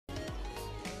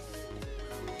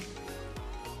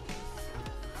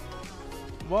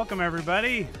Welcome,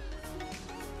 everybody.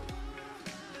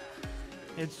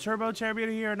 It's Turbo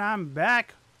Taormino here, and I'm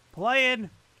back playing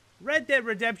Red Dead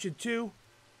Redemption 2.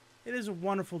 It is a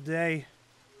wonderful day,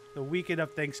 the weekend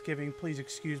of Thanksgiving. Please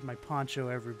excuse my poncho,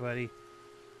 everybody.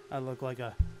 I look like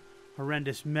a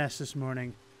horrendous mess this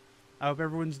morning. I hope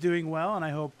everyone's doing well, and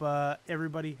I hope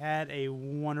everybody had a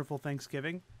wonderful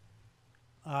Thanksgiving.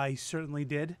 I certainly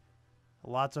did.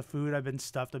 Lots of food. I've been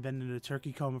stuffed. I've been in a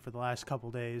turkey coma for the last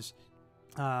couple days.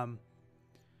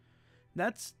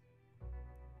 That's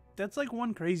like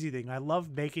one crazy thing. I love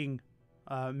making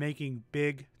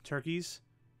big turkeys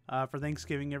for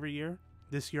Thanksgiving every year.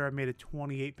 This year I made a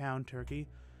 28-pound turkey.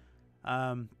 So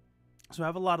I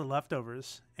have a lot of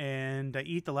leftovers, and I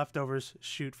eat the leftovers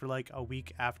for like a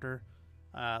week after,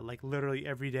 like literally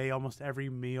every day, almost every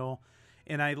meal.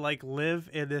 And I like live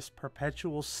in this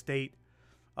perpetual state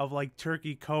of like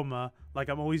turkey coma. Like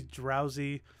I'm always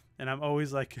drowsy, and I'm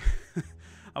always like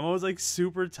I'm always like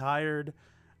super tired.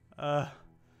 It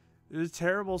was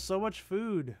terrible. So much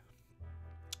food.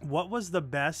 What was the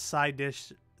best side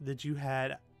dish that you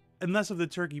had? Unless if the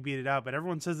turkey beat it out, but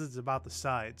everyone says it's about the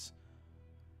sides.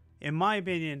 In my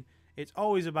opinion, it's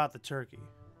always about the turkey.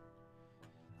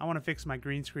 I want to fix my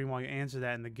green screen while you answer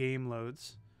that and the game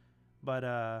loads.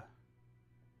 But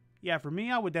yeah, for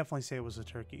me, I would definitely say it was a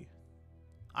turkey.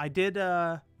 I did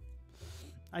a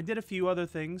few other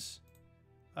things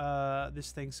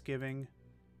this Thanksgiving.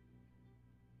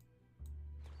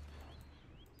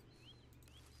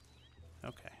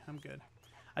 Okay, I'm good.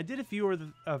 I did a few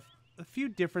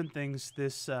different things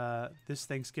this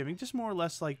Thanksgiving, just more or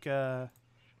less like I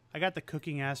got the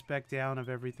cooking aspect down of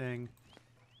everything,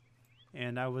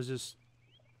 and I was just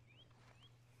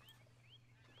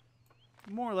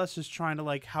more or less just trying to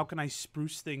like, how can I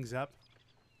spruce things up?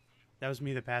 That was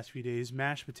me the past few days.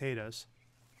 Mashed potatoes.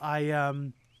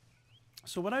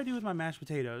 So what I do with my mashed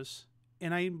potatoes,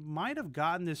 and I might have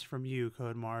gotten this from you,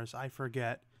 Code Mars, I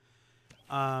forget.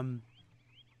 I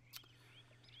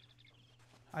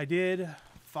did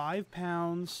 5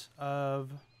 pounds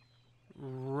of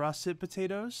russet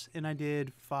potatoes, and I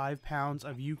did 5 pounds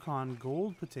of Yukon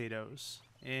Gold potatoes,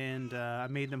 and I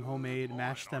made them homemade,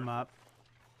 mashed them up.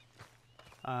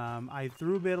 I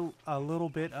threw a little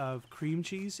bit of cream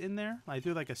cheese in there. I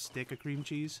threw like a stick of cream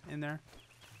cheese in there,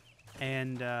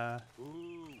 and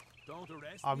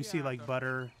obviously like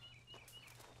butter.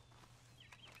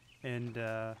 And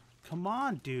come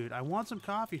on, dude! I want some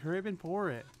coffee. Hurry up and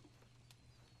pour it.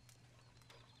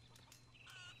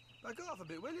 Back off a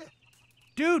bit, will you?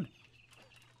 Dude!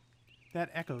 That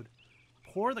echoed.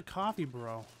 Pour the coffee,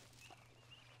 bro.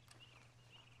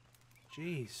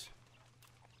 Jeez.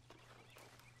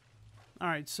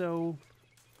 Alright, so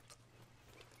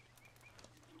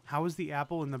how is the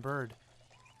apple and the bird?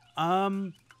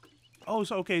 Oh,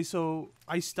 so okay, so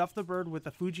I stuffed the bird with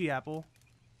a Fuji apple,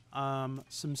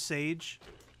 some sage,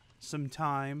 some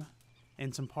thyme,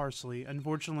 and some parsley.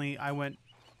 Unfortunately, I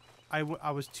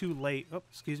was too late. Oh,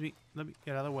 excuse me. Let me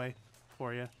get out of the way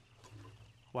for you.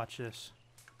 Watch this.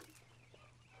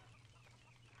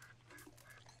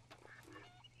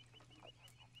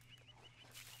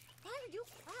 Why are you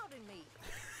crowding me?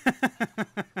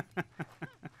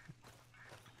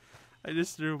 I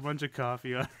just threw a bunch of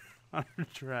coffee on her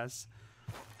dress.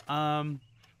 So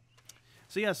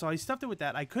yeah, so I stuffed it with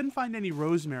that. I couldn't find any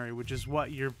rosemary, which is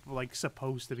what you're like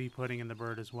supposed to be putting in the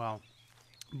bird as well.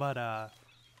 But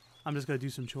I'm just gonna do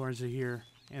some chores here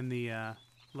in the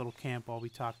little camp while we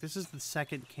talk. This is the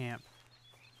second camp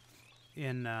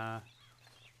in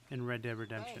Red Dead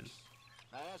Redemption. Thanks.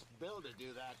 I asked Bill to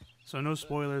do that. So no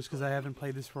spoilers because I haven't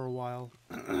played this for a while.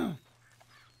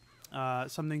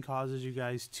 Something causes you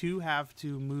guys to have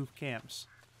to move camps.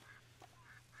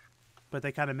 But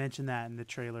they kind of mentioned that in the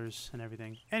trailers and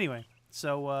everything. Anyway,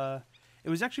 so it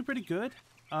was actually pretty good.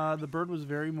 The bird was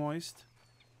very moist.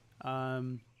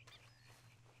 What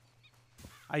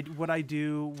I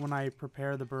do when I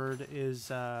prepare the bird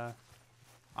is I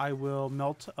will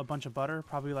melt a bunch of butter,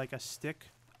 probably like a stick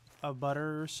of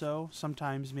butter or so,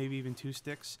 sometimes maybe even 2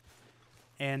 sticks,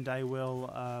 and I will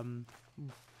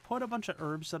put a bunch of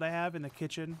herbs that I have in the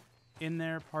kitchen in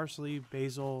there: parsley,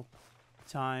 basil,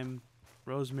 thyme,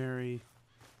 rosemary,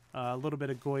 a little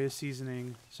bit of Goya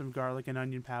seasoning, some garlic and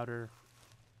onion powder,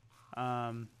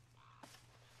 and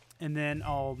then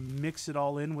I'll mix it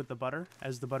all in with the butter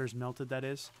as the butter's melted, that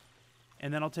is.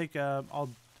 And then I'll take I'll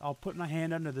put my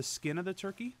hand under the skin of the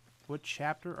turkey. What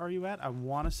chapter are you at? I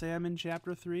want to say I'm in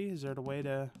chapter 3. Is there a way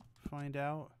to find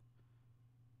out?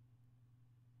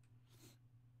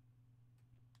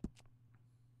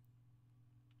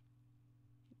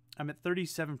 I'm at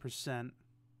 37%.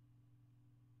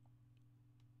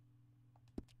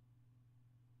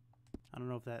 don't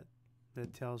know if that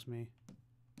tells me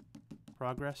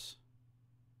progress.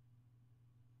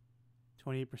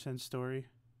 28% story.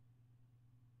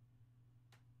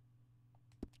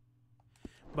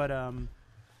 But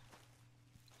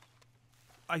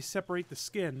I separate the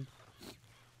skin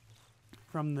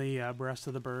from the breast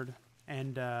of the bird,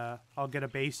 and I'll get a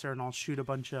baster and I'll shoot a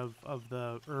bunch of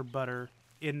the herb butter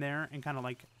in there and kind of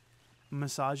like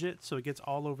massage it so it gets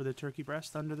all over the turkey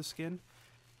breast under the skin.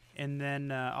 And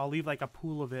then I'll leave like a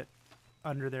pool of it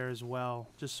under there as well,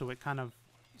 just so it kind of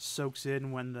soaks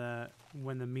in when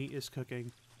the meat is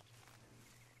cooking.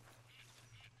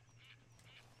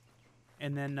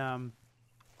 And then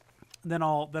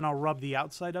I'll rub the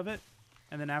outside of it,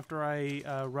 and then after I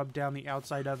rub down the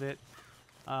outside of it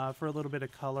for a little bit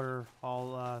of color,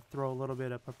 I'll throw a little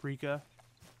bit of paprika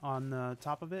on the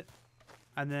top of it,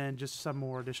 and then just some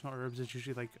more additional herbs. It's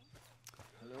usually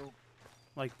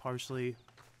like parsley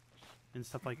and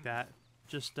stuff like that,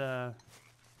 just to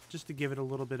give it a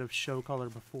little bit of show color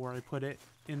before I put it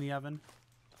in the oven.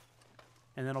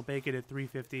 And then I'll bake it at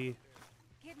 350.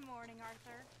 Good morning,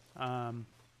 Arthur.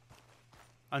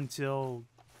 Until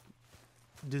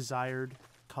desired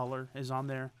color is on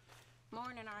there.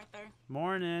 Morning, Arthur.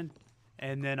 Morning.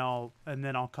 And then I'll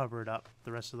cover it up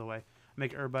the rest of the way.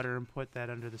 Make herb butter and put that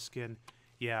under the skin.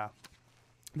 Yeah,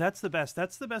 that's the best.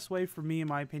 That's the best way for me, in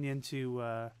my opinion,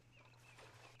 to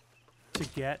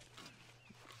get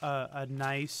a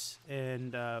nice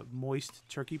and moist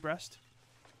turkey breast.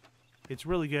 It's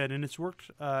really good, and it's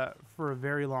worked for a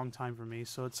very long time for me.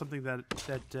 So it's something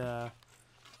that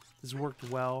has worked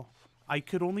well. I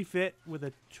could only fit, with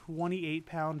a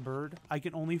 28-pound bird, I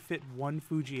could only fit one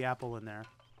Fuji apple in there.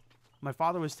 My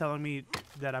father was telling me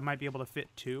that I might be able to fit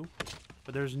 2,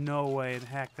 but there's no way in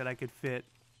heck that I could fit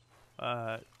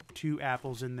 2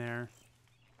 apples in there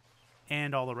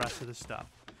and all the rest of the stuff.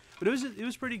 But it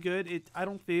was pretty good. I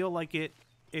don't feel like it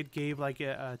gave like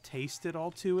a taste at all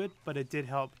to it, but it did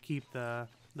help keep the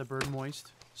bird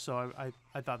moist. So I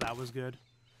thought that was good.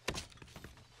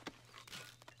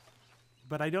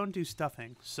 But I don't do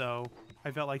stuffing, so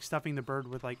I felt like stuffing the bird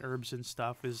with like herbs and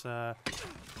stuff is a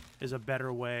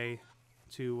better way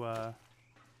to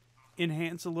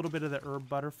enhance a little bit of the herb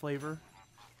butter flavor,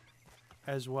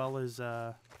 as well as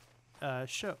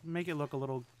make it look a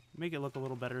little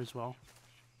better as well.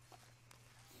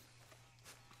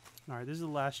 All right, this is the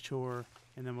last chore,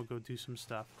 and then we'll go do some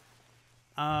stuff.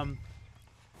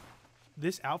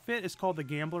 This outfit is called the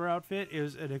Gambler outfit. It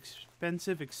was an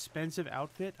expensive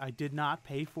outfit. I did not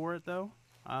pay for it, though.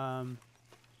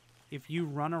 If you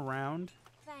run around...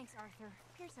 Thanks, Arthur.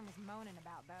 Pearson was moaning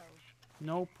about those.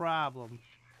 No problem.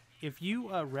 If you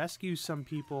rescue some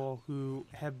people who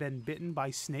have been bitten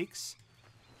by snakes,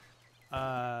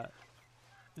 if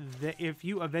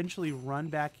you eventually run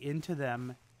back into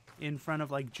them in front of,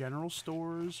 like, general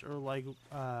stores or, like,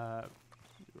 or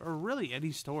really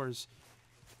any stores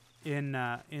in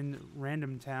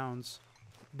random towns,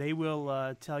 they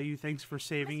will tell you thanks for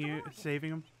saving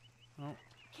them. Oh.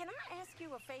 Can I ask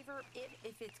you a favor,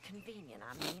 if it's convenient,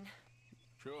 I mean?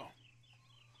 Sure.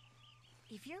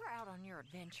 If you're out on your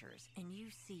adventures and you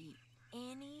see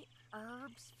any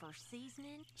herbs for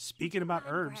seasoning... Speaking about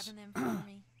herbs... grabbing them for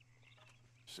me?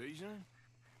 Seasoning?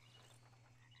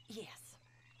 Yes.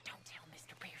 Don't tell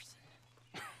Mr. Pearson.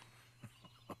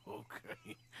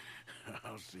 Okay.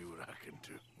 I'll see what I can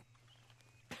do.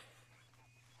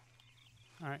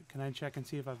 Alright, can I check and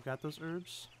see if I've got those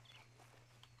herbs?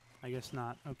 I guess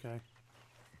not. Okay.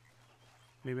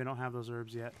 Maybe I don't have those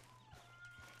herbs yet.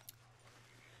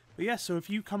 But yeah, so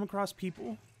if you come across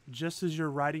people just as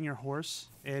you're riding your horse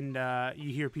and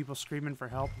you hear people screaming for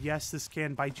help, yes, this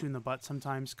can bite you in the butt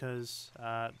sometimes because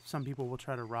some people will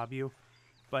try to rob you.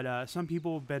 But some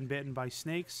people have been bitten by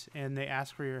snakes and they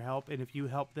ask for your help. And if you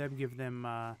help them, give them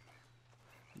a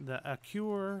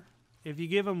cure. If you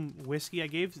give them whiskey, I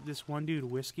gave this one dude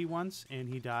whiskey once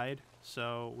and he died.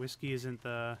 So whiskey isn't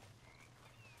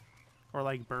or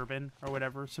like bourbon or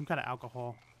whatever, some kind of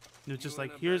alcohol. It was just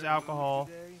like, here's alcohol,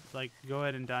 like, go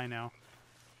ahead and die now.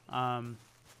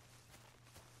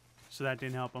 So that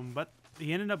didn't help him. But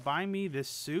he ended up buying me this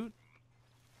suit.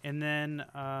 And then,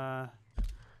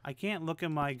 I can't look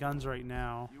at my guns right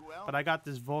now. But I got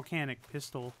this volcanic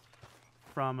pistol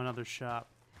from another shop.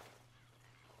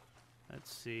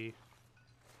 Let's see.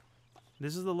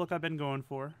 This is the look I've been going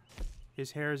for.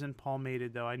 His hair isn't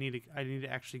palmated, though. I need to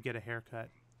actually get a haircut.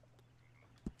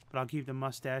 But I'll keep the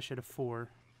mustache at a 4.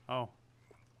 Oh.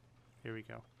 Here we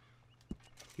go.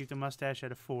 Keep the mustache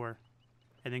at a 4.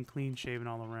 And then clean shaven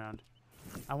all around.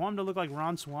 I want him to look like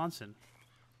Ron Swanson.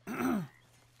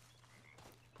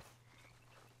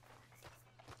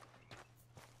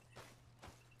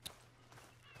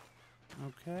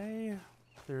 Okay.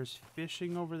 There's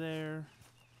fishing over there.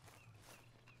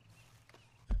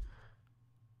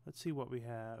 Let's see what we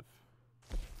have.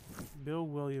 Bill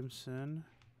Williamson.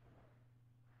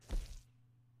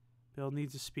 Bill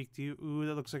needs to speak to you. Ooh,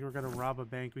 that looks like we're gonna rob a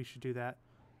bank. We should do that.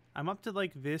 I'm up to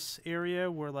like this area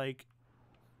where like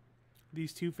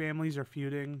these two families are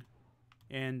feuding,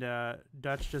 and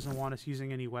Dutch doesn't want us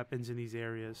using any weapons in these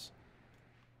areas.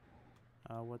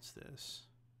 What's this?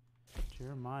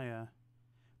 Jeremiah.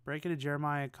 Break into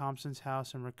Jeremiah Compson's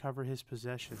house and recover his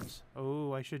possessions.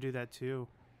 Oh, I should do that too.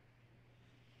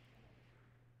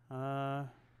 I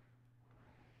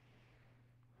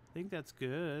think that's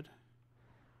good.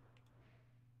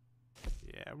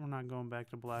 Yeah, we're not going back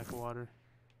to Blackwater.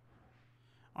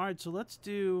 Alright, so let's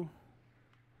do...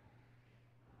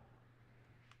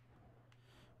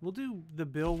 We'll do the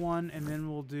Bill one, and then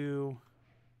we'll do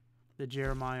the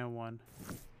Jeremiah one.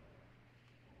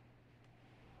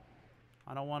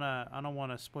 I don't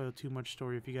wanna spoil too much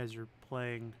story if you guys are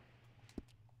playing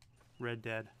Red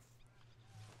Dead.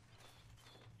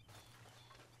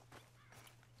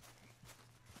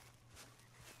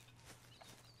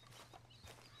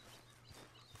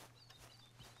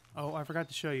 Oh, I forgot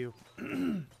to show you.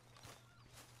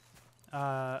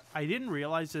 I didn't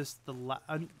realize this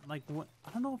I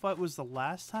don't know if it was the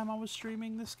last time I was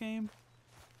streaming this game,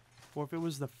 or if it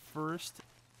was the first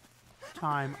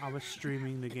time I was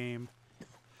streaming the game.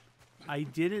 I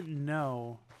didn't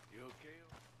know.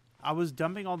 I was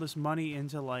dumping all this money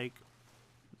into like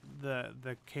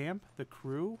the camp, the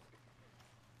crew,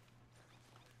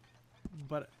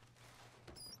 but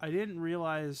I didn't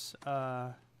realize.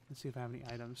 Let's see if I have any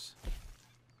items.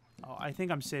 Oh, I think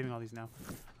I'm saving all these now.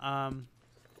 I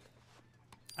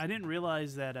didn't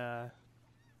realize that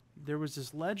there was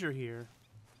this ledger here.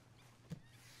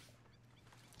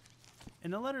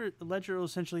 And the ledger will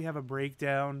essentially have a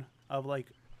breakdown of like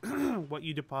what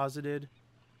you deposited.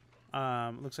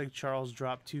 Looks like Charles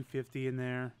dropped $250 in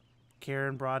there.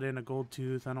 Karen brought in a gold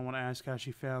tooth. I don't want to ask how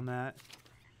she found that.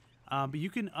 But you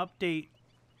can update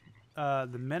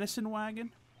the medicine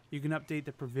wagon. You can update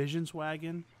the provisions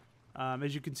wagon.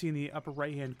 As you can see in the upper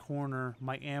right-hand corner,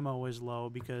 my ammo is low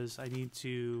because I need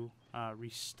to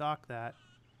restock that.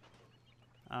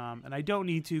 And I don't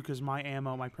need to because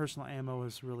my personal ammo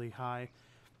is really high.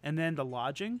 And then the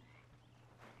lodging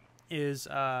is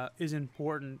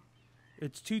important.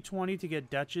 It's $220 to get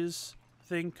Dutch's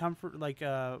thing comfort,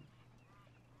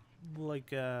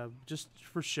 just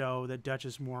for show that Dutch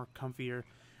is more comfier.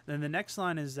 Then the next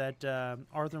line is that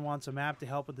Arthur wants a map to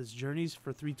help with his journeys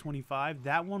for $325.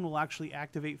 That one will actually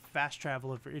activate fast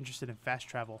travel if you're interested in fast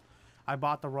travel. I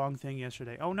bought the wrong thing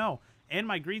yesterday. Oh no! And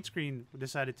my green screen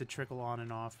decided to trickle on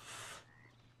and off.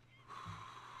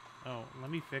 Oh, let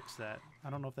me fix that.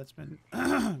 I don't know if that's been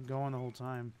going the whole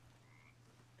time.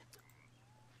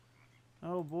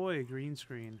 Oh boy, green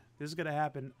screen. This is gonna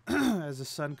happen as the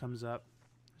sun comes up.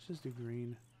 Let's just do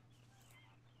green.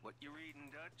 What you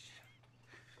reading, Dutch?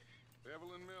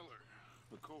 Evelyn Miller,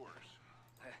 of course.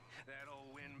 That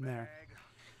old There.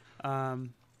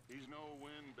 windbag. He's no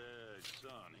windbag,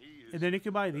 son. He is. And then you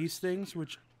can buy these things,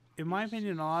 which, in my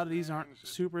opinion, a lot of these aren't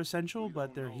super essential,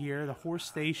 but they're here. The horse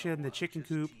station, the chicken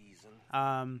coop,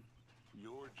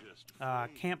 You're just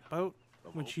camp boat,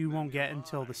 which you won't get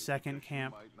until the second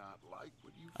camp, might not like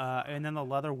what you and then the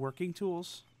leather working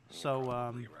tools.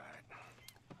 So,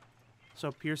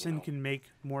 so Pearson can make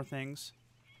more things.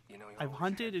 I've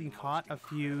hunted and caught a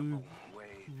few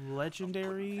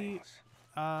legendary,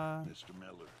 Mr.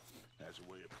 Miller has a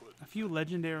way of putting. a few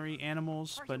legendary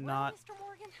animals, Are but you well, not. Mr.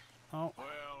 Morgan? Oh, Well,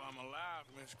 I'm alive,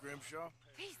 Miss Grimshaw.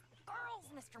 These girls,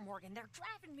 Mr. Morgan, they're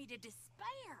driving me to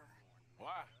despair.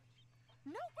 Why?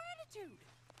 No gratitude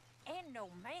and no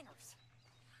manners.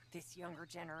 This younger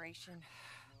generation,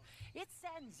 it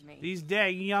saddens me. these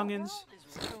dang The youngins. world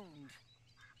is ruined.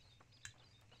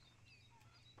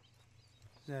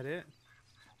 Is that it?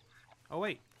 Oh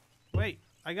wait!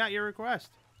 I got your request.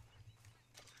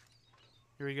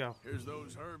 Here we go. Here's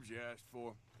those herbs you asked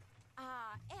for.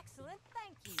 Excellent,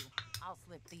 thank you. I'll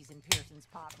slip these in Pearson's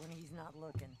pot when he's not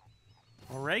looking.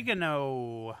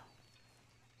 Oregano.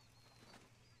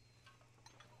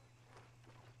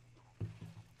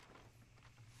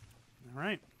 All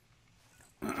right.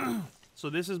 So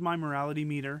this is my morality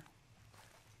meter.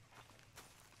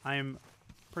 I am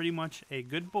pretty much a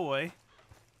good boy,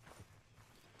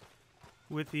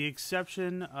 with the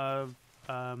exception of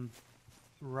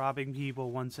robbing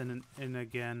people once and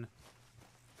again.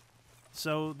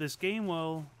 So this game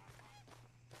will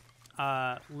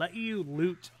let you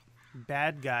loot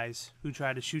bad guys who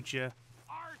try to shoot you,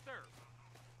 Arthur,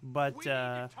 but we need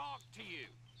to talk to you.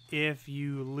 if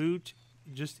you loot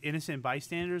just innocent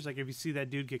bystanders. Like if you see that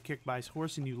dude get kicked by his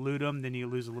horse and you loot him, then you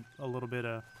lose a little bit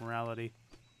of morality.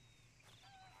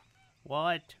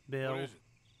 What, Bill? What is it?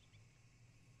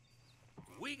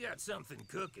 We got something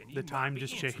cooking. The time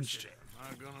just changed.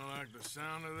 Not gonna like the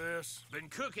sound of this. Been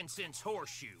cooking since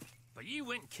Horseshoe, but you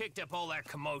went and kicked up all that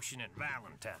commotion at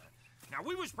Valentine. Now,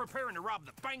 we was preparing to rob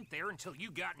the bank there until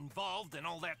you got involved in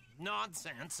all that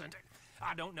nonsense, and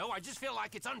I don't know, I just feel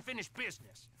like it's unfinished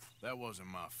business. That wasn't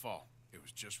my fault. It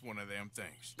was just one of them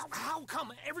things. How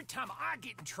come every time I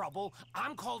get in trouble,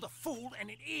 I'm called a fool and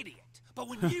an idiot? But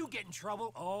when you get in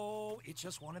trouble, oh, it's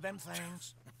just one of them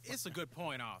things. It's a good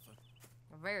point, Arthur.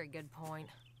 A very good point.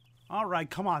 All right,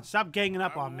 come on, stop ganging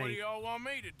up on What do me. y'all want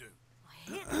me to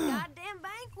do? Hit the goddamn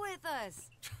bank with us.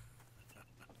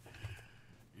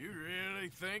 You really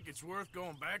think it's worth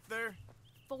going back there?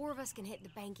 4 of us can hit the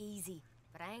bank easy,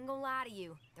 but I ain't gonna lie to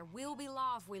you. There will be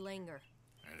law if we linger.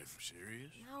 And if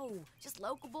serious? No, just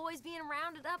local boys being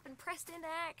rounded up and pressed into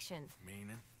action.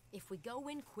 Meaning? If we go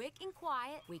in quick and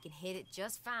quiet, we can hit it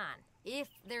just fine. If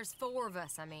there's 4 of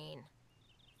us, I mean.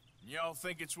 Y'all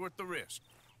think it's worth the risk?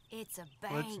 It's a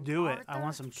bank, Let's do it. I Arthur.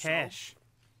 want some cash.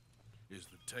 Is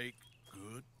the take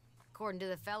good? According to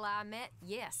the fella I met,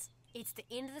 yes. It's the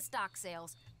end of the stock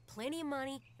sales. Plenty of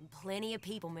money and plenty of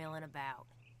people milling about.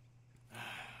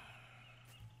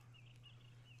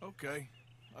 Okay,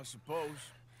 I suppose.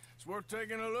 It's worth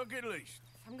taking a look at least.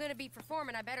 If I'm gonna be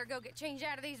performing, I better go get changed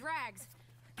out of these rags.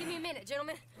 Give me a minute,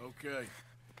 gentlemen. Okay.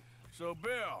 So,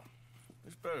 Bill,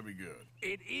 this better be good.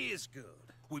 It is good.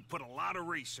 We put a lot of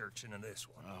research into this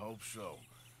one. I hope so.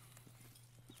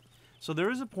 So there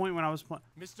was a point when I was playing.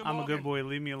 Mr. I'm a good Morgan. boy.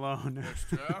 Leave me alone.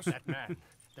 Strauss? That man,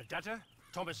 the debtor,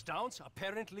 Thomas Downs,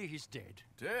 apparently he's dead.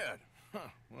 Dead? Huh.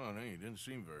 Well, he didn't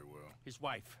seem very well. His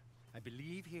wife. I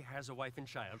believe he has a wife and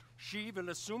child. She will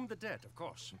assume the debt, of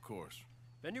course. Of course.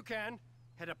 Then you can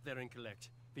head up there and collect.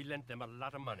 We lent them a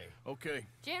lot of money. Okay.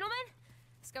 Gentlemen,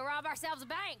 let's go rob ourselves a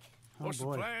bank. Oh, What's the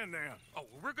boy. plan then? Oh,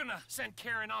 we're gonna send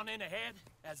Karen on in ahead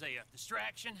as a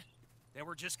distraction. Then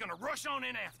we're just gonna rush on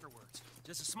in afterwards.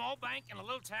 Just a small bank in a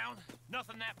little town.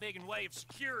 Nothing that big in way of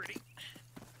security.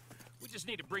 We just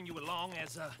need to bring you along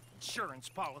as a insurance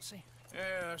policy.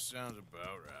 Yeah, that sounds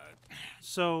about right.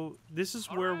 So this is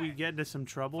where we Alright. get into some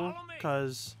trouble, Follow me.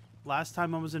 because last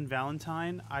time I was in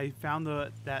Valentine, I found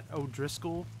that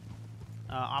O'Driscoll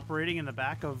operating in the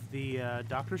back of the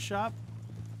doctor's shop,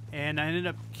 and I ended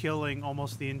up killing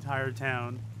almost the entire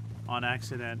town on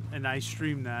accident, and I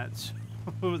streamed that,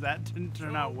 so that didn't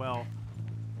turn out well.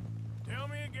 Tell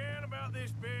me again about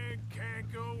this big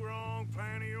can't go wrong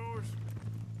plan of yours.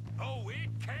 Oh, it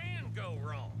can go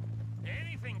wrong.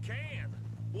 Anything can,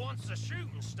 once the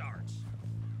shooting starts.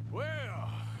 Well,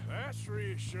 that's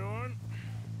reassuring.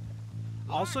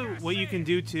 Also, Like I what you can said,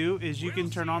 do too is you we'll can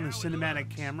turn see on the how it cinematic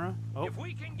looks. camera. Oh, If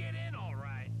we can get in all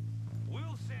right,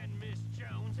 we'll send Miss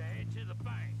Jones ahead to the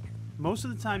bank. most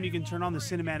of the time you can turn on the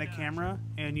cinematic camera,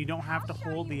 and you don't have to I'll show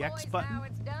hold you the X boys button how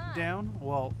it's done. down.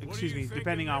 Well, do excuse you me, think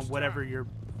depending of on this whatever time? your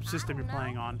system you're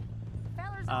playing on.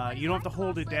 Fellers You always don't have to like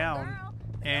hold a it little down, girl,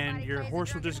 but and nobody your plays a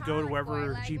horse will drunken just go to harlot wherever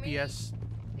boy like me. GPS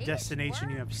Bitch, destination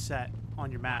you work. have set on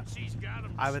your map. She's got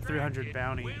 'em I have a 300 distracted,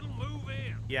 bounty. We'll move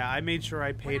in. Yeah, I made sure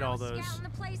I paid When all I was those. scouting the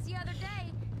place the other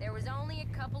day, there was only a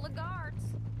couple of guards.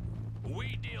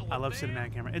 We deal with I love them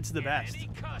cinematic camera. It's the and best. any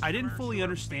I didn't customers fully who are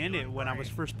understand it feeling when I was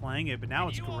brave. first playing it, but now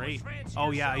it's You always great. fancy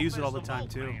Oh yeah, I yourself use it all as the time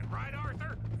too. boatman, right,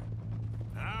 Arthur?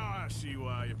 Now I see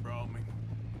why you brought me.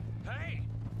 Hey,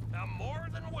 I'm more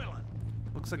than willing.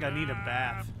 Looks like I need a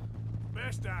bath.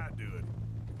 Best I do it.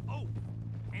 Oh,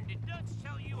 and did Dutch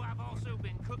tell you I've also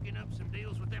been cooking up some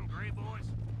deals with them Gray Boys?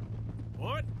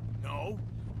 What? No.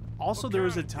 Also, What there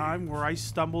was a kind of time where I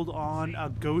stumbled on a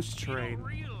ghost You don't train.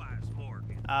 realize,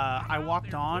 Morgan. I I'm out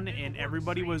walked there on putting in and the work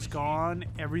everybody same was as you. gone.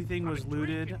 Everything I've was been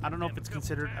looted. drinking I don't know with if them it's a couple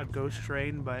considered a times ghost now.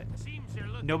 train, but Seems they're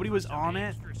looking nobody for was some on it.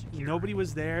 extra security. Nobody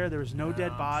was there. There was no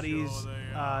dead I'm bodies. sure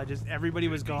they are. Just everybody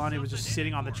was Could be gone. It was just something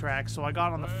sitting on the anymore. track. So I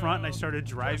got on the front and I Well, started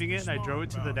driving it, just and be I drove it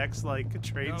to smart the about next like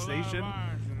train Got a lot of station.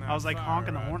 irons in I was that like fire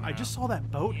honking the right horn. I now. just saw that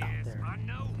boat out Yes, there. I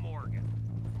know, Morgan.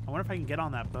 I wonder if I can get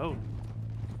on that boat.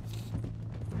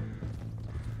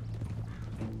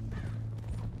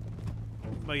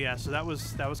 But yeah, so that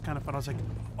was kind of fun. I was like,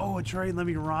 oh, a train, let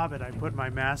me rob it. I put my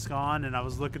mask on and I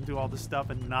was looking through all the stuff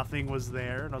and nothing was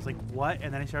there. And I was like, what?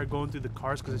 And then I started going through the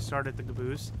cars because I started at the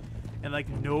caboose and like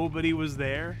nobody was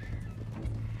there.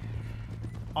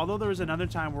 Although there was another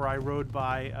time where I rode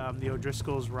by the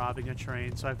O'Driscolls robbing a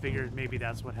train, so I figured maybe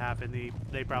that's what happened.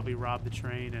 They probably robbed the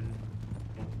train, and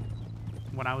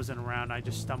when I wasn't around, I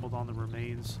just stumbled on the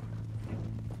remains.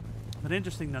 But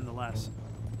interesting nonetheless.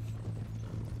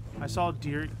 I saw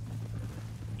deer.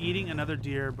 eating another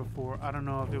deer before. I don't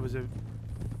know if it was if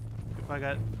I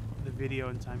got the video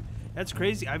in time. That's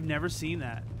crazy. I've never seen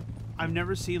that. I've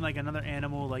never seen like another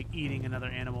animal like eating another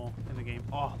animal in the game.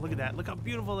 Oh, look at that. Look how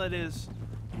beautiful that is.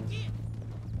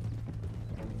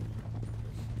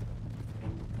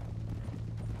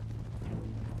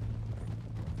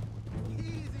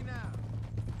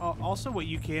 Also, what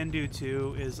you can do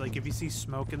too is like if you see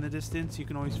smoke in the distance, you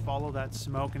can always follow that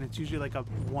smoke, and it's usually like a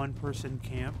one-person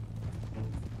camp.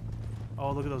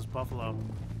 Oh, look at those buffalo.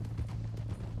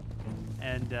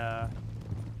 And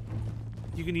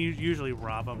you can usually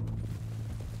rob them.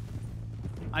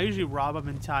 I usually rob them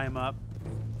and tie them up,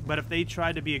 but if they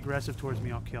try to be aggressive towards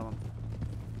me, I'll kill them.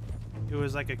 It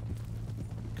was like a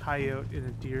coyote in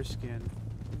a deer skin.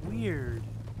 Weird.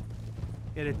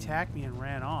 It attacked me and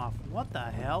ran off. What the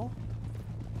hell?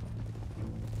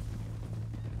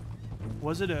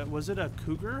 Was it a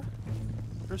cougar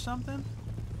or something?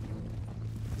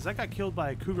 Cause I got killed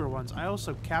by a cougar once. I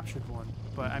also captured one,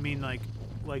 but I mean like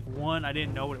one I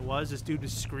didn't know what it was. This dude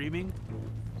was screaming,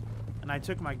 and I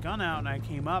took my gun out and I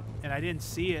came up and I didn't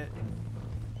see it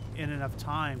in enough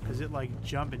time because it like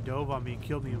jumped and dove on me and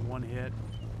killed me in one hit.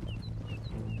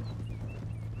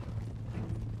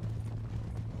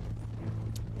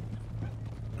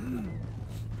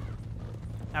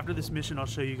 After this mission, I'll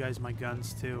show you guys my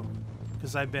guns too,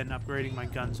 because I've been upgrading my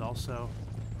guns also.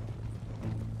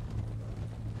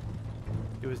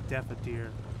 It was deaf a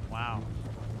deer. Wow.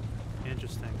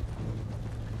 Interesting.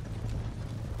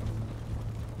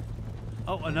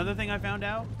 Oh, another thing I found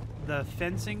out, the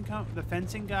fencing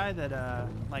guy that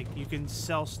like you can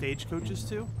sell stagecoaches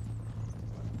to.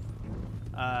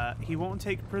 He won't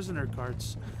take prisoner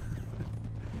carts.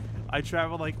 I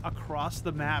traveled like across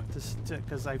the map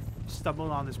because I stumbled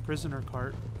on this prisoner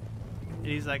cart. And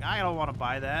he's like, I don't want to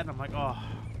buy that. And I'm like, oh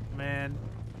man,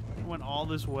 I went all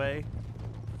this way.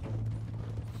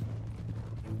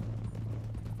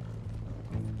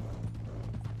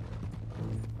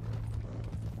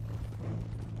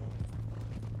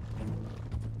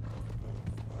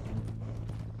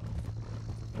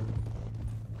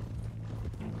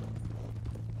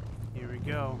 Here we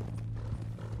go.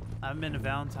 I haven't been to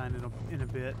Valentine in a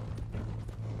bit.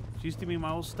 It used to be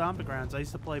my old stomping grounds. I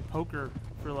used to play poker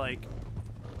for like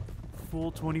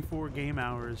full 24 game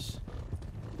hours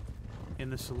in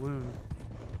the saloon.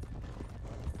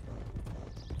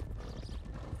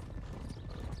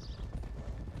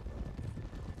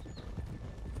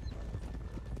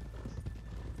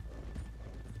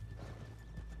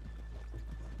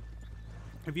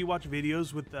 If you watch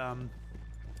videos with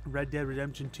Red Dead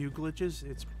Redemption 2 glitches,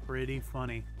 it's pretty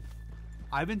funny.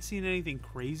 I haven't seen anything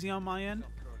crazy on my end.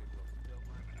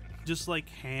 Just like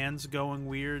hands going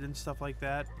weird and stuff like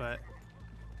that, but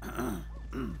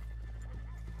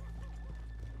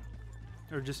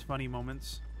or just funny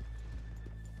moments.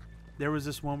 There was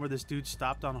this one where this dude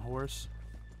stopped on a horse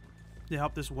to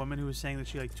help this woman who was saying that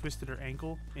she like twisted her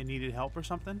ankle and needed help or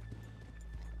something.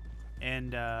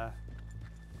 And all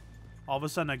of a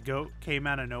sudden a goat came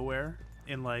out of nowhere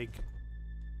and like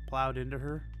plowed into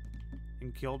her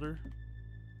and killed her.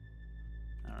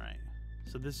 Alright,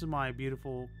 so this is my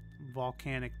beautiful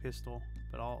volcanic pistol,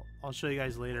 but I'll show you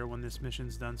guys later when this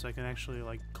mission's done so I can actually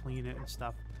like clean it and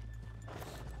stuff.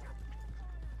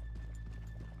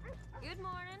 Good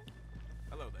morning.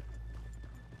 Hello there.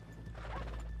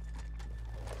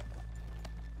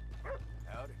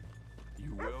 Howdy.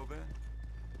 You well, Ben?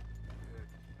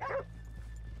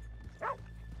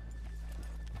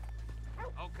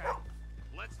 Okay,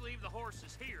 let's leave the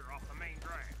horses here off the main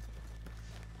drag.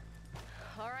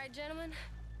 All right, gentlemen.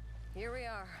 Here we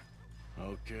are.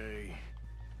 Okay.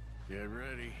 Get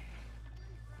ready.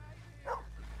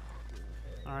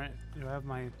 Alright, do I have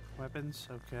my weapons?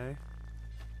 Okay.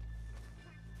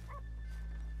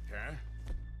 Okay.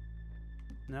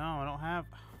 No, I don't have.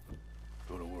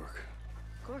 Go to work.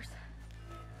 Of course.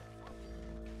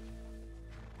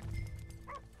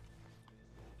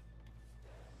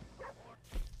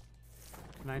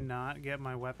 Can I not get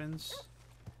my weapons?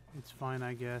 It's fine,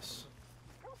 I guess.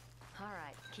 All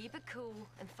right, keep it cool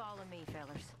and follow me,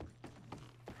 fellers.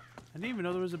 I didn't even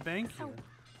know there was a bank here.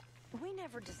 We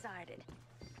never decided.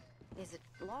 Is it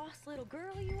lost little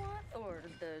girl you want, or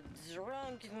the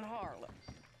drunken harlot?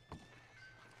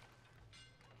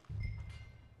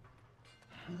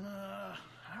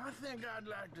 I think I'd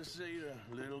like to see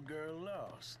the little girl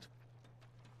lost.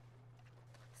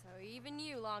 So even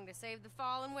you long to save the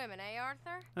fallen women, eh,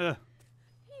 Arthur? Ugh.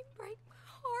 You break my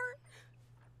heart.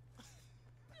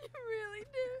 You really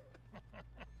do.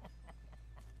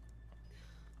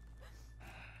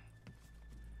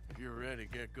 If you're ready,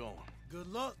 get going.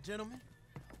 Good luck, gentlemen.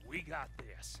 We got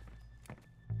this. this.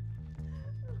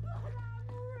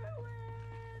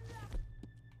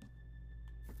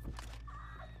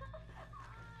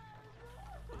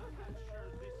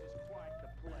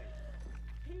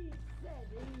 He said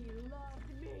he loved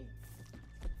me.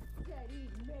 Said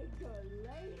he'd make a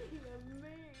lady of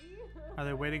me. Are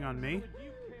they waiting on me?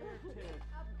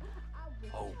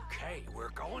 Okay, we're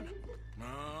going. No,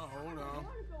 hold on.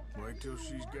 Wait till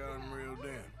she's got him reeled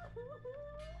in.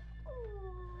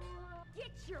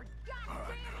 Get your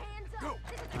goddamn hands up! Go.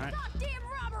 This is a Alright. goddamn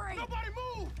robbery! Nobody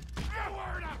move! No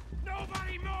word up!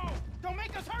 Nobody move! Don't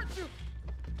make us hurt you!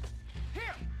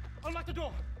 Here! Unlock the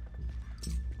door!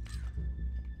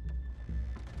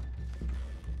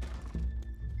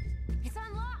 It's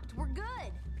unlocked. We're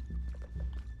good.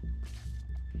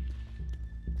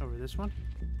 Over this one?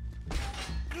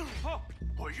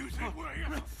 Oh, you think we're here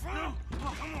for fun?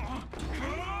 Come on.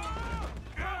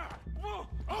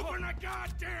 Open the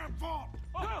goddamn vault!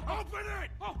 Open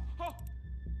it!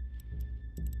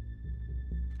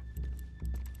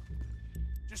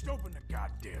 Just open the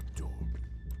goddamn door.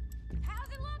 How's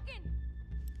it looking?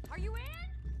 Are you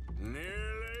in?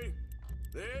 Nearly.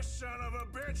 This son of a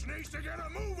bitch needs to get a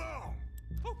move on.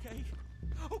 Okay.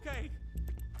 Okay.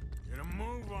 Get a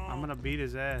move on. I'm gonna beat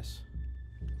his ass.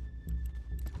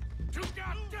 Too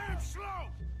goddamn slow.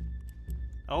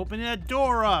 Open that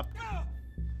door up!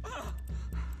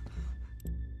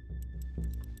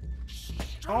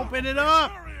 Open it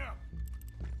up! Hurry up.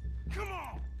 Come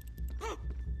on.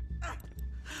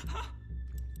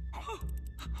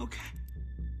 Okay.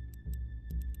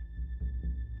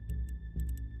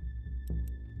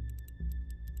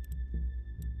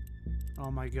 Oh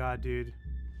my god, dude.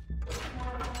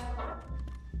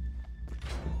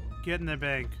 Get in the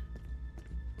bank.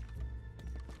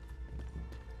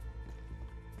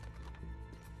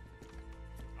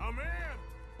 I'm in.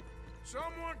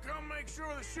 Someone come make sure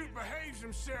the chute behaves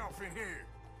himself in here.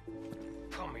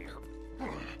 Come here.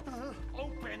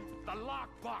 Open the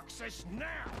lockboxes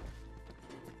now!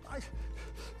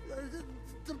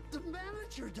 The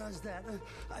manager does that.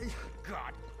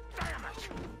 God damn it!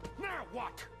 Now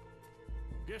what?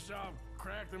 Guess I'll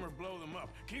crack them or blow them up.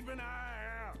 Keep an eye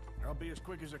out. I'll be as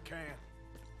quick as I can.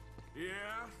 Yeah,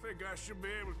 I think I should be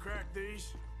able to crack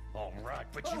these. All right,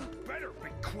 but you better be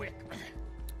quick.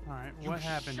 Alright, what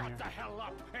happened Shut here? the hell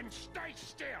up and stay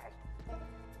still.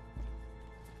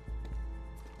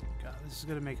 God, this is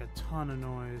gonna make a ton of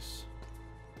noise.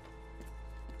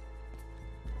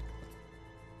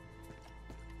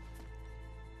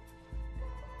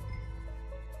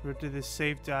 Route to the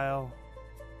safe dial.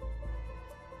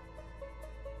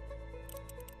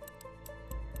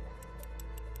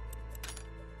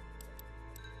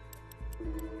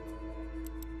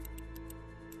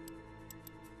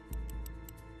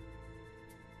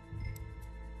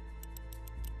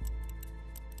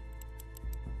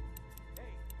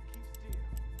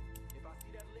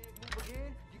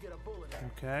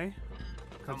 Okay.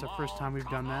 That's the first time we've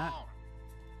done that.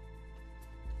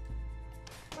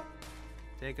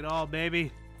 Take it all,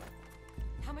 baby.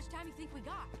 How much time do you think we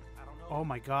got? Oh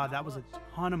my god, that was a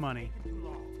ton of money.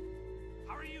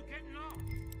 How are you getting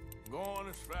on? Going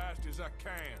as fast as I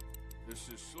can. This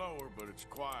is slower, but it's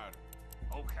quieter.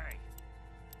 Okay.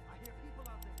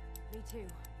 Me too.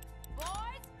 Boys,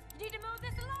 you need to move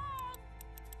this along!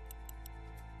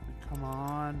 Come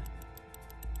on.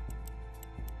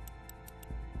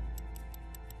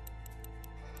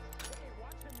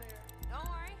 Don't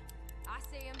worry. I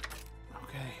see him.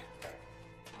 Okay.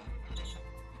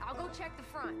 I'll go check the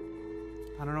front.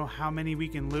 I don't know how many we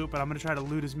can loot, but I'm gonna try to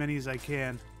loot as many as I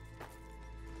can.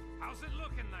 How's it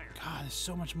looking there? God, there's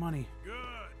so much money. Good.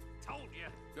 Told you.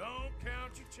 Don't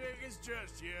count your chickens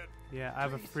just yet. Yeah, I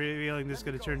have a feeling this is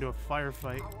gonna turn into a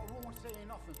firefight. I won't say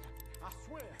nothing. I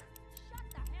swear. Shut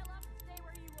the hell up and stay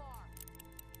where you are.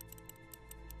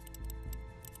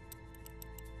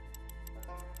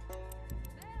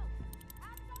 Bill,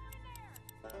 how's it going in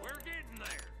there? We're getting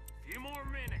there. Few more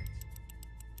minutes.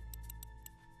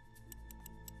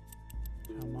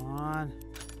 Come on.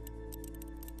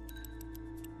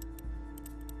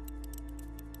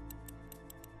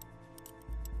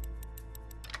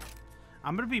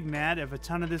 I'm gonna be mad if a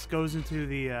ton of this goes into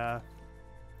the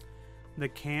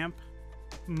camp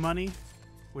money,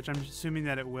 which I'm assuming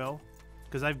that it will,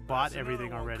 because I've bought That's another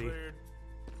everything one already. cleared.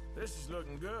 This is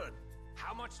looking good.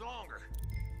 How much longer?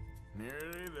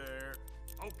 Nearly there.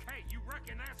 Okay, you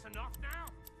reckon that's enough now?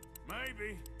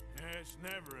 Maybe. It's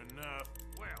never enough.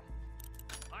 Well,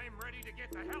 I am ready to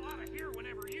get the hell out of here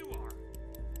whenever you are.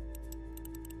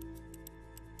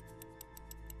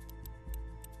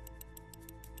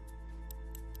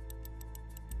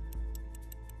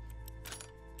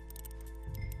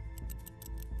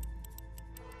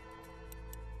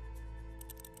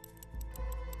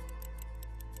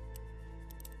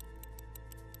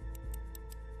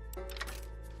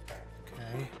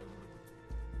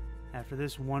 for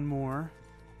this one more.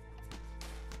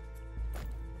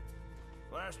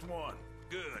 Last one.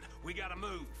 Good. We gotta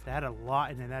move. That had a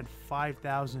lot in it. That had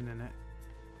 5,000 in it.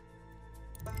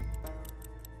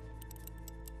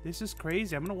 This is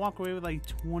crazy. I'm gonna walk away with like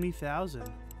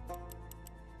 20,000.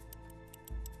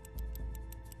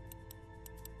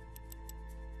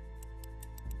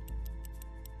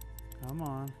 Come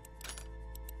on.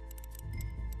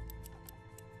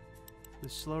 The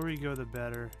slower you go, the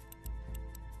better.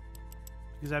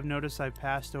 Because I've noticed I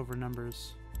passed over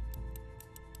numbers.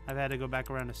 I've had to go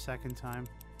back around a second time.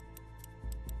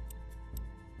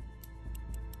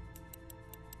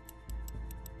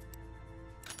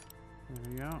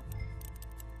 There we go.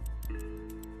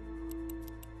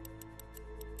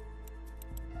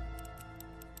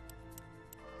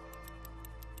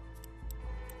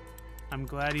 I'm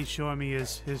glad he's showing me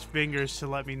his fingers to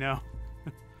let me know.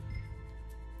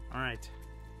 Alright.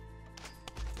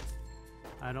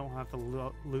 I don't have to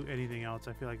loot anything else.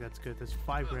 I feel like that's good. That's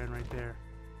 5 grand right there.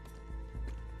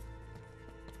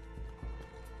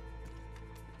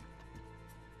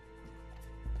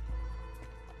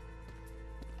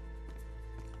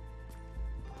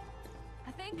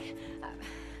 I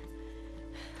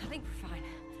think we're fine.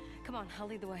 Come on, I'll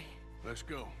lead the way. Let's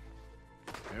go.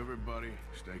 Everybody,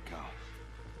 stay calm.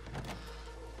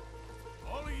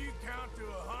 All of you count to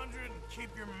 100 and keep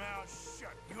your mouth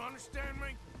shut. You understand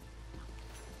me?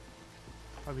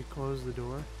 Probably close the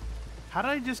door. How did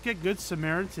I just get Good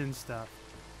Samaritan stuff?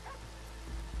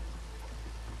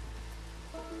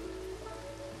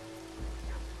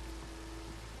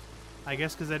 I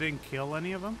guess because I didn't kill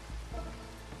any of them?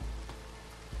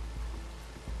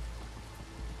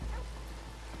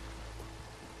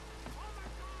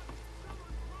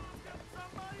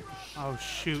 Oh,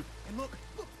 shoot. And look,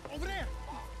 over there.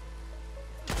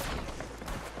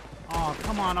 Oh,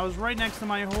 come on. I was right next to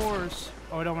my horse.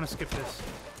 Oh, I don't want to skip this.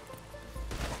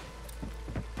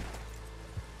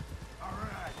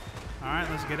 Alright,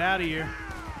 let's get out of here.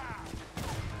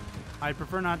 I'd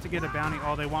prefer not to get a bounty.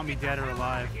 Oh, they want me dead or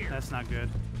alive. That's not good.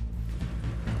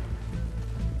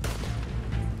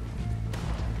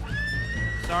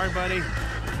 Sorry, buddy.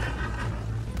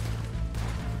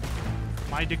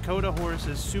 My Dakota horse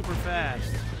is super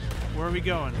fast. Where are we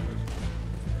going?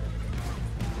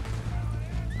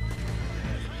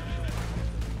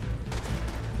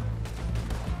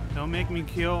 Don't make me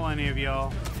kill any of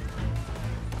y'all.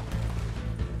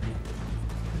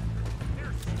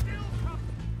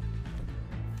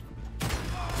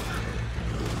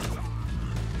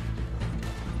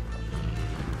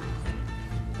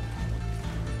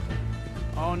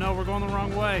 Oh no, we're going the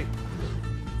wrong way.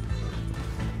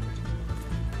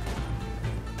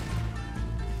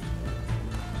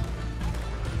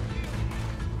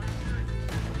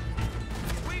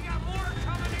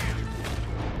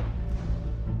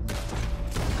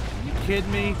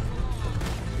 Kidding me?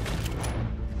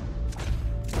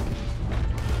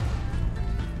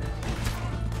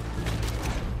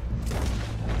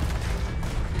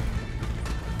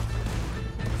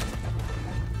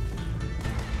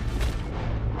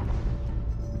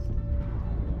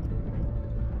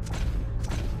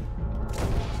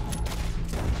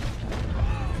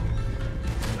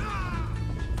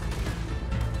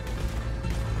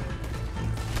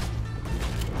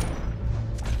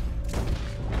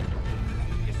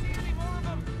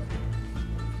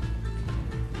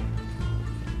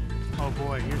 Oh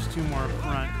boy, here's 2 more up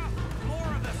front. More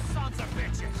of the sons of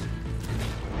bitches.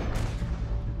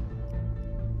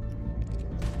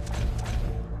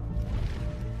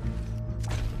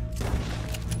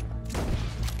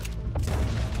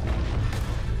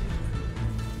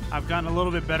 I've gotten a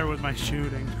little bit better with my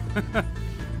shooting.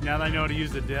 Now that I know how to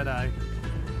use the Deadeye.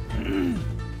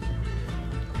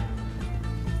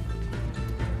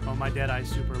 Oh, my Deadeye's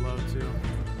super low too.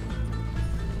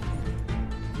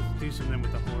 Let's do something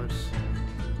with the horse.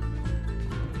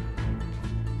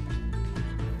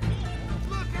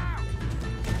 Look out!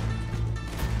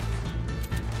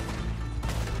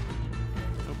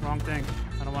 Oh, wrong thing.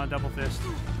 I don't want a double fist.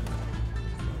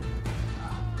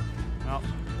 Well,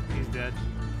 he's dead.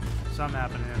 Something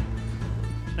happened to him.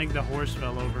 I think the horse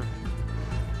fell over.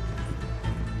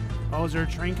 Oh, is there a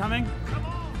train coming? Come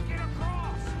on, get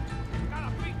across!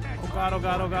 Gotta beat that Oh god, oh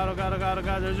god, oh god, oh god, oh god, oh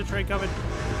god, there's a train coming.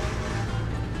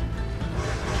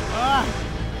 Ah!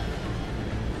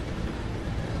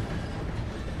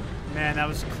 Man, that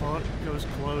was close. It was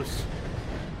close.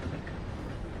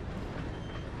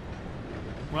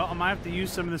 Well, I might have to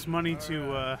use some of this money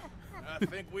to I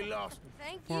think we lost him.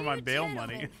 Thank for you, my bail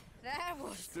gentlemen. money. That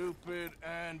was... Stupid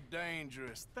and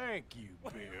dangerous. Thank you,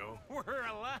 Bill. We're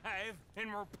alive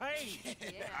and we're paid.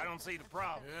 Yeah. I don't see the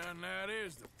problem. Yeah, and that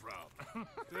is the problem.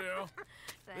 Still,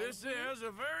 this Thank you. is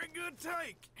a very good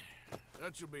take.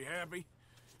 That you'll be happy,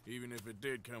 even if it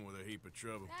did come with a heap of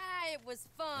trouble. Ah, it was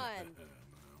fun. Well,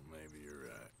 maybe you're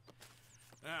right.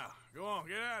 Now, go on,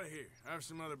 get out of here. I have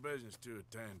some other business to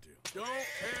attend to. Don't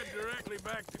head directly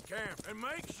back to camp, and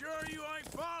make sure you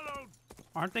ain't followed.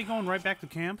 Aren't they going right back to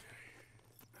camp?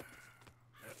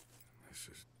 This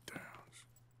is Downs.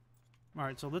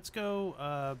 Alright, so let's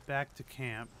go back to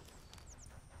camp.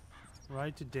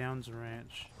 Right to Downs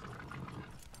Ranch.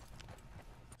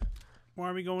 Why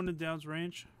are we going to Downs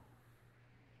Ranch?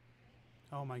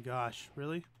 Oh my gosh,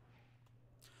 really?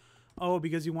 Oh,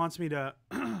 because he wants me to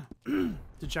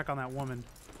to check on that woman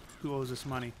who owes us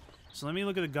money. So let me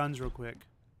look at the guns real quick.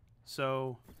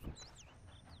 So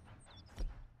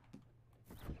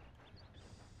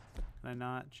can I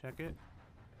not check it?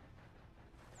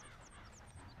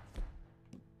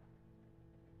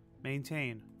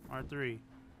 Maintain R3.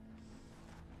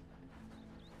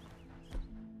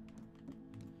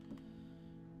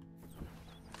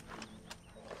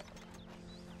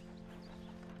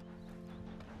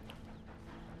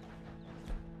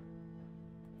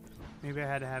 Maybe I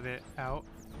had to have it out.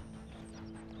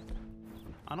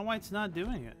 I don't know why it's not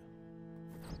doing it.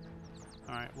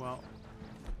 Alright, well.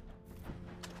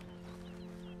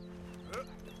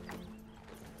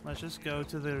 Let's just go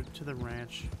to the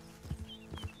ranch.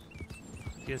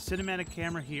 Get a cinematic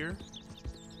camera here.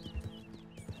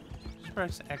 Just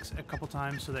press X a couple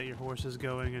times so that your horse is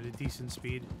going at a decent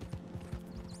speed.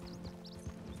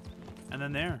 And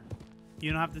then there.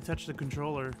 You don't have to touch the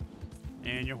controller.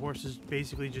 And your horse is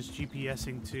basically just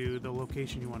GPSing to the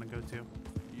location you want to go to.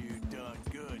 You done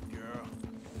good, girl.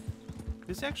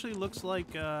 This actually looks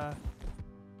like the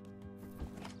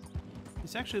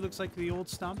old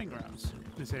stomping grounds.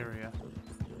 This area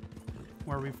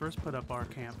where we first put up our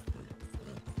camp.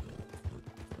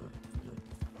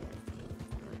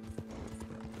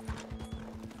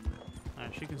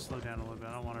 Alright, she can slow down a little bit.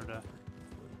 I don't want her to.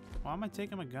 Why am I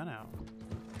taking my gun out?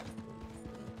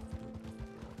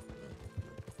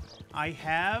 I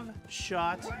have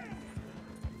shot.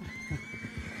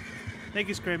 Thank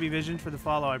you, Scrappy Vision, for the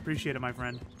follow. I appreciate it, my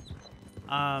friend.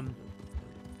 I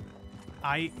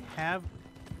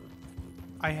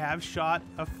have shot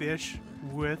a fish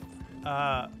with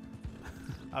a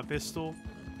pistol.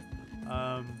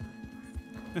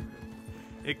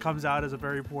 It comes out as a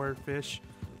very poor fish.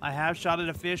 I have shot at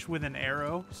a fish with an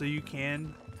arrow, so you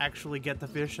can actually get the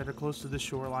fish that are close to the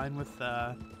shoreline with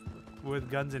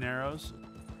guns and arrows.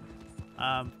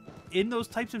 In those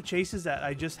types of chases that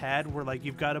I just had, where like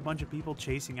you've got a bunch of people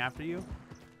chasing after you,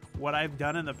 what I've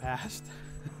done in the past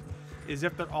is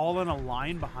if they're all in a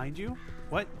line behind you.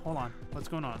 What? Hold on. What's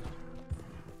going on?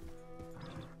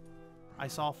 I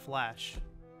saw a flash.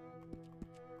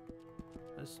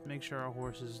 Let's make sure our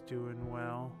horse is doing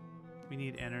well. We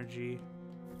need energy.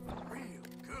 Real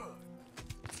good.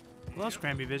 Hello,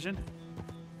 Scramby Vision.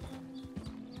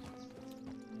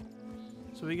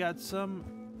 So we got some.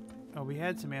 Oh, we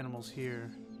had some animals here.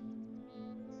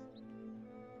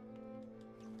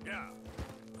 Yeah.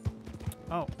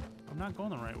 Oh, I'm not going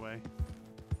the right way.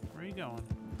 Where are you going?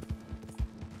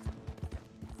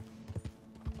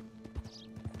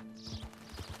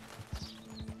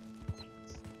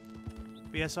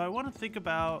 But yeah, so I want to think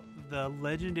about the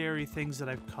legendary things that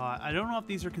I've caught. I don't know if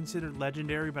these are considered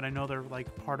legendary, but I know they're like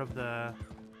part of the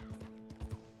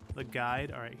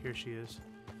guide. All right, here she is.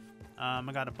 I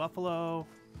got a buffalo.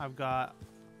 I've got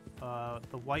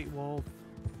the white wolf.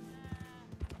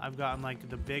 I've gotten like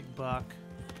the big buck.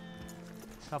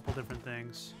 A couple different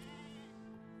things.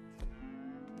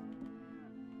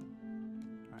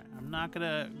 All right, I'm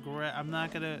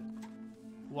not gonna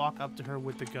walk up to her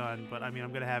with the gun, but I mean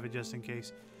I'm gonna have it just in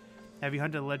case. Have you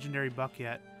hunted a legendary buck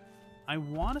yet? I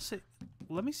want to say.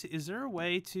 Let me see. Is there a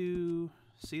way to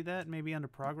see that? Maybe under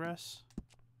progress.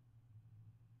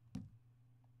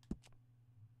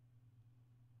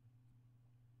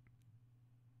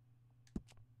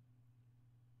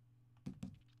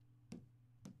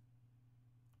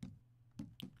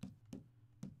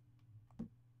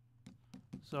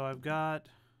 So I've got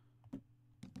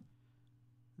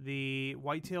the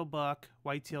whitetail buck,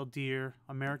 whitetail deer,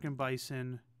 American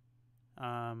bison,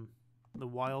 the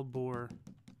wild boar,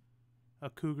 a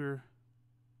cougar.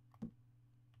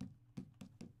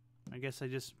 I guess I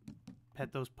just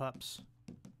pet those pups.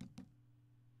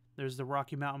 There's the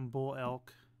Rocky Mountain bull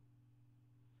elk,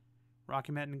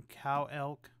 Rocky Mountain cow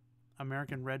elk,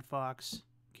 American red fox,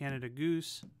 Canada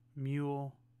goose,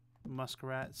 mule,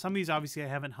 muskrat. Some of these obviously I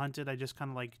haven't hunted. I just kind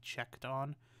of like checked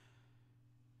on.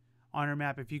 On our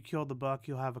map, if you kill the buck,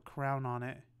 you'll have a crown on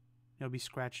it. It'll be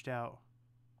scratched out.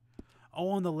 Oh,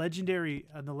 on the legendary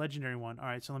one. All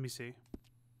right, so let me see.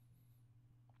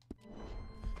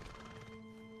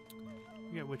 I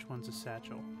forget which one's a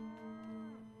satchel.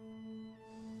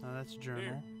 Oh, that's a journal.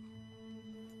 Here.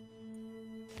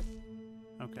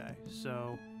 Okay,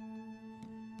 so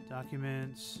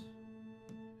documents.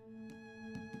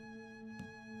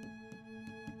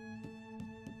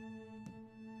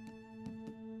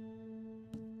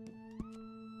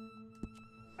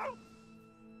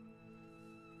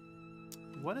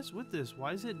 What is with this?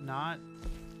 Why is it not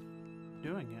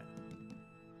doing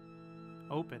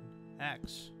it? Open.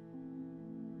 X.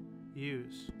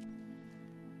 Use.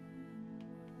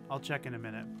 I'll check in a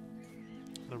minute.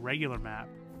 The regular map.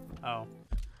 Oh.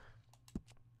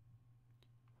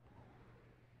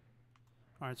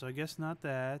 Alright, so I guess not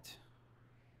that.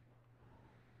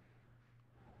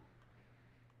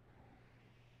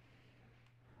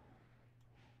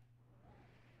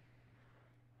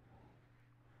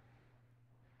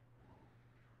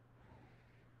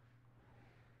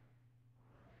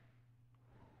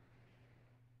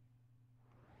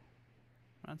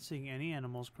 I'm not seeing any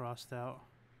animals crossed out.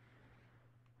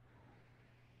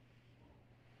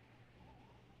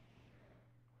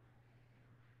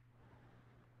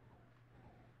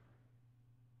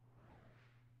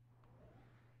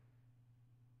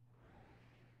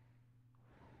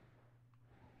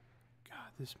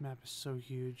 God, this map is so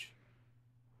huge.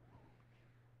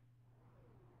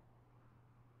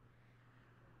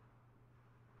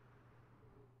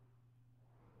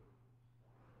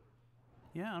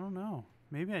 Yeah, I don't know.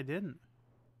 Maybe I didn't.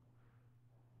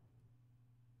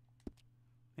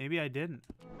 Maybe I didn't.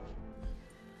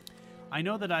 I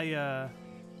know that I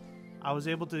was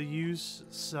able to use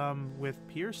some with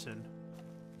Pearson.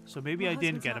 So maybe I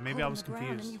didn't get it. Maybe I was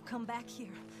confused. And you come back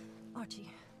here, Archie.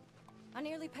 I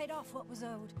nearly paid off what was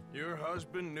owed. Your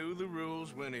husband knew the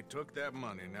rules when he took that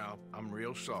money. Now, I'm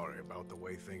real sorry about the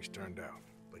way things turned out.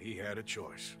 But he had a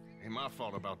choice. Ain't my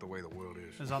fault about the way the world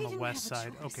is. It was on He the didn't west have a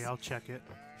side. choice. Okay, I'll check it.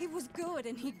 He was good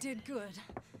and he did good.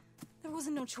 There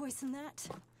wasn't no choice in that.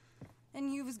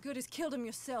 And you as good as killed him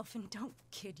yourself, and don't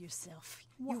kid yourself.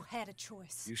 You had a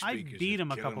choice. You I speak as beat if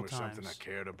him a killing couple was something I times.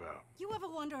 cared about. You ever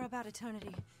wonder about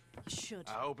eternity? You should.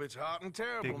 I hope it's hot and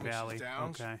terrible, Big Mrs. Valley,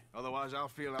 Downs. okay. Otherwise, I'll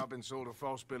feel I've been sold a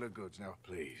false bill of goods. Now,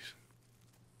 please,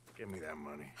 give me that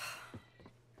money.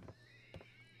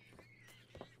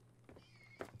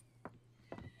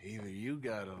 Either you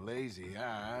got a lazy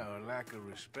eye or lack of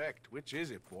respect. Which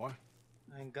is it, boy?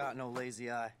 I ain't got no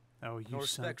lazy eye. Oh, you No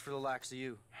son. respect for the likes of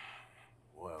you.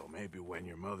 Well, maybe when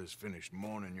your mother's finished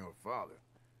mourning your father,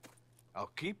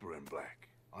 I'll keep her in black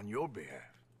on your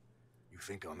behalf. You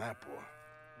think on that, boy?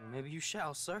 Maybe you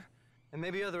shall, sir. And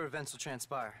maybe other events will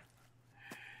transpire.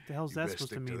 What the hell's You that best supposed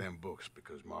to stick to mean? them books,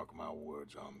 because mark my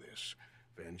words on this.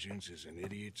 Vengeance is an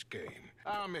idiot's game.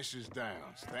 Ah, Mrs.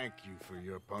 Downs, thank you for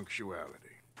your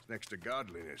punctuality. It's next to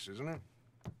godliness, isn't it?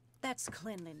 That's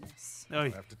cleanliness. Oh,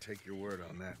 I'll have to take your word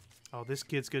on that. oh, this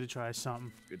kid's gonna try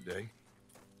something. Good day.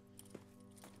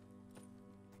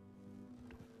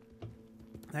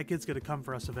 That kid's gonna come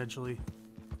for us eventually.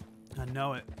 I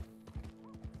know it.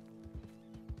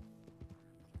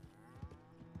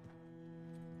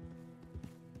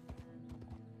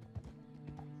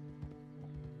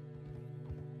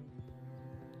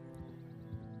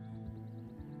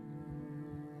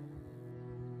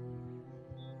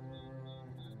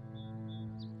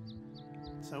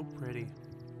 So pretty.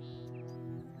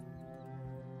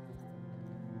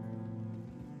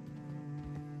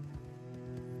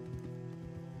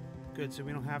 Good, so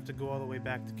we don't have to go all the way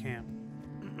back to camp.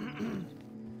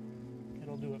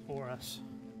 It'll do it for us.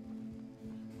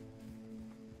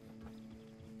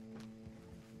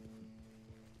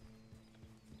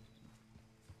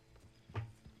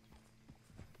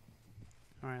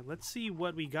 Alright, let's see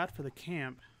what we got for the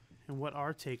camp and what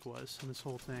our take was on this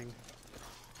whole thing.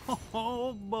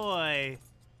 Oh boy!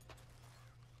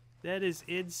 That is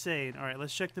insane. Alright,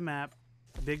 let's check the map.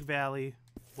 Big Valley,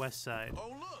 west side. Oh,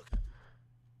 look!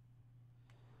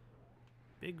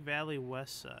 Big Valley,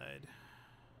 west side.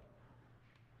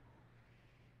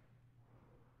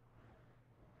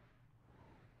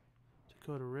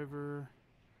 Dakota River.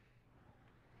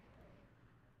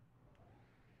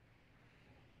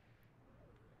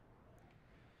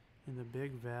 In the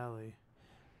Big Valley.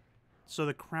 So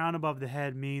the crown above the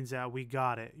head means that we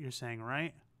got it, you're saying,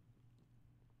 right?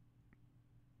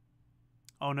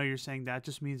 Oh no, you're saying that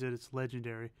just means that it's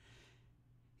legendary.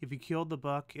 If you killed the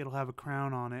buck, it'll have a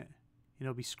crown on it. and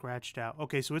it'll be scratched out.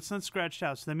 Okay, so it's not scratched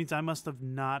out, so that means I must have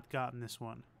not gotten this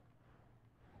one.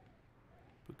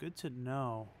 But good to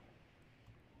know.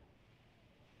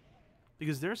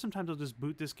 Because there are sometimes I'll just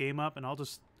boot this game up and I'll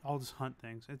just hunt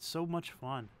things. It's so much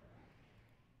fun.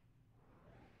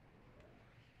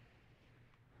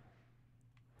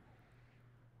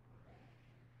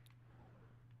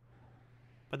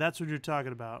 But that's what you're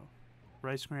talking about,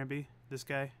 right, Scrampy? This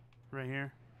guy right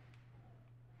here.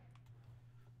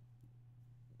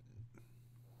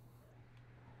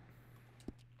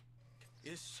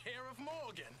 It's Sheriff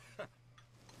Morgan.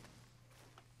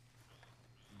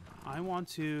 I want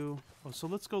to... Oh, so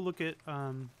let's go look at...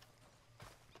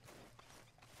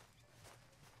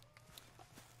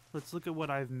 Let's look at what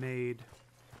I've made.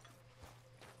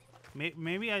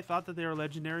 Maybe I thought that they were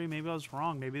legendary. Maybe I was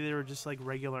wrong. Maybe they were just like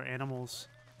regular animals.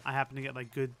 I happen to get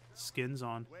like good skins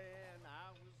on.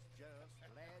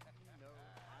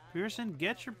 Pearson,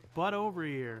 get your butt over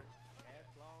here.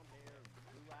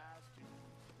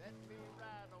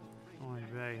 Oy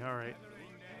vey, alright.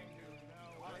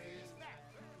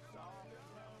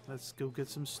 Let's go get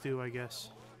some stew, I guess.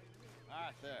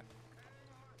 Hi there.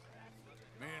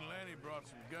 Me and Lenny brought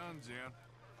some guns in.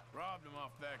 Robbed them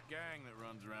off that gang that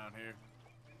runs around here.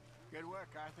 Good work,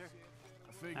 Arthur.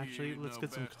 I figure Actually, you'd let's know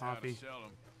get some best how to coffee. sell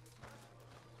 'em.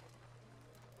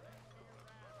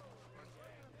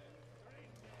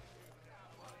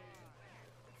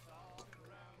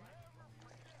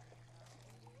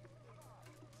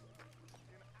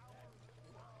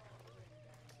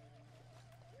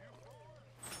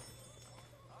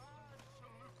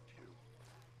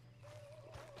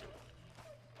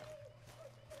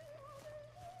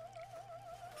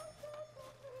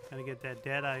 Gotta get that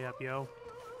dead eye up, yo.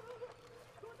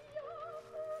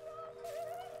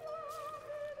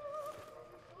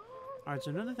 Alright,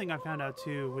 so another thing I found out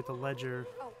too with the ledger.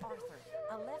 Oh, Arthur,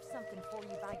 I left something for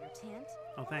you by your tent.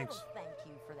 Oh, thanks. Thank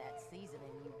you for that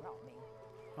seasoning you brought me.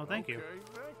 Oh, thank you. Okay,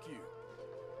 thank you.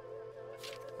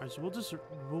 Alright, so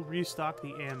we'll restock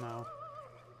the ammo.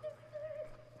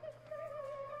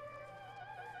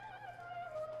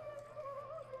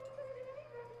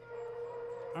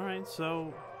 Alright,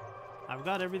 so I've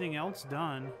got everything else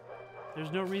done.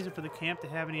 There's no reason for the camp to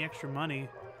have any extra money,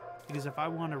 because if I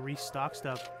want to restock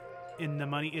stuff and the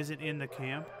money isn't in the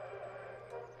camp,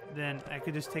 then I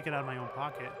could just take it out of my own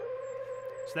pocket.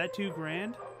 So that $2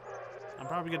 grand, I'm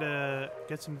probably gonna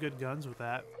get some good guns with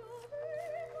that.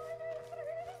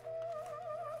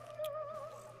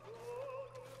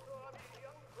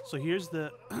 So here's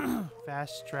the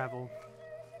fast travel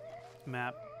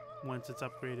map once it's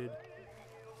upgraded.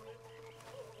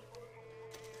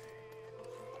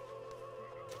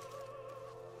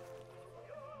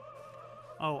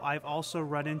 Oh, I've also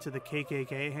run into the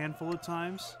KKK a handful of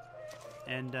times,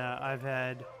 and I've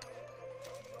had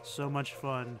so much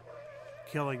fun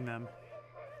killing them.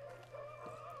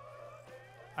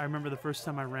 I remember the first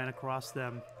time I ran across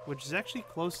them, which is actually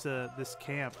close to this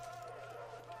camp.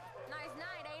 Nice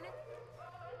night, ain't it?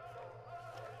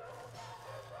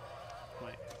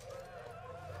 Wait.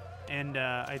 And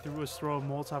I was throwing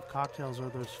Molotov cocktails or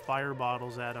those fire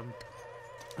bottles at them.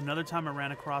 Another time I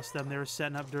ran across them, they were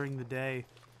setting up during the day,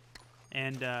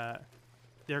 and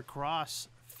their cross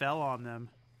fell on them,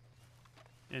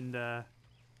 and I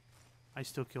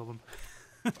still killed them.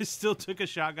 I still took a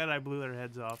shotgun, I blew their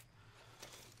heads off.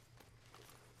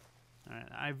 Alright,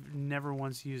 I've never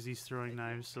once used these throwing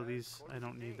knives, so these, I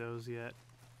don't need those yet.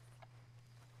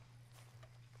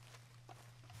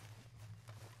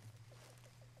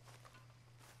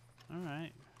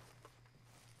 Alright.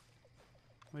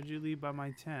 What'd you leave by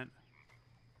my tent?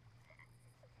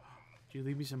 Did you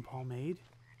leave me some pomade?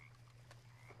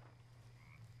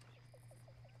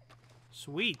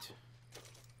 Sweet.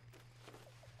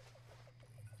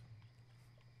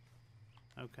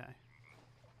 Okay.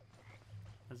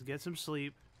 Let's get some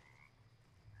sleep.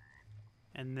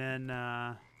 And then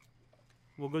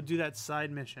we'll go do that side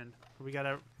mission. We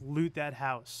gotta loot that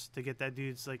house to get that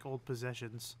dude's like old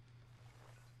possessions.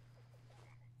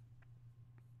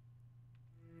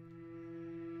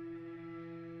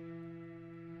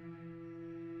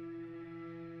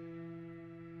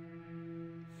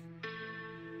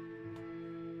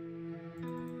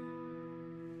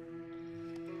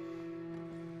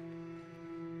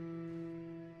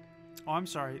 Oh, I'm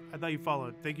sorry. I thought you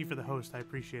followed. Thank you for the host. I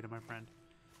appreciate it, my friend.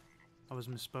 I was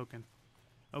misspoken.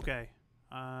 Okay.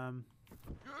 Good morning,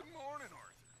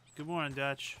 Arthur. Good morning,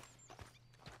 Dutch.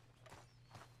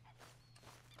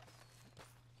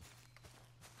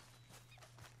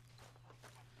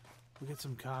 We'll get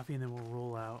some coffee and then we'll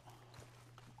roll out.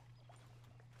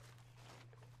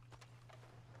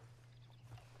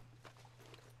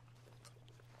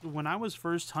 when I was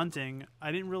first hunting,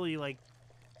 I didn't really like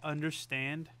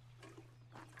understand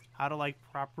how to like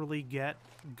properly get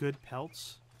good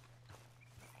pelts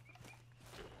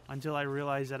until I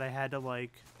realized that I had to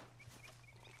like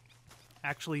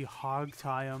actually hog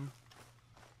tie them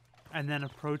and then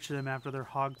approach them after they're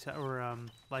hog tie or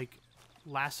like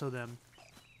lasso them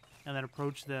and then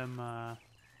approach them. Oh,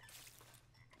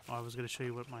 I was gonna show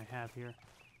you what I have here,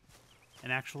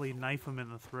 and actually knife them in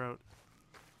the throat.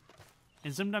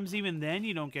 And sometimes even then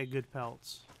you don't get good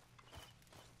pelts.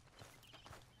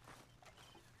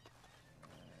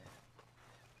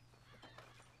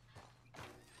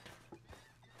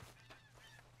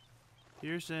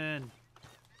 Pearson,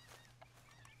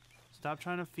 stop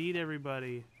trying to feed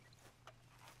everybody.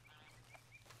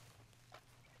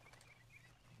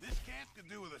 This camp could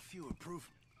do with a few improvements.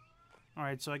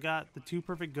 Alright, so I got the 2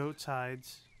 perfect goat's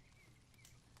hides.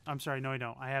 I'm sorry, no I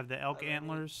don't. I have the elk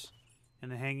antlers and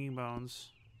the hanging bones.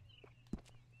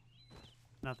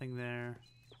 Nothing there.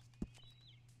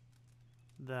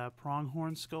 The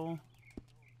pronghorn skull.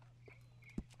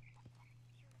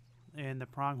 And the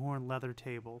pronghorn leather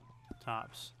table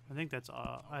tops. I think that's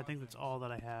all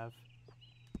that I have.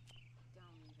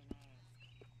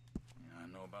 Yeah, I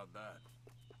know about that.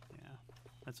 Yeah.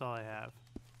 That's all I have.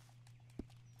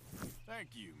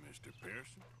 Thank you, Mr.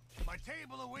 Pearson. My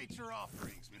table awaits your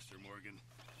offerings, Mr. Morgan.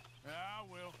 I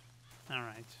will. All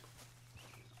right.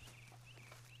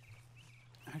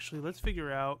 Actually, let's figure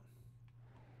out,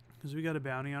 because we got a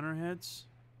bounty on our heads.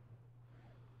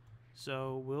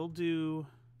 So we'll do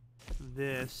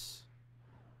this.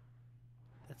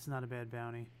 That's not a bad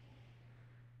bounty.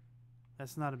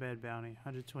 That's not a bad bounty.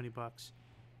 120 bucks.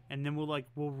 And then we'll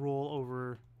roll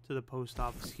over to the post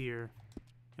office here,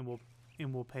 and we'll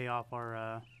pay off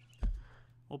our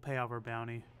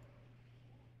bounty.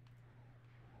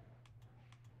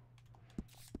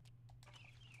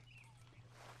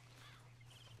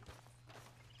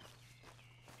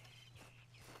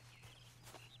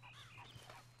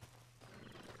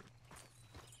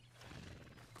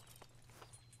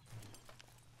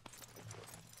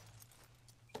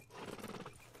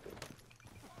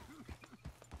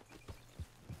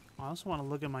 I also want to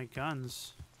look at my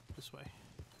guns this way.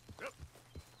 Yep.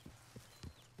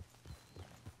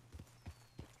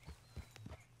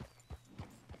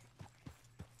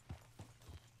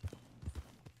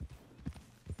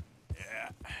 Yeah,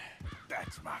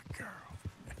 that's my girl.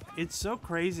 It's so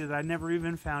crazy that I never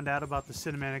even found out about the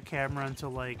cinematic camera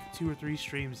until like 2 or 3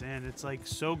 streams in. It's like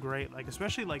so great, like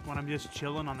especially like when I'm just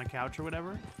chilling on the couch or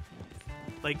whatever.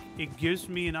 Like, it gives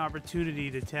me an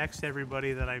opportunity to text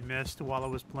everybody that I missed while I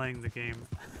was playing the game.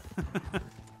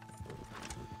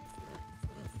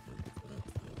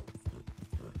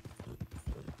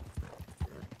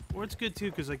 Or it's good too,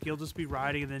 because like you'll just be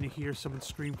riding and then you hear someone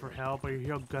scream for help, or you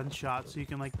hear gunshots, so you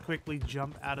can like quickly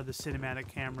jump out of the cinematic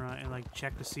camera and like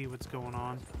check to see what's going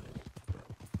on.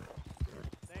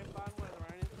 Same fine weather,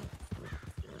 ain't it?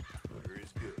 Weather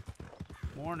is good.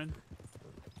 Morning.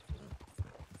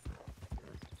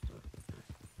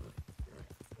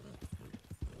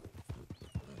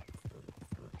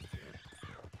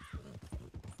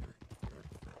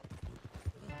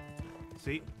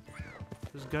 See?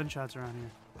 There's gunshots around here.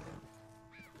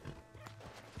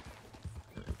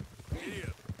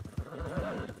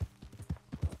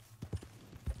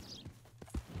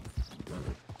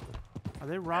 Are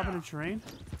they robbing a train?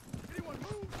 Anyone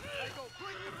move? I go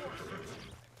break the force.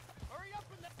 Hurry up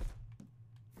and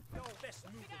Yo, best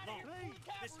move along.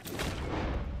 This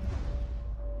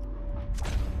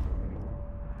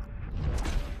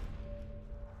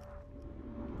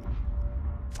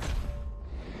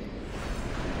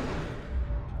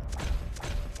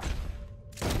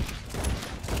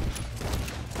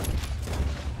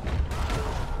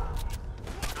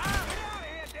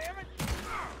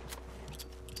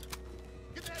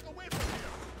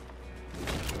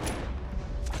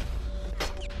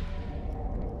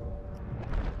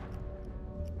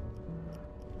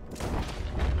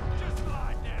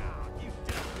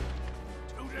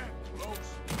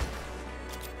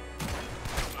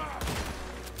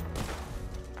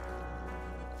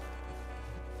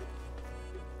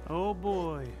Oh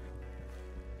boy.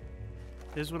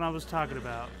 This is what I was talking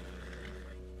about.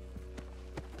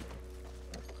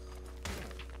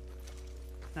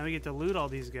 Now we get to loot all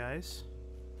these guys.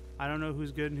 I don't know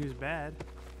who's good and who's bad.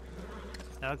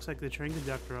 That looks like the train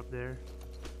conductor up there.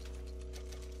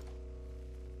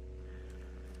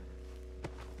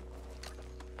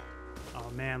 Oh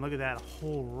man, look at that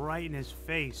hole right in his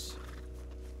face.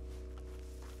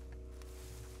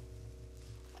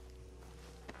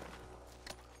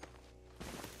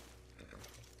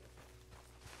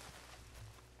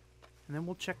 And then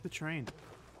we'll check the train.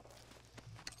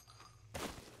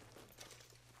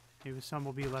 Maybe some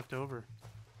will be left over.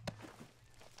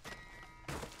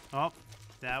 Oh,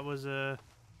 that was a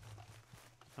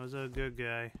good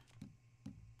guy.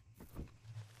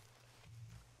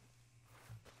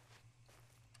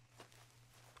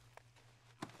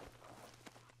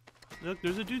 Look,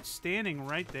 there's a dude standing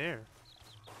right there.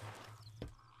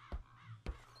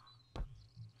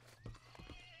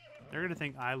 They're gonna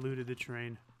think I looted the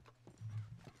train.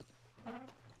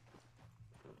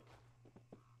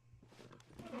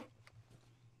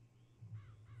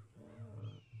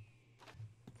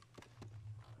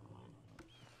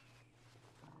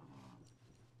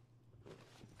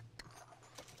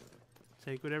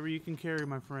 Take whatever you can carry,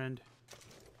 my friend.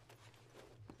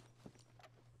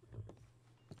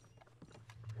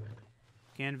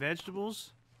 Canned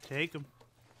vegetables? Take them.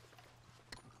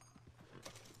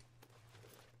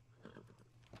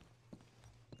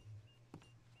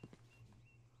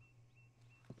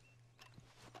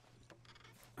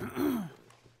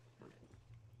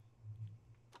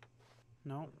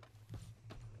 No.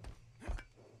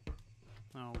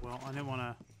 Oh, well, I didn't want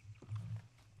to...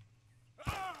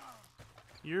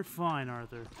 You're fine,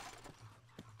 Arthur.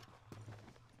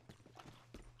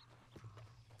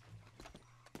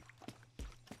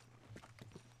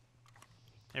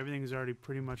 Everything's already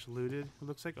pretty much looted. It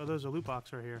looks like... Oh, there's a loot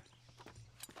box right here.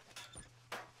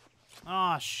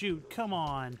 Ah, shoot. Come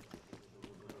on.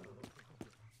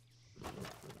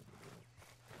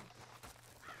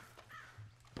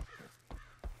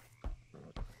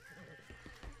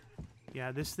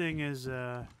 Yeah, this thing is...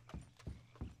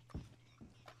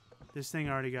 This thing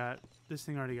already got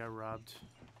robbed.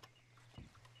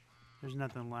 There's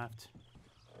nothing left.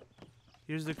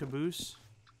 Here's the caboose.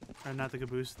 Or not the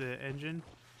caboose, the engine.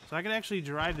 So I could actually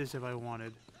drive this if I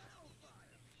wanted.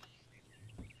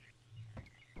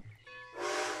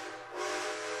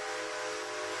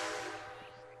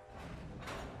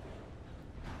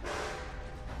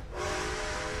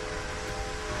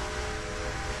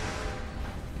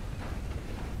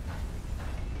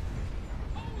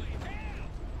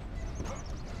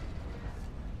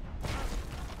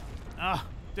 Ah,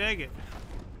 dang it.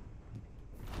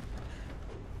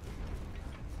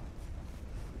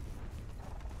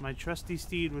 My trusty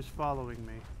steed was following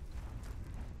me.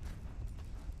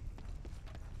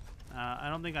 I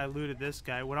don't think I looted this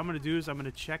guy. What I'm gonna do is I'm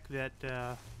gonna check that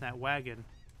that wagon.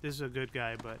 This is a good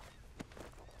guy, but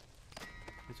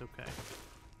it's okay.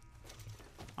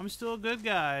 I'm still a good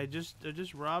guy. I just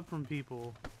robbed from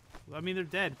people. I mean, they're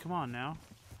dead. Come on now.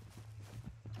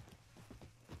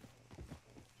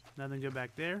 Nothing good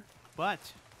back there, but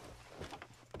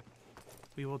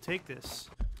we will take this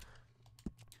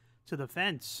to the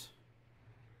fence.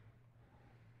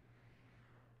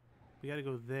 We gotta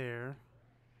go there.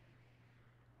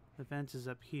 The fence is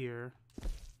up here.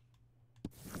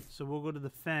 So we'll go to the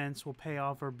fence, we'll pay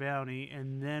off our bounty,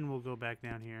 and then we'll go back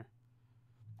down here.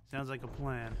 Sounds like a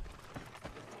plan.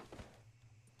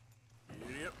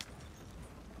 Yep.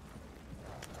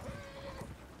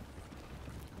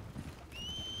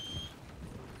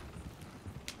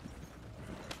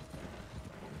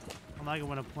 I like it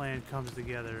when a plan comes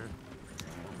together.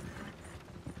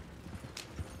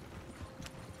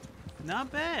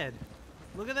 Not bad.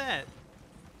 Look at that.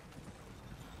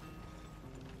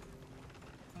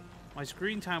 My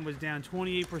screen time was down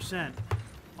 28%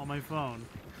 on my phone.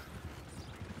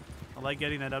 I like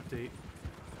getting that update.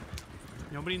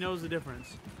 Nobody knows the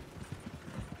difference.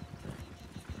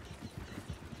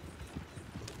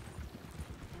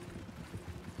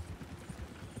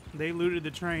 They looted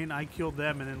the train, I killed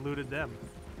them, and then looted them.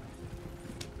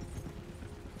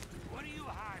 What are you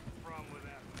hiding from with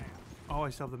that mask? Oh,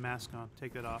 I still have the mask on.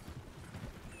 Take that off.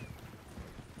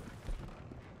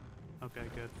 Okay,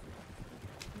 good.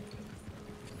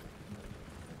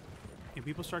 And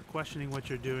people start questioning what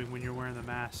you're doing when you're wearing the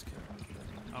mask.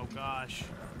 Oh, gosh.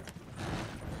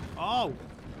 Oh!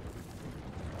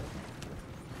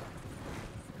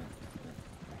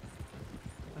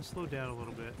 Let's slow down a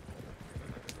little bit.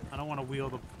 I don't want to wheel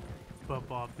the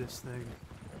bump off this thing.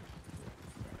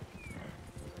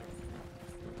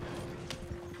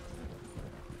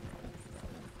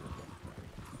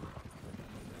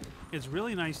 It's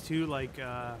really nice too, like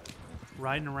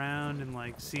riding around and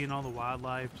like seeing all the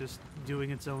wildlife just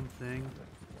doing its own thing.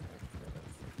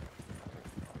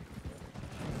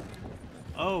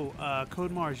 Oh,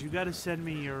 Code Mars, you got to send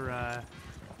me your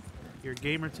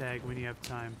gamer tag when you have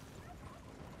time.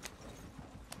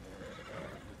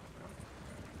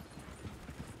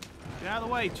 Get out of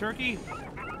the way, turkey!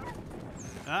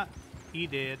 Ah, he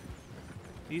did.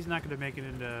 He's not going to make it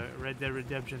into Red Dead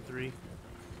Redemption 3.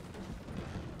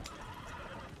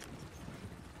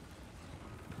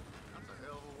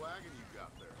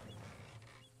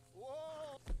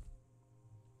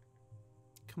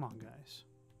 Come on, guys.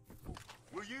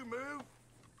 Will you move?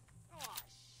 Oh,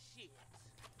 shit.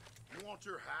 You want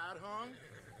your hide hung?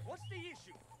 What's the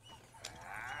issue?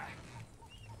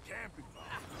 Camping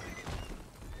fire.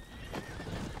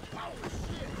 Oh,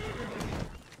 shit!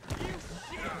 You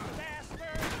shit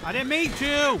bastard! I didn't mean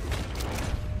to!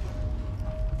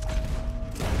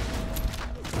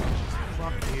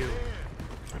 Fuck you.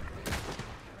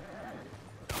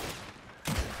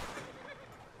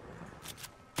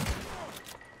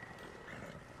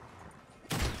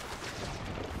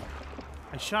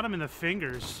 I shot him in the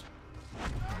fingers.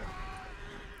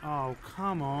 Oh,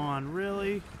 come on,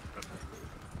 really?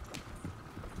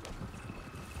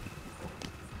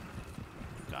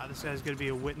 God, this guy's gonna be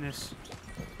a witness.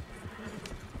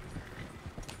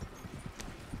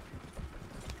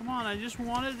 Come on, I just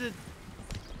wanted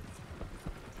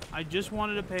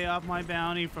to pay off my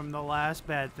bounty from the last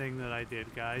bad thing that I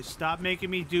did, guys. Stop making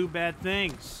me do bad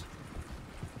things.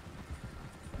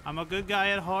 I'm a good guy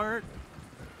at heart.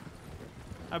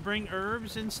 I bring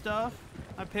herbs and stuff.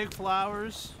 I pick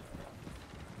flowers.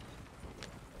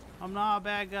 I'm not a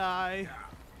bad guy.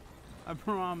 I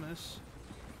promise.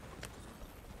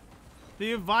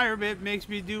 The environment makes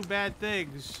me do bad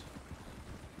things.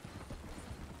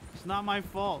 It's not my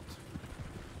fault.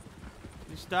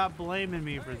 You stop blaming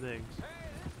me for things.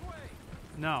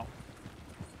 No.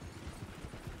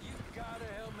 You gotta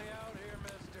help me out here,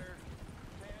 mister.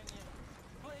 Can you?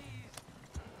 Please.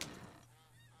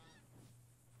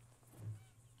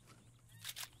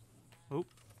 Oh,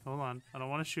 hold on. I don't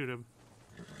want to shoot him.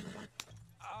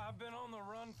 I've been on the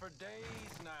run for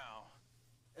days now.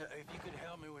 If you could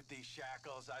help me with these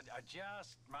shackles, I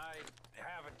just might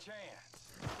have a chance.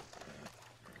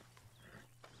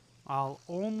 I'll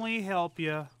only help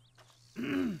you.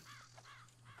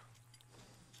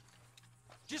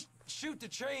 Just shoot the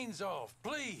chains off,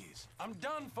 please. I'm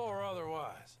done for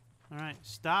otherwise. All right,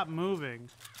 stop moving.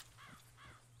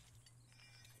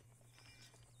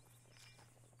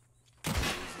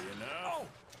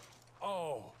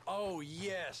 Oh,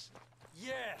 yes.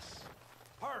 Yes.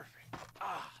 Perfect.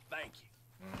 Ah, thank you.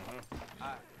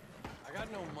 I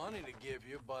got no money to give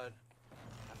you, but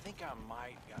I think I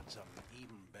might got something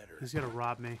even better. He's gonna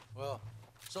rob me. Well,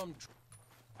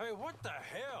 Hey, what the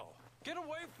hell? Get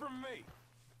away from me.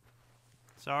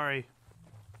 Sorry.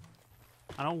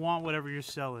 I don't want whatever you're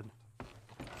selling.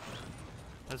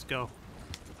 Let's go.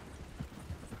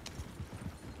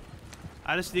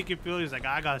 I just sneaking feeling he's like,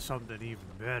 I got something even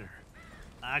better.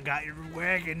 I got your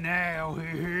wagon now.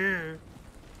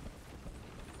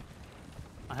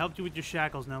 I helped you with your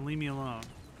shackles. Now leave me alone.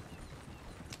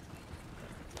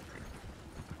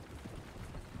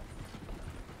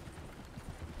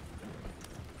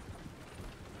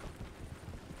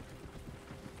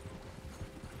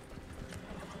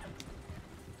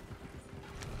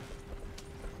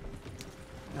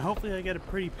 Now hopefully I get a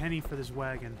pretty penny for this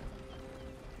wagon.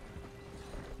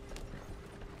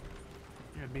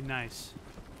 It'd be nice.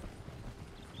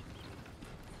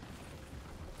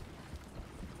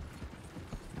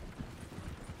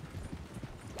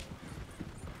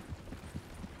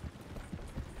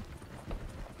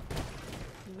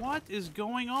 What is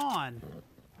going on?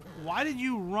 Why did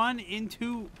you run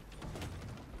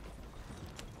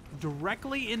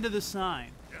directly into the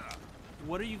sign?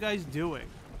 What are you guys doing?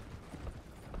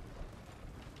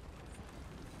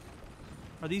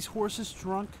 Are these horses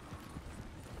drunk?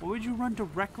 Why would you run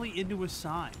directly into a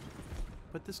sign?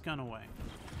 Put this gun away.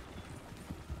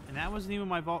 And that wasn't even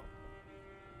my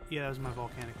Yeah, that was my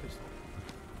volcanic pistol.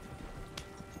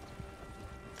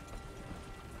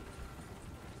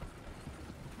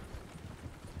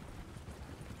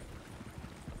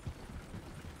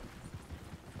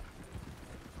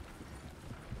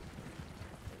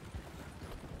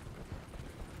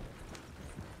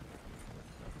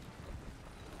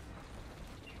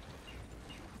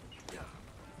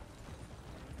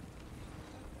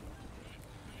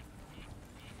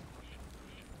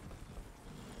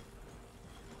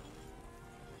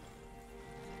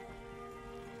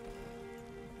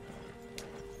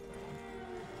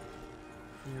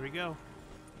 Here we go.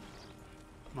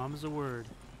 Mum's a word.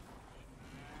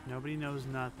 Nobody knows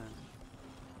nothing.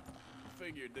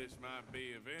 Figured this might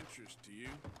be of interest to you.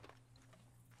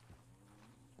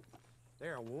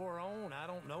 There a war on I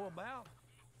don't know about?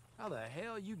 How the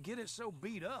hell you get it so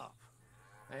beat up?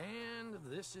 And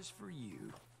this is for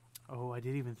you. Oh, I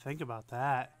didn't even think about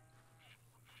that.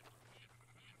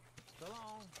 So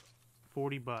long.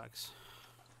 $40.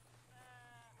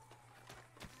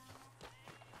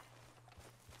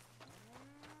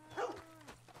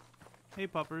 Hey,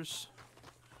 puppers.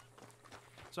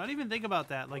 So I didn't even think about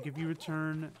that. Like, if you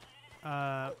return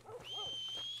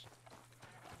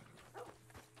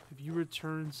if you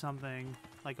return something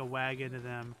like a wagon to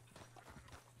them,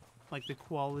 like the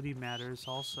quality matters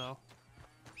also.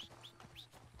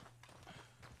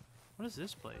 What is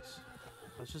this place?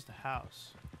 Oh, it's just a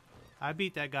house. I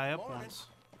beat that guy up once.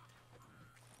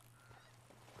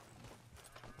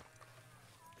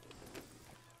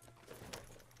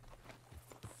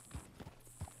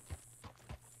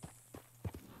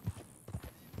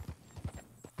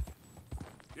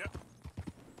 Yep.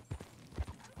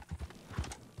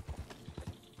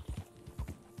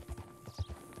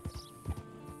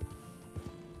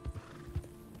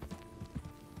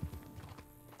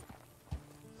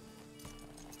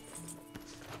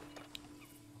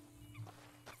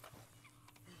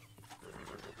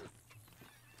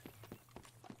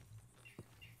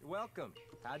 Welcome.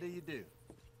 How do you do?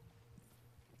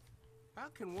 How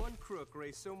can one crook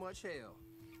raise so much hell?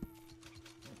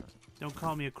 Don't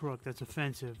call me a crook. That's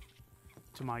offensive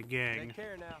to my gang Take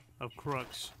care now. of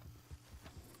crooks.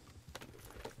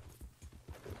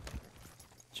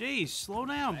 Jeez, slow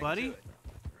down, buddy.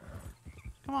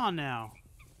 Come on now.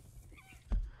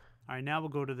 Alright, now we'll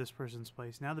go to this person's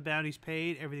place. Now the bounty's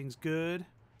paid. Everything's good.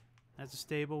 That's a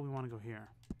stable. We want to go here.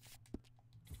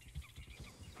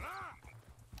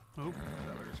 Oh.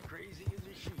 As crazy as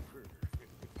a sheep herder.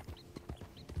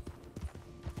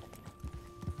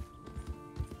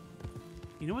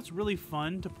 You know what's really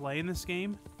fun to play in this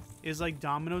game? Is like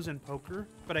dominoes and poker,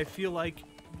 but I feel like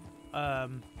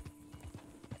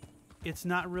it's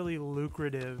not really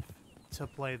lucrative to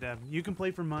play them. You can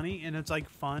play for money, and it's like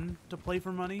fun to play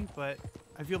for money, but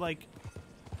I feel like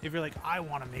if you're like, I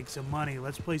want to make some money,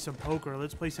 let's play some poker,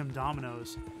 let's play some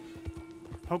dominoes.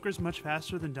 Poker's much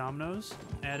faster than dominoes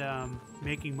at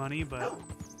making money, but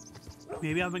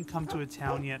maybe I haven't come to a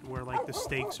town yet where like the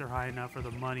stakes are high enough or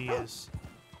the money is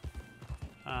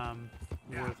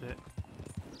worth it.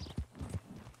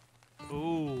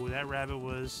 Ooh, that rabbit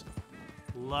was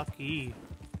lucky.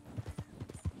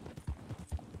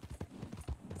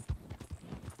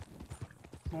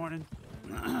 Morning.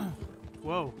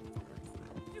 Whoa.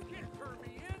 You can't turn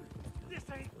me in. This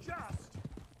ain't just.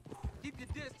 Keep your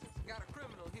distance. Got a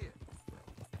criminal here.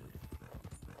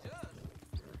 Just.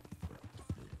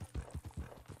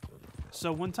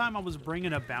 So one time I was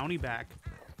bringing a bounty back.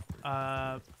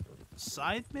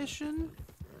 Side mission?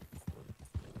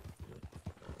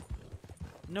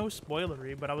 No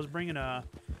spoilery, but I was bringing a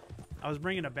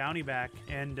bounty back,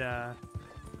 and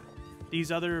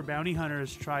these other bounty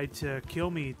hunters tried to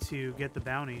kill me to get the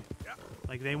bounty.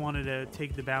 Like they wanted to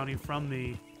take the bounty from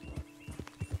me,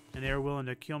 and they were willing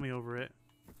to kill me over it.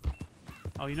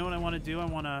 Oh, you know what I want to do? I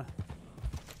want to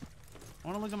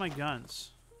look at my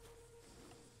guns.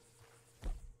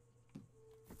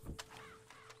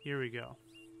 Here we go.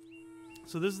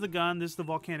 So this is the gun. This is the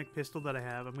volcanic pistol that I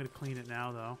have. I'm going to clean it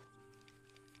now, though.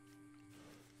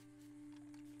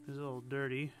 It's a little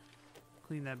dirty.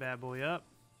 Clean that bad boy up.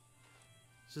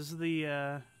 So this is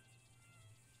the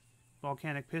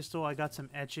volcanic pistol. I got some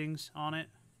etchings on it.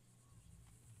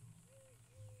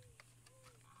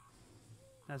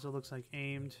 That's what it looks like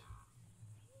aimed.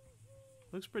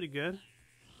 Looks pretty good.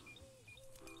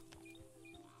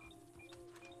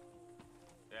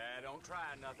 Yeah, don't try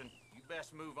nothing. You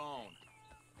best move on.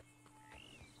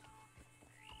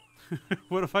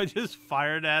 What if I just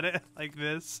fired at it like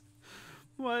this?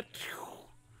 What?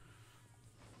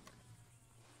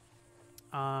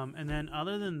 And then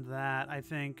other than that, I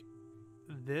think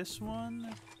this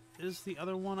one is the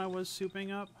other one I was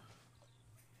souping up.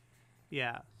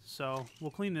 Yeah, so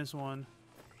we'll clean this one.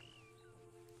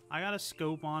 I got a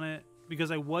scope on it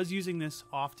because I was using this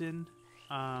often,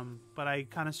 but I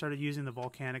kind of started using the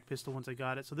volcanic pistol once I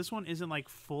got it. So this one isn't like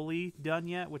fully done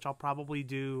yet, which I'll probably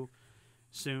do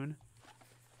soon.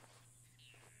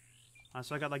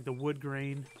 So I got like the wood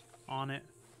grain on it.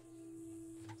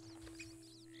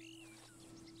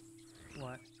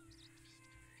 What?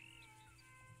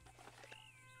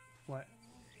 What?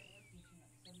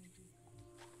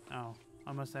 Oh,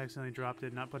 I must have accidentally dropped it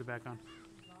and not put it back on.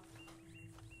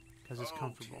 Because it's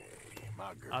comfortable.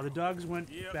 The dogs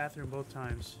went bathroom both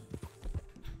times.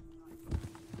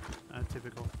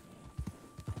 Typical.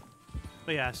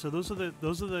 But yeah, so those are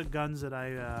the guns that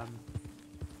I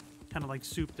kind of like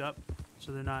souped up,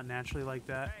 so they're not naturally like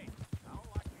that.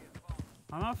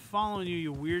 I'm not following you,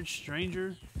 you weird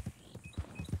stranger.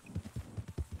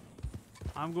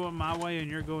 I'm going my way and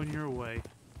you're going your way.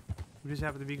 We just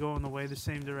happen to be going the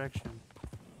same direction.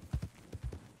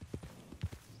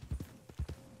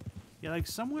 Yeah, like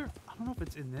somewhere, I don't know if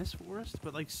it's in this forest,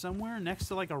 but like somewhere next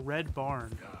to like a red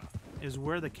barn is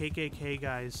where the KKK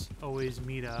guys always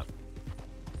meet up.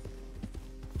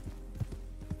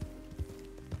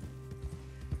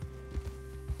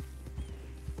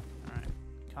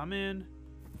 come in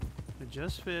with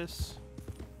just fists.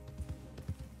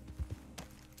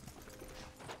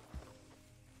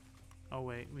 Oh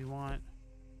wait, we want...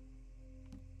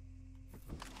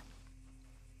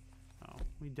 Oh,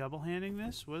 we double-handing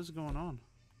this? What is going on?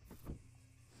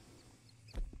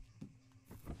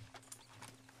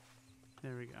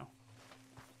 There we go.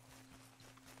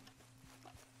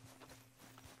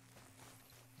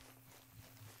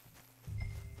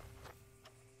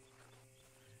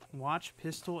 Watch,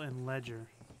 pistol, and ledger.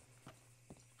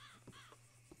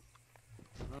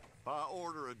 By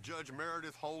order of Judge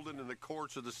Meredith Holden in the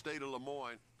courts of the state of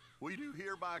Lemoyne, we do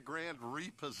hereby grant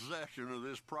repossession of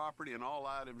this property and all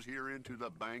items herein to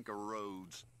the Bank of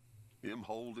Rhodes. M.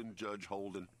 Holden, Judge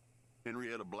Holden,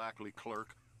 Henrietta Blackley,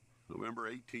 Clerk,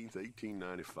 November 18th,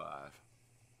 1895.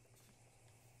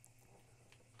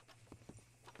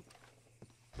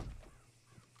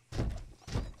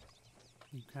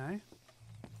 Okay.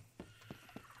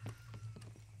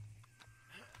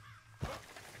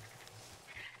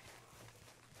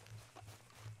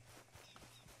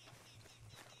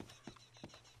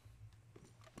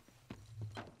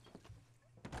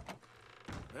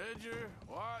 Ledger,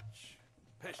 watch,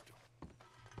 pistol.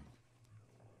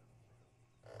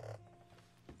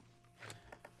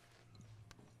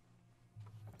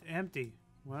 Empty.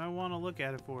 What do I want to look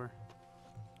at it for?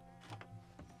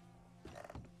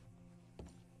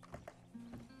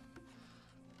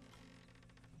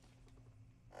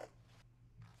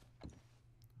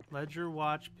 Ledger,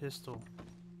 watch, pistol.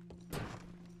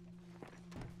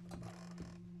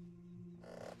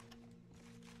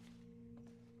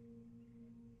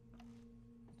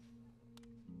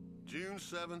 June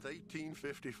 7th,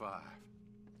 1855.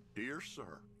 Dear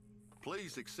Sir,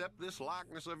 please accept this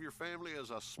likeness of your family as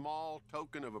a small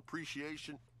token of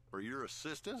appreciation for your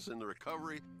assistance in the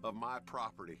recovery of my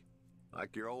property.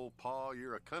 Like your old pa,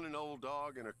 you're a cunning old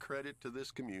dog and a credit to this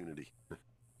community.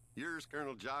 Yours,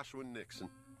 Colonel Joshua Nixon,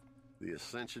 the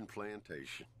Ascension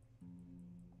Plantation.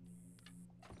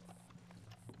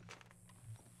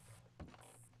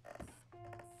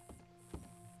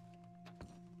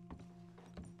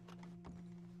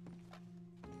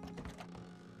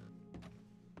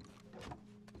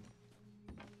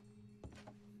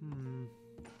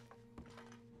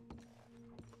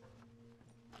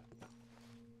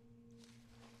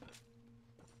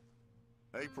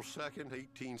 April 2nd,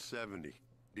 1870.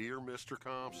 Dear Mr.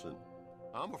 Compson,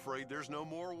 I'm afraid there's no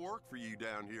more work for you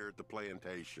down here at the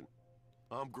plantation.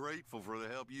 I'm grateful for the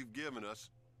help you've given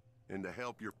us, and the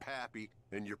help your pappy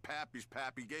and your pappy's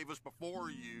pappy gave us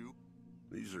before you.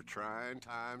 These are trying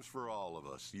times for all of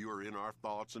us. You are in our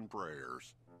thoughts and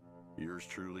prayers. Yours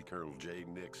truly, Colonel J.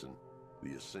 Nixon,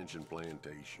 the Ascension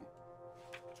Plantation.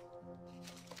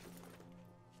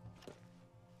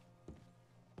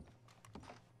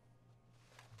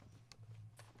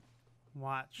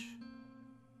 Watch.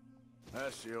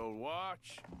 That's the old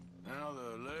watch. Now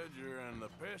the ledger and the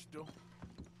pistol.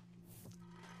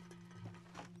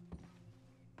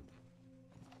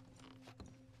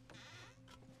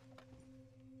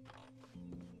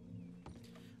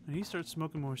 And he starts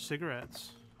smoking more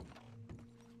cigarettes.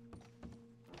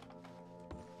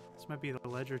 This might be the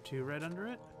ledger too, right under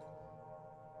it.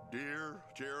 Dear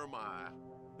Jeremiah,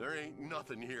 there ain't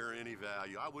nothing here any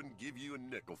value. I wouldn't give you a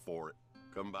nickel for it.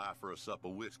 Come by for a sup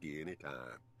of whiskey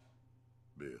anytime.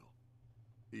 Bill.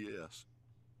 P.S.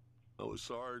 I was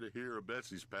sorry to hear of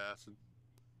Betsy's passing.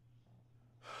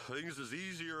 Things is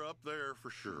easier up there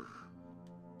for sure.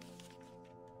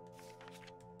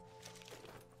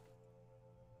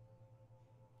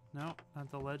 No,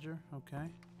 not the ledger. Okay.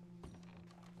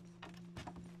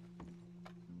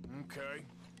 Okay.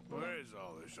 Where is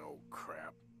all this old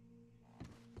crap?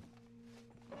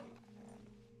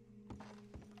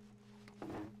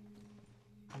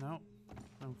 No.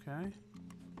 Okay.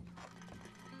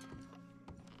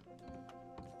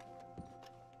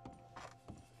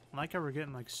 I like how we're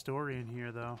getting like story in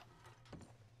here though.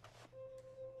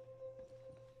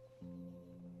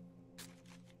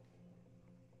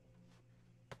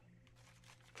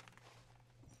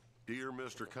 Dear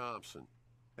Mr. Compson,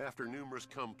 after numerous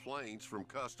complaints from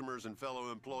customers and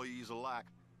fellow employees alike,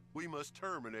 we must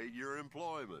terminate your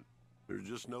employment. There's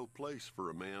just no place for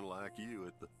a man like you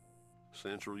at the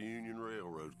Central Union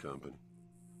Railroad Company.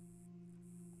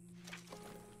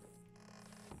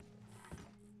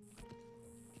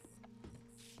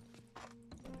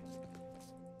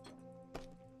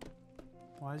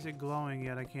 Why is it glowing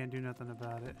yet? I can't do nothing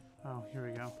about it. Oh, here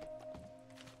we go.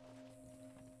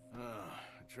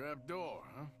 Trap door,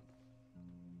 huh?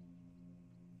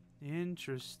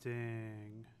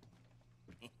 Interesting.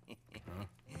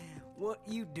 What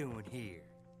you doing here?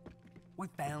 We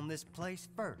found this place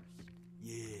first.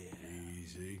 Yeah.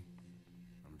 Easy.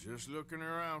 I'm just looking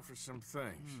around for some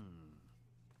things.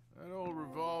 That old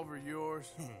revolver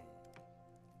yours?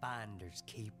 Finders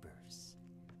keepers.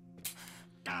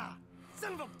 Ah,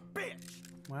 son of a bitch!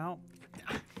 Well.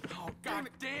 Oh, God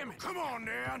damn it! Come on,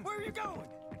 Dan! Where are you going?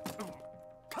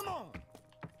 Come on!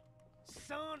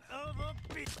 Son of a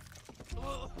bitch!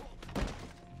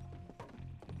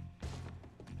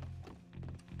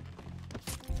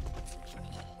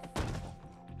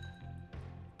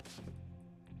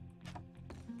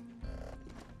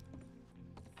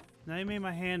 Now you made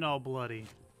my hand all bloody.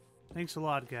 Thanks a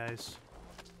lot, guys.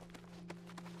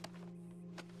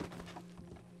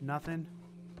 Nothing.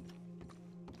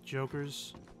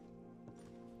 Jokers.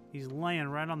 He's laying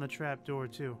right on the trap door,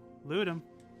 too. Loot him.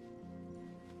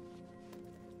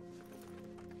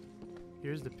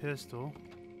 Here's the pistol.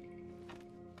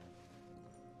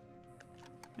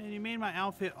 Man, you made my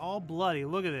outfit all bloody.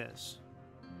 Look at this.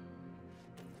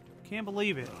 Can't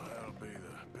believe it. Oh, that'll be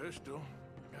the pistol.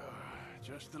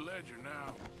 Just the ledger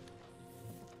now.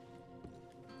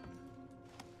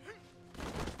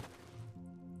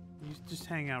 You just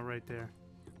hang out right there.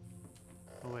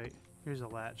 Oh wait, here's a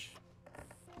latch.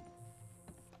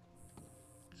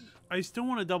 I still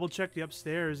want to double check the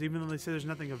upstairs, even though they say there's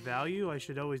nothing of value. I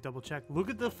should always double check. Look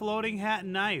at the floating hat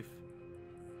and knife.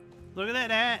 Look at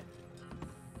that hat.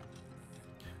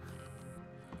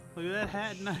 Look at that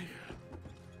hat and knife.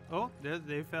 Oh,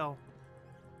 they fell.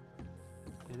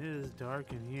 It is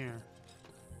dark in here.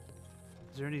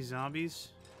 Is there any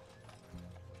zombies?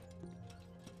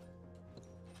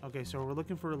 Okay, so we're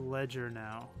looking for a ledger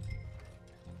now.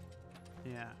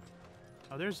 Yeah.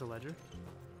 Oh, there's the ledger.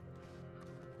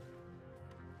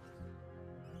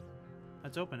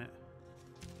 Let's open it.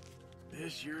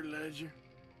 This your ledger?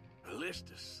 A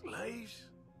list of slaves?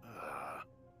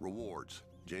 Rewards.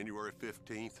 January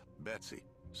 15th, Betsy,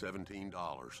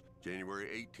 $17.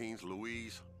 January 18th,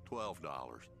 Louise, $12.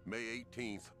 May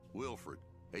 18th, Wilfred,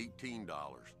 $18.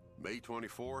 May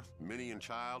 24th, Minnie and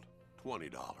Child, $20.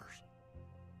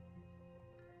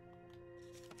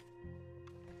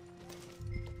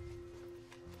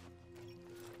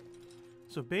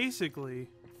 So basically,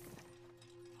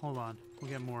 hold on,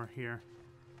 we'll get more here.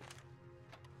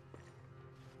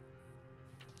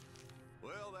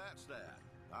 Well, that's that.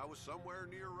 I was somewhere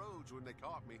near Rhodes when they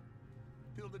caught me.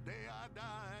 Till the day I die,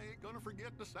 I ain't gonna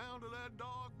forget the sound of that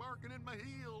dog barking in my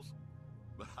heels.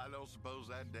 But I don't suppose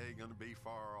that day gonna be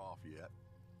far off yet.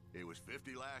 It was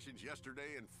 50 lashings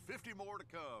yesterday and 50 more to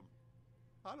come.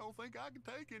 I don't think I can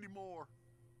take any more.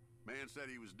 Man said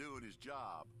he was doing his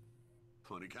job.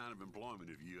 Funny kind of employment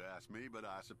if you ask me, but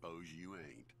I suppose you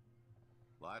ain't.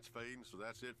 Light's fading, so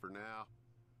that's it for now.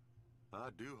 I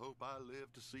do hope I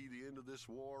live to see the end of this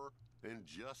war and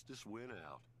justice win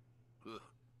out. Ugh.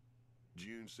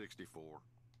 June 64.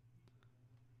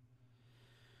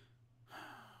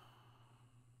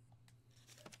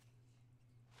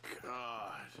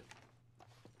 God.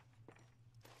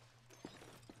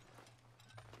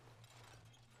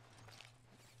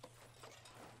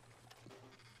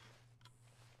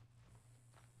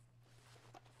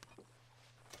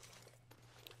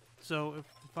 So, if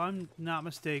I'm not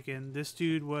mistaken, this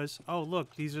dude was... Oh,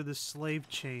 look, these are the slave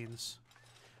chains.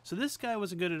 So this guy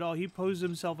wasn't good at all. He posed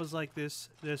himself as, like, this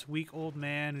weak old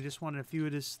man who just wanted a few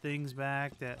of his things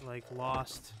back that, like,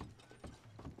 lost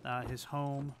his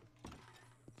home.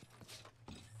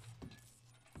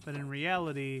 But in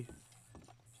reality...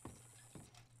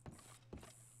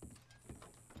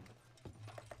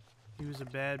 he was a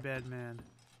bad, bad man.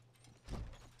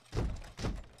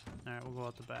 Alright, we'll go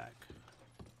out the back.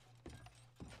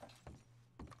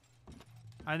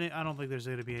 I don't think there's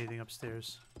going to be anything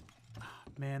upstairs.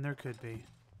 Man, there could be.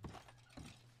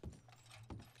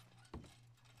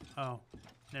 Oh,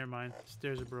 never mind.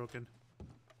 Stairs are broken.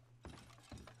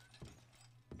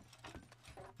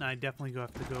 No, I definitely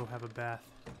have to go have a bath.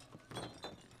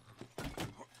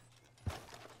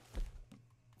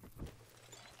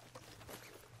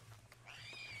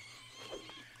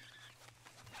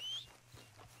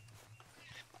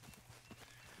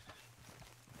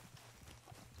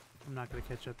 I'm not going to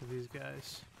catch up to these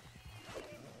guys.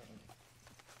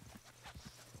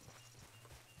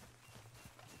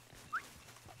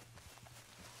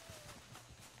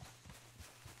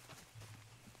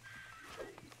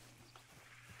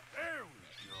 There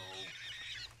we go.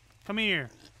 Come here.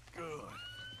 Good.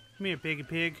 Come here, piggy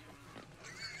pig.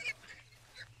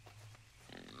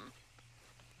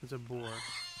 It's a boar.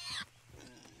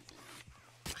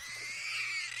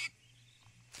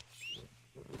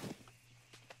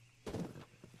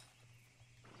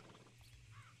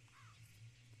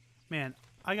 Man,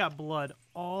 I got blood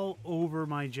all over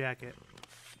my jacket.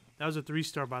 That was a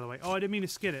 3-star, by the way. Oh, I didn't mean to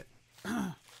skid it.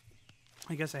 I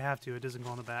guess I have to. It doesn't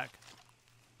go on the back.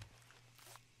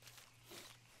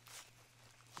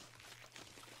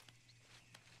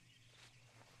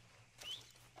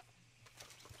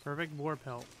 Perfect boar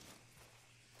pelt.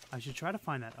 I should try to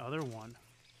find that other one.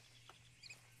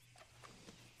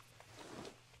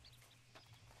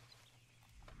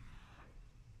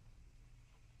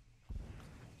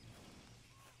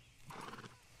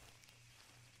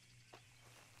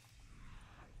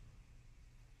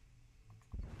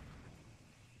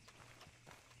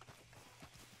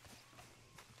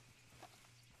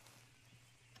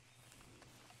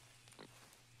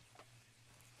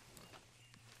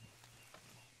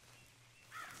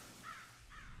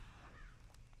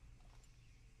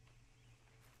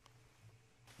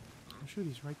 Oh, shoot,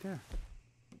 he's right there.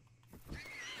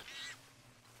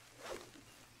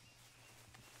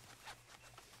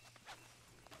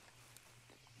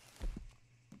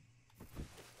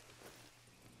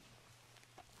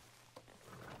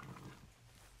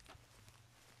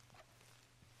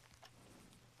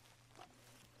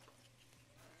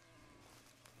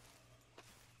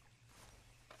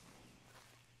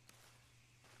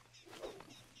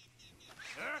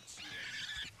 That's it.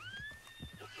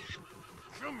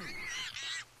 Come here.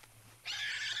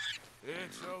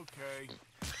 It's okay.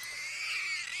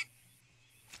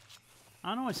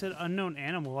 I don't know, I said unknown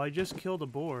animal. I just killed a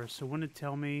boar, so wouldn't it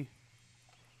tell me...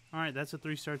 Alright, that's a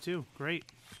 3-star too. Great.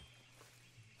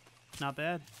 Not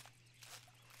bad.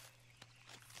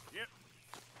 Yep.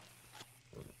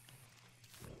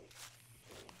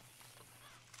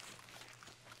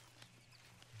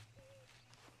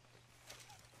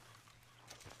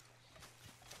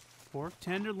 Pork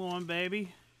tenderloin,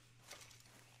 baby.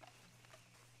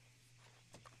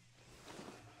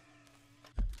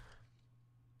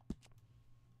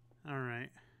 Alright.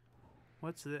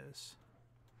 What's this?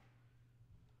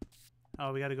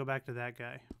 Oh, we gotta go back to that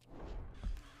guy.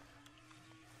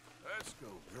 Let's go,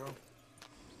 girl.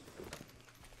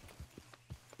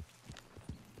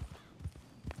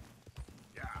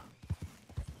 Yeah.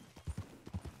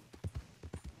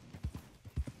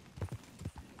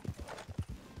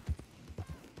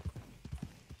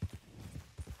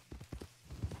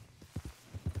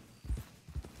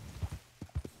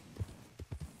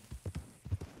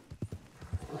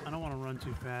 I don't want to run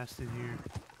too fast in here.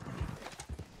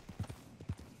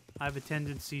 I have a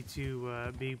tendency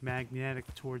to be magnetic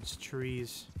towards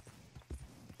trees.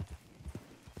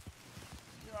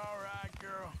 You all right,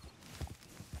 girl?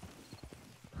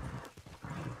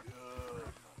 Good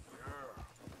girl.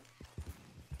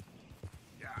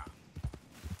 Yeah.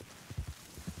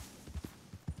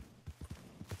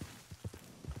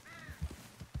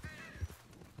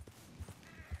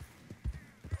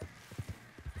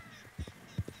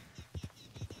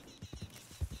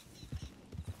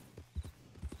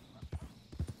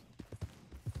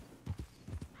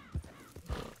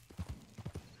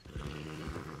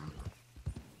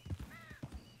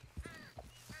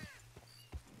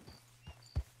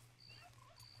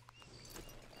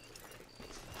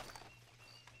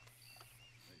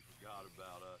 Forgot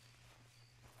about us.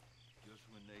 Just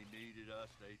when they needed us,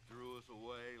 they threw us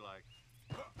away like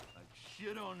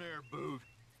shit on their boot.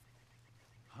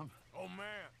 Oh,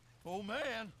 man. Oh,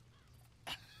 man.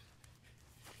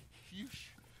 You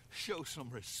show some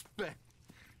respect.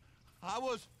 I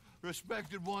was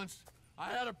respected once. I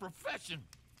had a profession.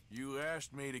 You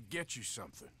asked me to get you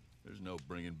something. There's no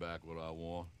bringing back what I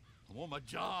want. I want my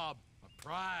job, my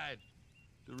pride,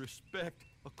 the respect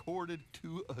accorded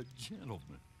to a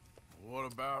gentleman.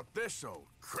 What about this old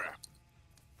crap?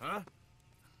 Huh?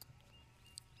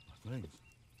 Things.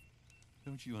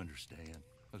 Don't you understand?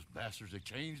 Those bastards, they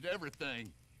changed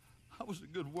everything. I was a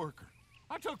good worker.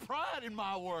 I took pride in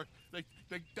my work. They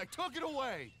took it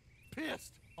away.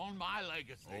 Pissed on my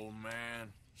legacy. Old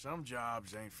man, some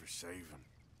jobs ain't for saving.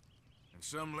 And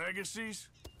some legacies,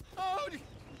 Oh,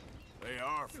 they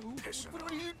are for pissing what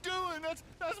on. are you doing?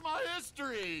 That's my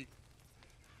history.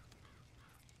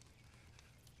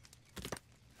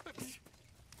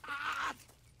 Ah!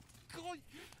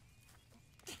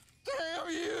 Damn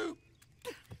you!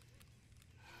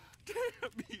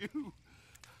 Damn you!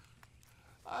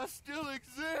 I still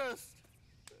exist.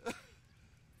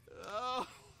 Oh.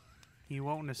 He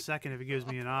won't in a second if he gives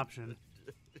me an option.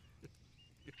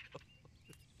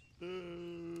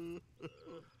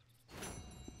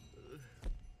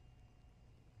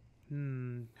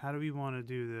 How do we want to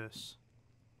do this?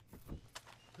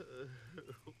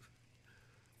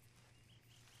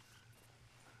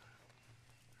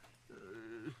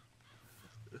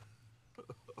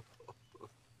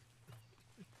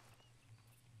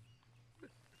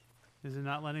 Is it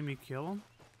not letting me kill him?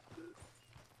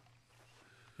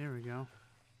 There we go.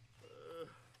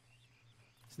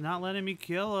 It's not letting me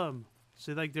kill him.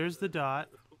 So, like, there's the dot,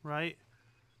 right?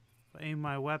 If I aim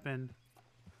my weapon,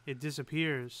 it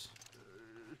disappears.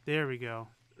 There we go.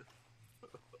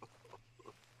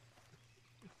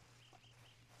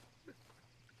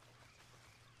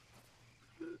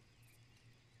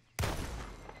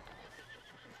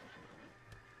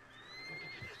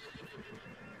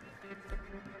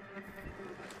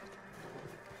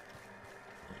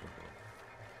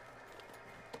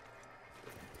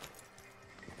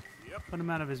 Put him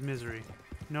out of his misery.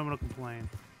 No one will complain.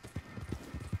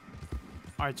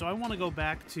 Alright, so I want to go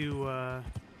back to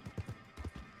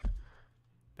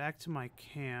my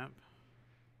camp.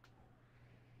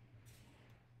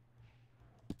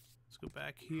 Let's go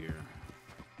back here.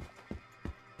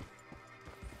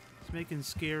 It's making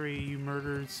scary you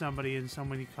murdered somebody and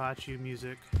somebody caught you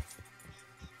music.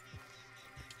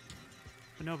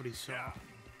 But nobody saw.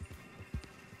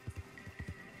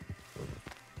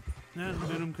 That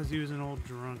bit him because he was an old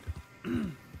drunk.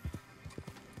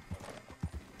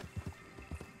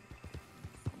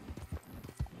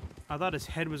 I thought his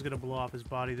head was going to blow off his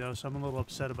body, though, so I'm a little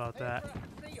upset about that.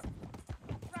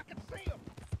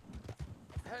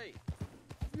 Hey,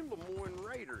 you're Lemoyne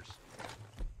Raiders,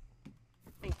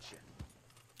 ain't you?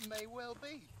 May well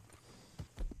be.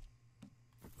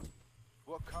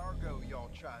 What cargo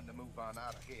y'all trying to move on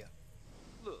out of here?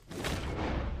 Look.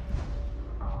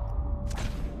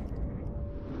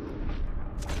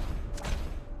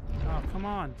 Oh, come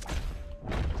on.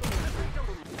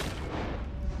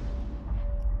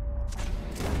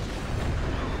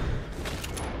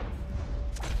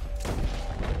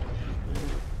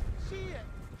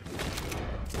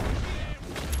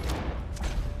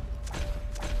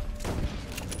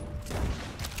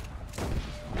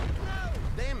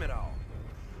 Damn it all.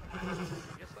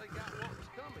 Guess they got what was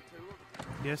coming to them.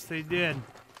 Yes, they did.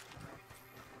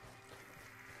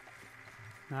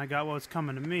 Now I got what's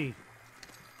coming to me.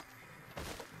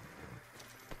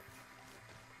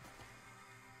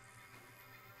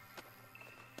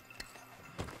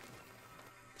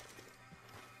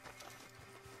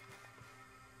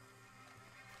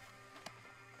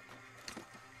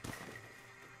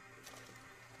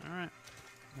 Alright,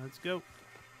 let's go.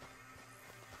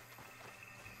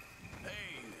 Hey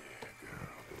there,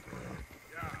 girl.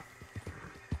 Yeah.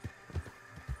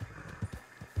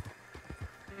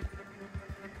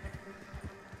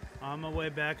 On my way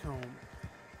back home.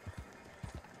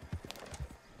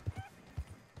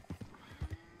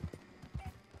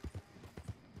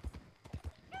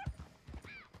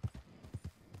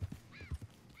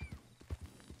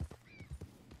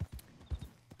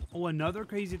 Oh, another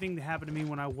crazy thing that happened to me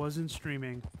when I wasn't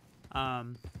streaming.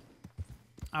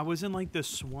 I was in like the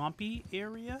swampy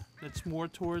area that's more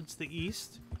towards the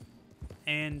east,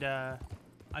 and I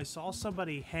saw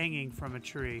somebody hanging from a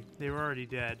tree. They were already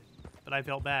dead, but I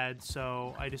felt bad,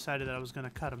 so I decided that I was going to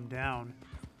cut them down.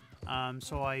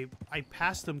 So I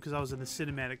passed them because I was in the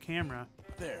cinematic camera.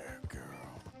 There, girl.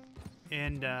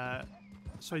 And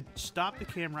so I stopped the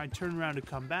camera. I turned around to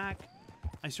come back.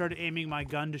 I started aiming my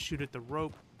gun to shoot at the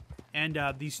rope. And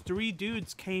these three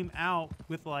dudes came out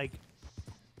with, like,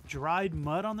 dried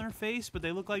mud on their face, but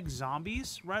they looked like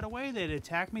zombies right away. They'd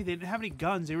attacked me. They didn't have any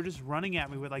guns. They were just running at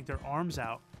me with, like, their arms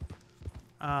out.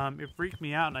 It freaked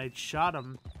me out, and I shot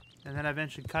them. And then I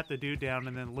eventually cut the dude down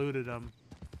and then looted him.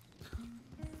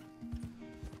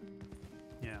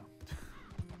 Yeah.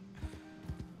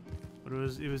 But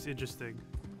it was interesting.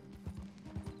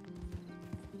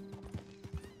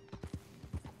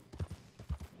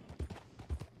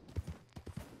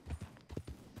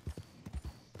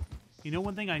 You know,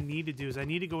 one thing I need to do is I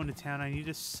need to go into town. I need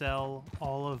to sell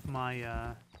all of my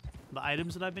the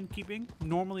items that I've been keeping.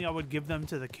 Normally, I would give them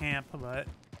to the camp, but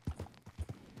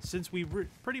since we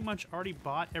pretty much already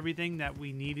bought everything that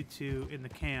we needed to in the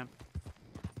camp,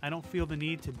 I don't feel the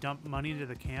need to dump money into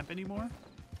the camp anymore.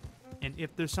 And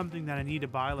if there's something that I need to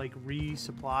buy, like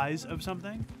resupplies of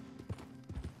something,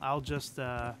 I'll just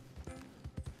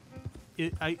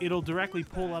it'll directly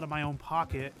pull out of my own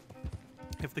pocket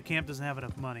if the camp doesn't have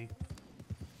enough money.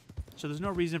 So there's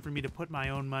no reason for me to put my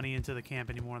own money into the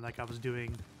camp anymore like I was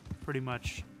doing pretty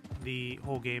much the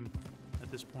whole game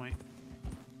at this point.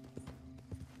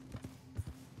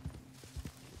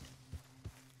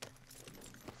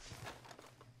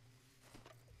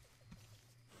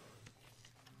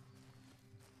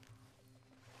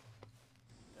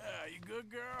 You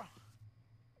good, girl?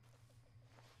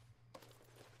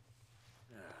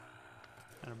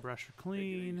 Gotta brush her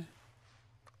clean.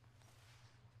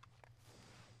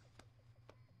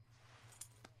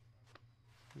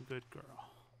 Good girl.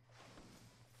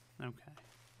 Okay.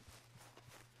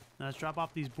 Now let's drop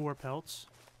off these boar pelts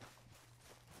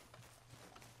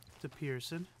to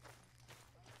Pearson.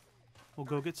 We'll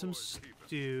go get some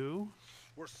stew.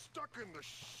 We're stuck in the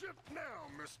ship now,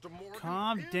 Mr. Morgan.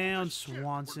 Calm In down, the ship.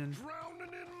 Swanson. We're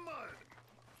drowning in mud.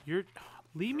 You're...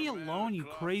 Leave me alone, you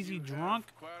crazy drunk.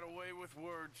 Quite a way with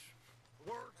words.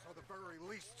 Words are the very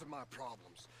least of my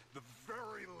problems. The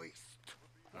very least.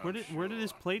 Where did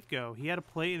his plate go? He had a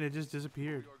plate and it just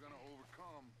disappeared. We are going to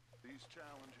overcome these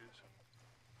challenges.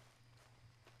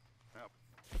 Help.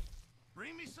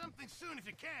 Bring me something soon if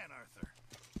you can, Arthur.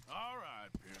 All right,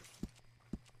 Pearson.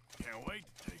 Can't wait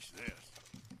to taste this.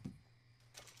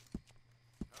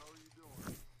 How are you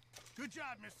doing? Good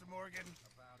job, Mr. Morgan.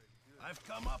 I've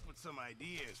come up with some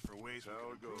ideas for ways we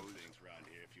can improve things around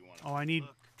here if you want to. Oh, I need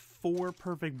 4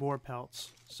 perfect boar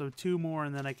pelts. So 2 more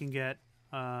and then I can get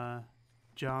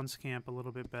John's camp a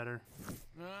little bit better.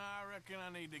 I reckon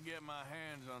I need to get my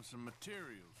hands on some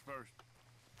materials first.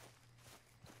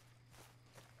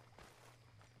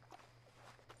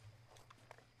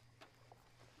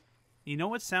 You know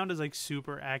what sound is like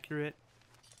super accurate?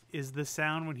 Is the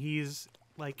sound when he's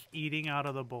like eating out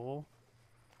of the bowl.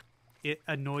 It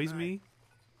annoys me,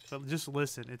 but just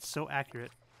listen. It's so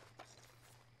accurate.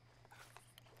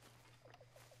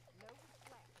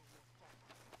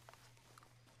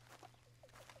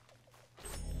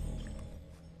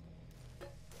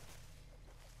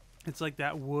 It's like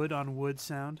that wood on wood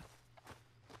sound.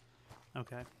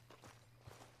 Okay.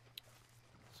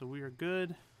 So we are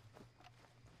good.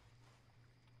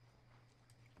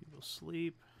 We will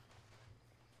sleep.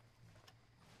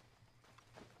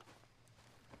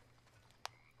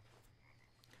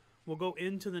 We'll go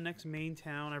into the next main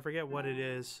town. I forget what it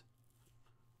is.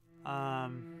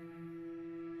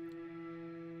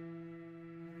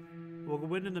 We'll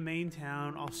go into the main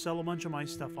town. I'll sell a bunch of my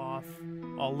stuff off.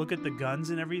 I'll look at the guns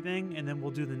and everything, and then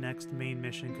we'll do the next main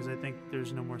mission, because I think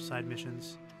there's no more side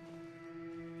missions.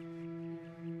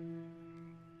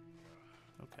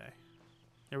 Okay.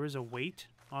 There was a weight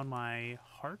on my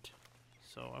heart,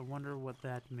 so I wonder what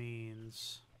that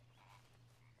means.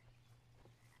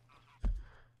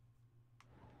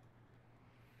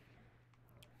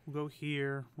 We'll go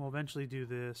here. We'll eventually do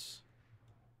this.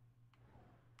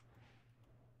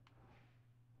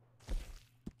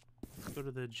 Let's go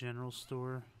to the general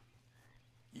store.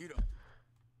 You don't.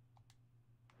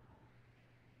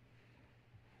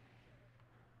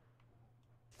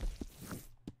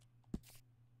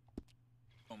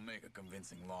 Don't make a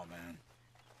convincing lawman.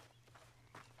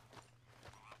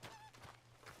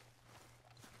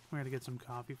 We're gonna get some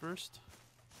coffee first.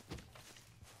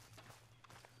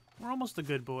 We're almost a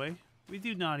good boy. We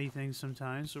do naughty things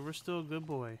sometimes, so we're still a good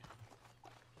boy.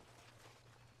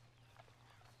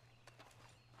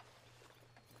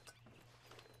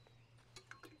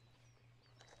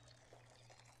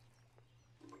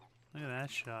 Look at that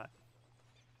shot.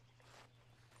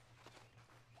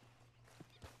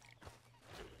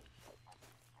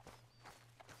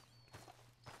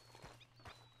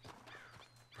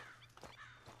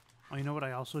 Oh, you know what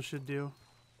I also should do?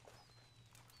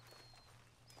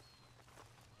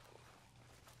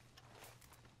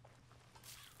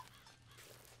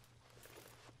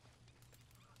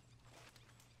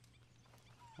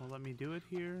 Well, let me do it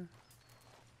here.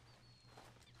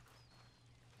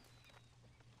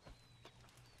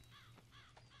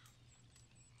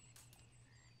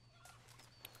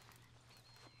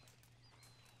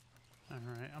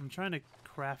 Alright, I'm trying to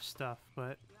craft stuff,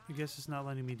 but I guess it's not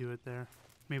letting me do it there.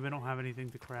 Maybe I don't have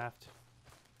anything to craft.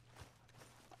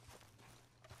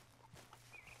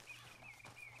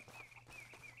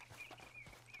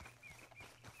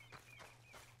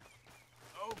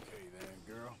 Okay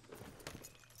then, girl.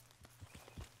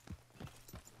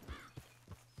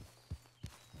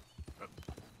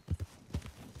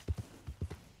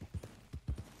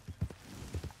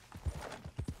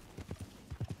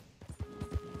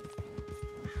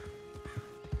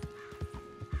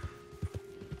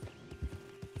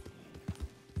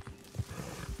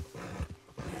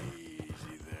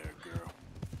 Easy there, girl.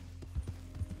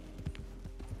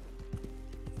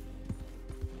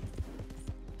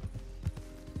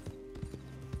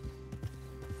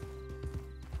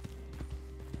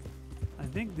 I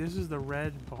think this is the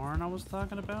red barn I was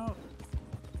talking about.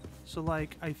 So,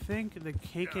 like, I think the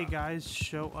KK guys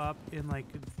show up in, like,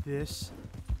 this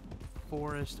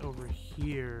forest over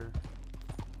here.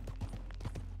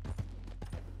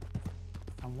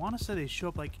 I want to say they show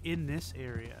up, like, in this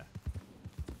area.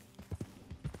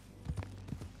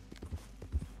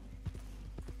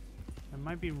 I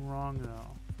might be wrong,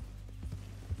 though.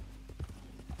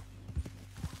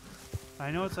 I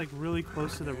know it's like really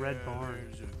close to the red barn.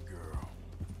 There's a girl.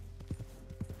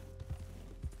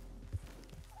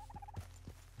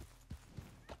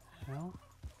 Hell?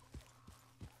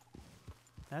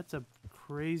 That's a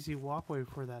crazy walkway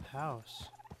for that house.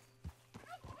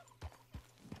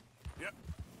 Yep.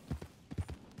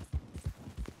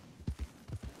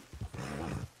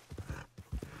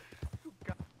 We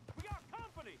got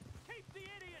company. Keep the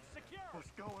idiots secure.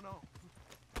 What's going on?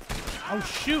 Oh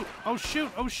shoot! Oh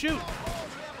shoot! Oh shoot!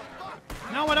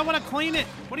 No, I don't want to clean it!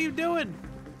 What are you doing?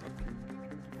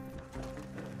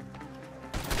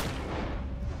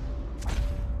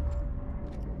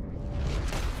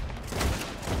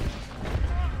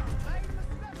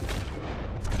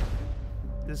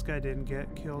 This guy didn't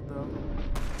get killed though.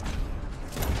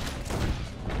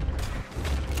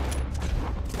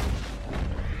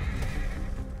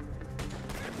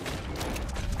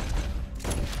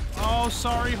 Oh,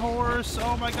 sorry, horse.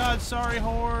 Oh my god, sorry,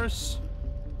 horse.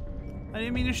 I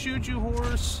didn't mean to shoot you,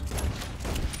 horse.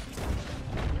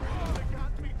 Oh, they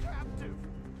got me captive.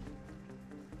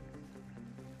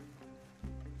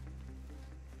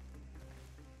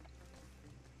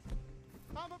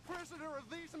 I'm a prisoner of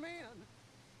these men.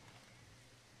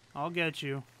 I'll get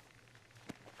you.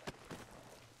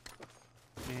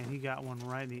 Man, he got one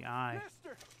right in the eye.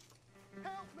 Mister,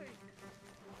 help me.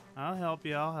 I'll help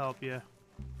you, I'll help you.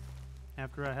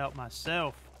 After I help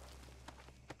myself.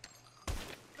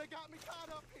 They got me tied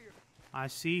up here. I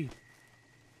see.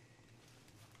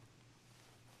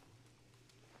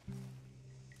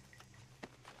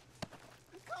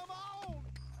 Come on.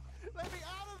 Let me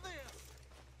out of this.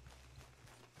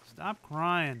 Stop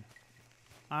crying.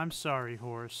 I'm sorry,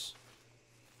 horse.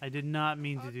 I did not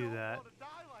mean to do that.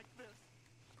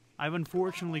 I've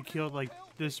unfortunately killed, like,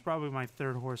 this is probably my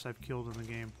third horse I've killed in the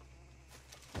game.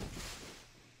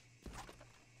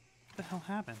 What the hell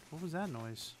happened? What was that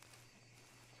noise?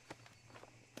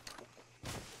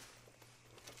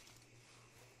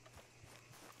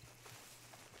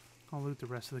 I'll loot the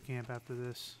rest of the camp after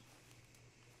this.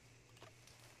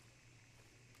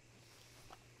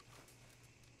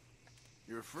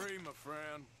 You're free, my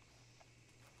friend.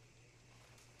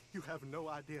 You have no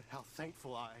idea how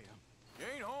thankful I am. You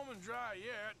ain't home and dry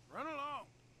yet. Run along.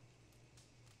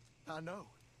 I know.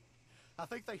 I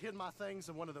think they hid my things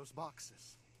in one of those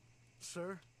boxes.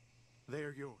 Sir, they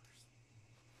are yours.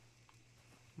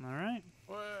 All right.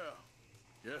 Well,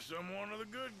 guess I'm one of the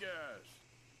good guys.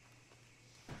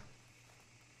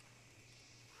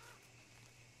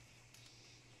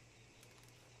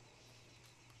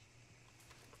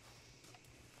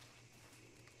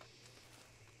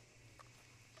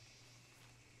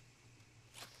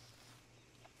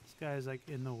 This guy's like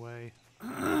in the way.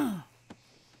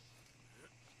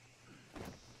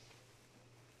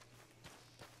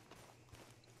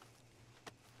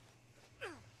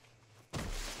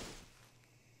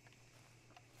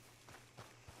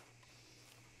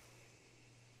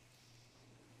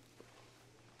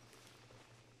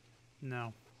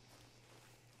 No.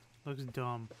 Looks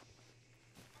dumb.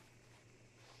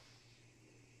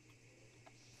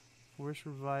 Horse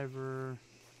reviver.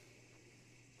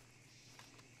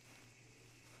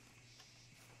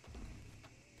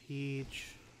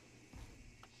 Peach.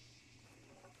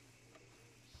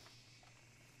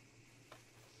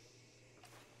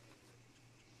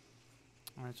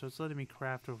 Alright, so it's letting me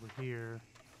craft over here.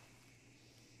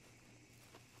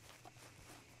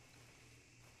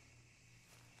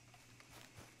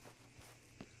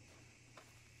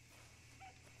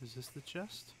 Is this the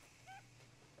chest?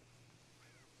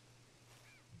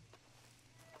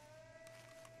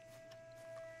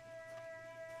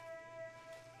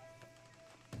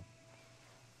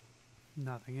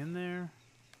 Nothing in there.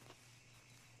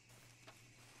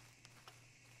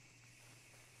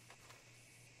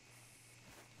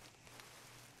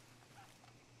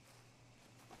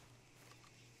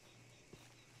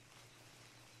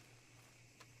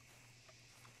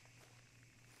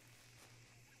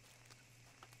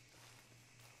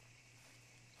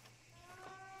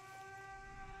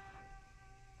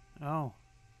 Oh.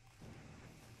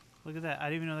 Look at that. I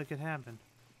didn't even know that could happen.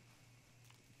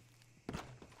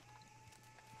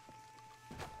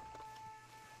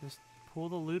 Just pull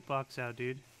the loot box out,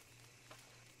 dude.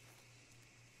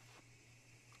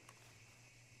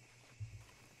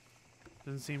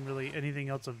 Doesn't seem really anything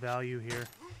else of value here.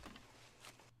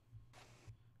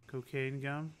 Cocaine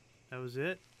gum. That was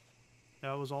it?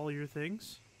 That was all your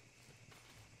things?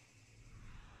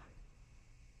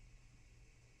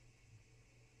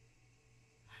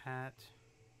 Hat.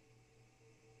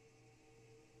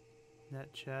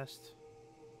 That chest.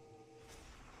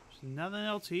 There's nothing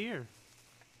else here.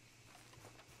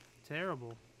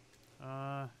 Terrible.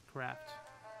 Craft.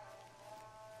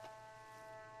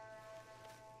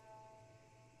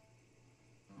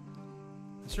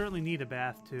 I certainly need a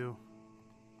bath too.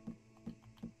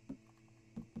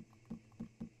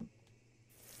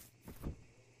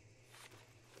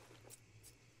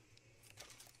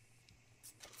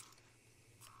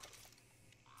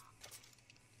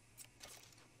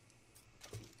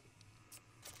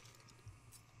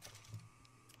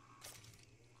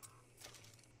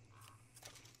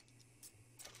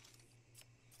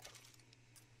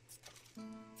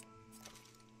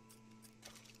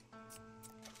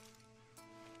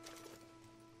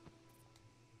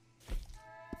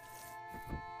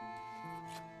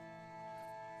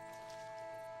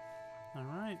 All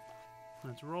right,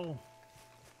 let's roll.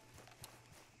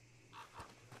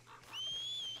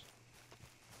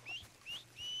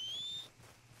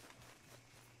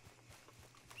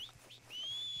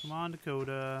 Come on,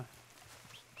 Dakota.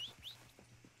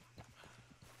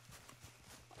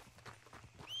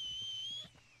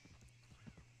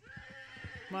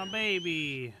 My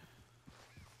baby.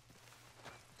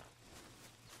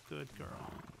 Good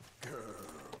girl.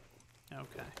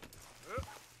 Okay.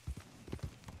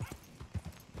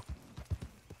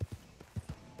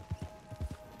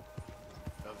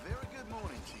 A very good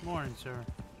morning, Chief. Morning, sir.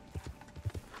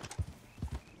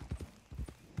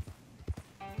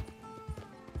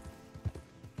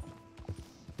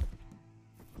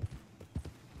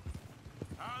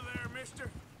 Hi there, mister.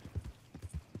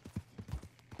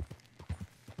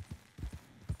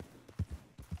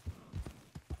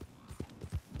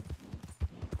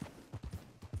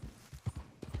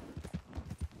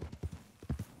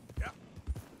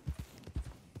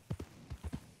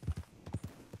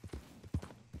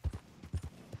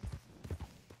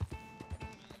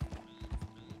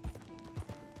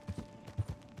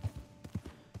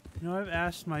 You know, I've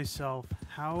asked myself,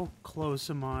 how close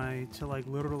am I to, like,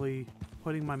 literally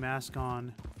putting my mask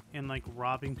on and, like,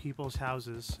 robbing people's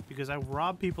houses? Because I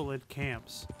rob people at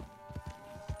camps.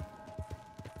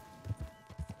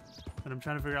 But I'm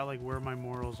trying to figure out, like, where my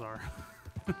morals are.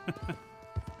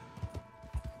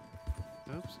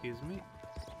 Oops, excuse me.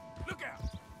 Look out!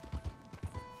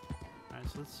 Alright,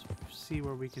 so let's see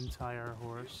where we can tie our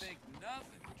horse. You think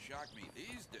nothing would shock me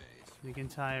these days. We can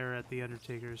tie her at the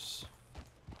Undertaker's.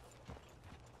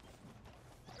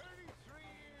 33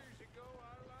 years ago,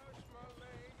 I lost my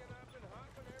leg, and I've been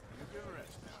hopping ever since. You can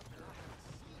rest now, girl.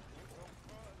 Ain't no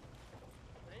fun.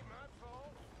 Ain't my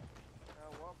fault. I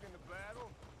walk into battle,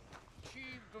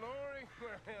 achieve glory.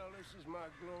 Well, this is my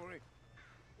glory.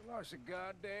 We lost a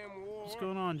goddamn war. What's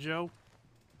going on, Joe?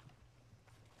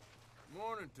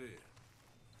 Morning to you.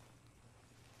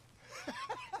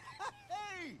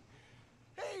 Hey!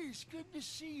 Hey, it's good to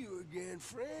see you again,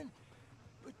 friend.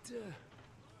 But, hey,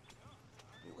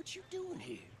 what you doing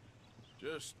here?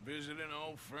 Just visiting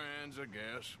old friends, I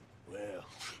guess. Well,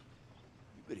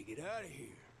 you better get out of here.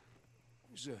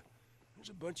 There's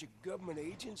a bunch of government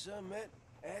agents I met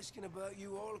asking about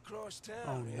you all across town.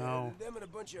 Oh, no. Them and a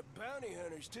bunch of bounty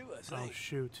hunters, too, I Oh, think.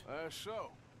 shoot.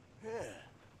 So. Yeah.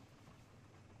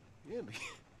 Yeah, but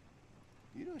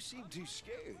you don't seem too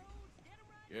scared.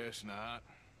 Guess not.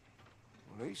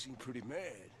 Well, they seem pretty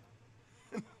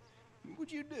mad.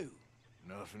 What'd you do?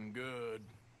 Nothing good.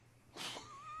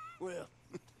 Well,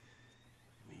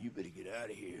 you better get out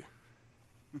of here.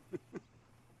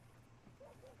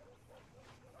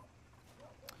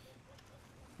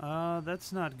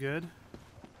 That's not good.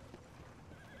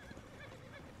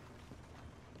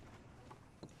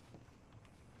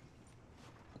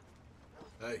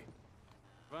 Hey.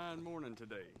 Fine morning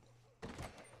today.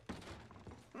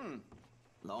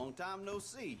 Long time no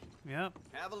see. Yep.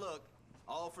 Have a look.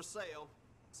 All for sale,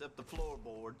 except the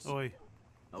floorboards. Oi.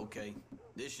 Okay,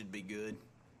 this should be good.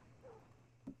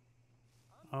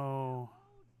 Oh.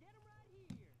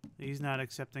 He's not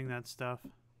accepting that stuff.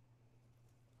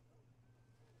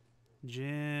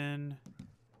 Gin.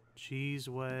 Cheese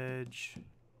wedge.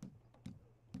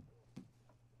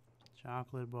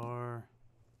 Chocolate bar.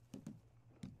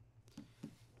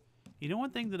 You know, one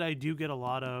thing that I do get a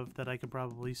lot of that I could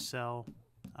probably sell,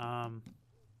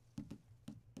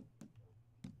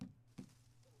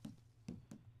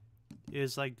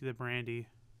 is like the brandy.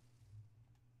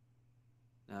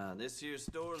 This here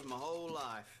store's my whole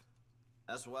life.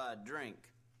 That's why I drink.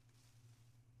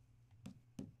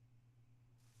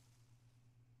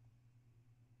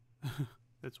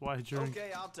 That's why I drink.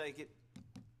 Okay, I'll take it.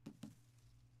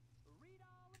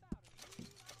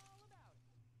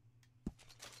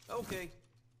 Okay.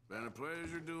 Been a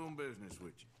pleasure doing business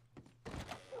with you.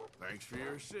 Thanks for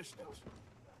your assistance.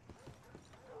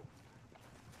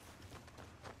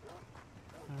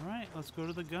 Alright, let's go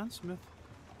to the gunsmith.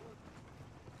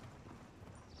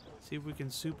 See if we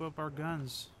can soup up our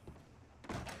guns.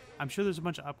 I'm sure there's a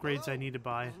bunch of upgrades I need to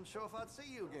buy. Wasn't sure if I'd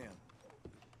see you again.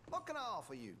 What can I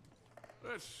offer you?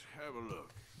 Let's have a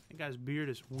look. That guy's beard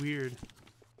is weird.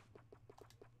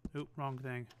 Oop, wrong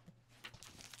thing.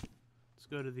 Let's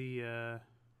go to the,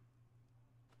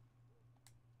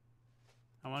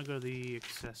 I want to go to the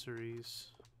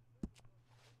accessories.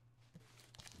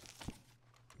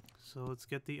 So let's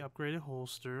get the upgraded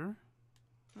holster.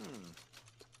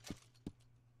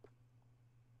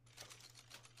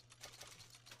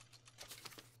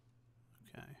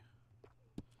 Okay.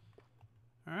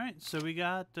 Alright, so we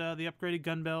got the upgraded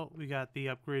gun belt, we got the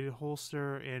upgraded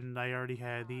holster, and I already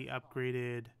had the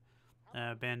upgraded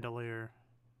bandolier.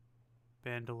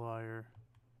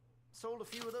 Sold a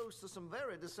few of those to some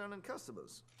very discerning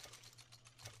customers.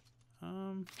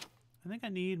 I think I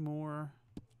need more.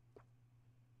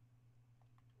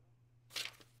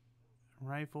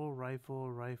 Rifle,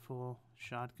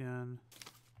 shotgun.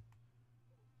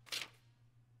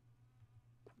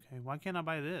 Okay, why can't I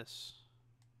buy this?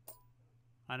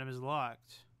 Item is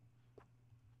locked.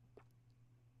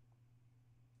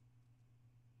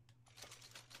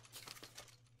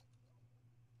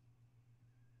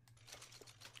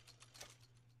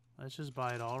 Let's just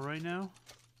buy it all right now.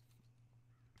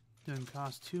 Doesn't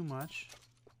cost too much.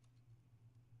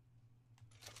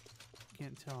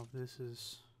 Can't tell if this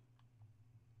is...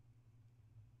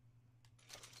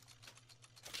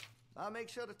 I make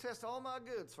sure to test all my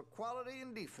goods for quality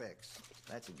and defects.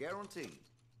 That's a guarantee.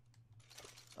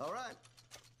 All right.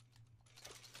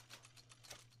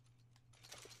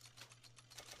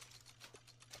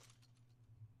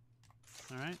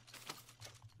 All right.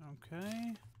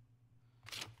 Okay.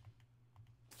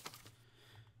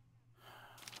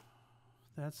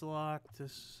 That's locked.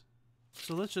 This.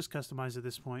 So let's just customize at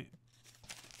this point.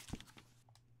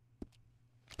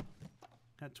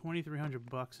 Got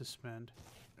 $2,300 to spend.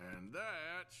 And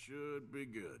that should be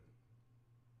good.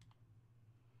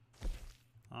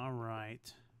 All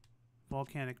right.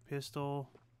 Volcanic pistol.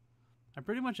 I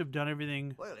pretty much have done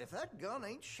everything. Well, if that gun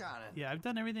ain't shining. Yeah, I've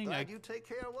done everything. Glad you take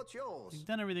care of what's yours. I've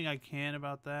done everything I can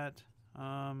about that.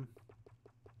 I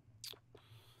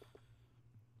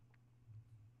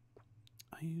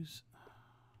use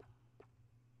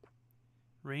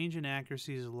range and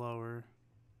accuracy is lower,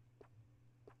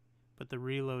 but the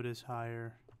reload is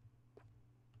higher.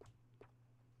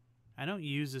 I don't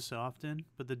use this often,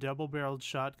 but the double-barreled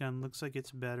shotgun looks like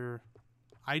it's better.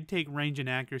 I'd take range and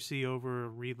accuracy over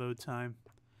reload time.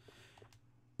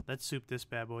 Let's soup this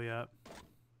bad boy up.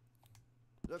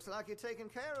 Looks like you're taking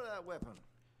care of that weapon.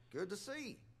 Good to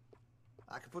see.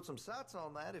 I could put some sights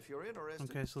on that if you're interested.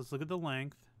 Okay, so let's look at the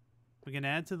length. We can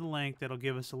add to the length. That'll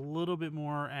give us a little bit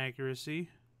more accuracy.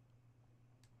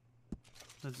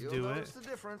 Let's do it. You'll notice the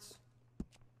difference.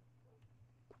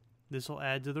 This will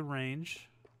add to the range.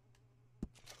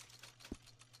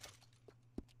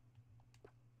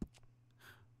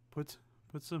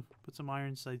 Put some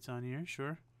iron sights on here,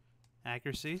 sure.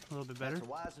 Accuracy, a little bit better. That's a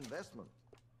wise investment.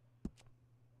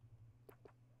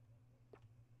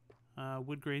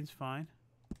 Wood grain's fine.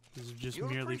 This is just You'll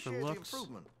merely for appreciate the looks.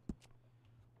 improvement.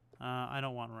 I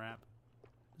don't want wrap.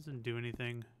 Doesn't do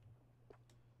anything.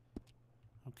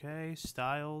 Okay,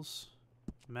 styles,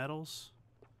 metals.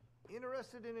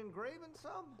 Interested in engraving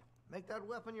some? Make that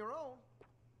weapon your own.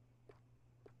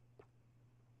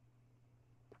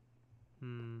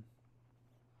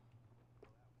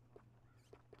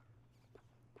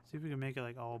 See if we can make it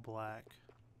like all black.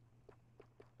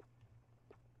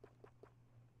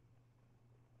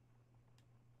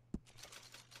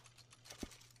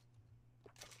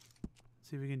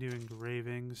 See if we can do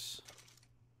engravings.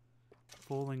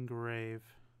 Full engrave.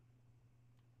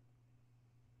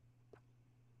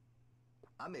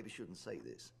 I maybe shouldn't say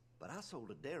this, but I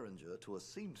sold a derringer to a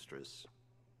seamstress.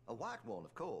 A white one,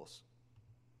 of course.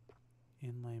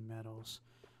 Inlay metals.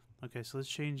 Okay, so let's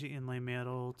change the inlay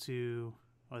metal to...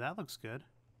 Oh, that looks good.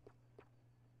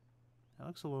 That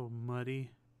looks a little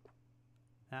muddy.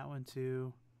 That one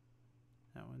too.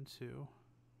 That one too.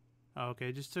 Oh, okay,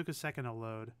 it just took a second to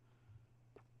load.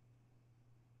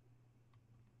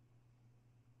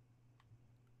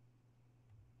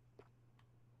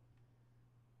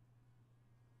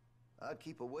 I'd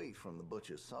keep away from the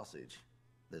butcher's sausage.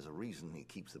 There's a reason he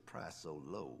keeps the price so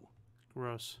low.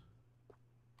 Gross. I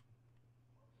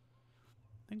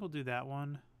think we'll do that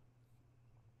one.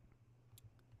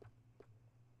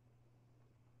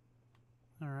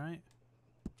 All right.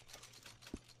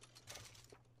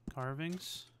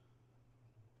 Carvings.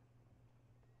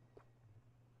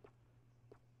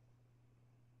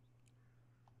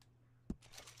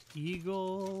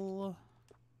 eagle.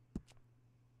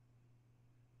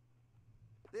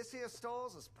 This here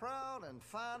store's as proud and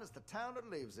fine as the town it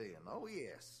lives in. Oh,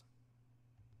 yes.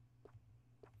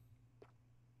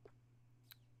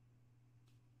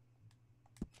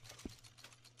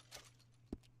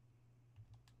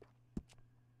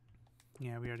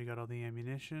 Yeah, we already got all the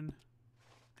ammunition.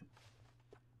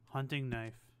 Hunting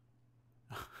knife.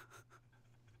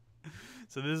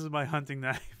 So this is my hunting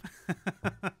knife.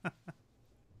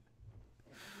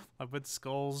 I put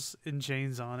skulls and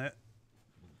chains on it.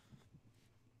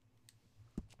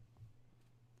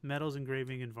 Metals,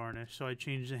 engraving, and varnish. So I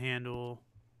changed the handle.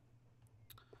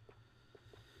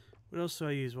 What else do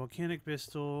I use? Volcanic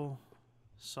pistol,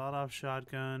 sawed-off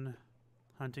shotgun,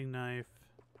 hunting knife.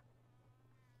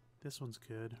 This one's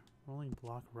good. Rolling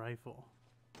block rifle.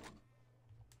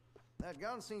 That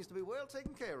gun seems to be well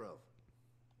taken care of.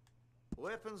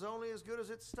 Weapon's only as good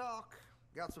as its stock.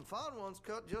 Got some fine ones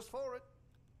cut just for it.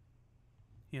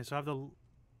 Yeah, so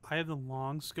I have the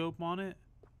long scope on it.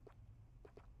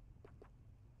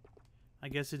 I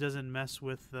guess it doesn't mess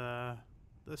with the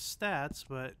stats,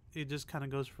 but it just kind of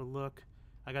goes for look.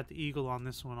 I got the eagle on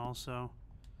this one also.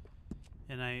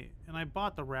 And I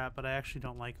bought the wrap, but I actually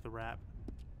don't like the wrap.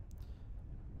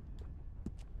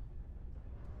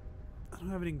 I don't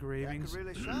have any engravings. That could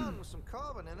really shine with some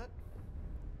carbon in it.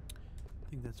 I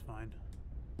think that's fine.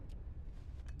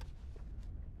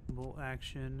 Bolt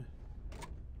action.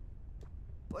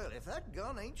 Well, if that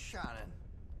gun ain't shining,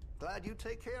 glad you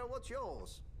take care of what's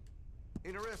yours.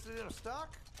 Interested in a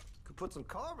stock? Could put some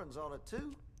carbons on it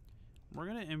too. We're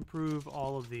gonna improve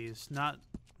all of these, not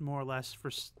more or less for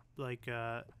like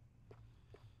the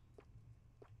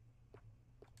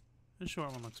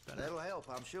short one looks better. That'll help,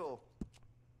 I'm sure.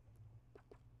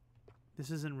 This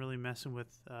isn't really messing with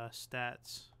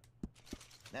stats.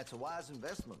 That's a wise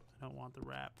investment. I don't want the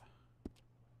wrap.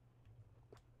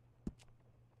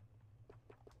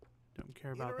 Don't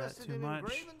care about that too much.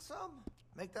 Interested in engraving some?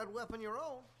 Make that weapon your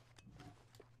own.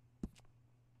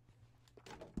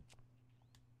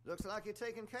 Looks like you're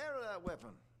taking care of that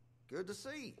weapon. Good to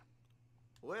see.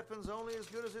 Weapon's only as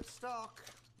good as its stock.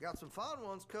 Got some fine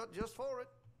ones cut just for it.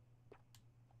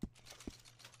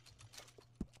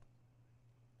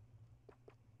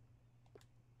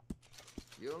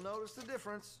 You'll notice the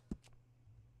difference.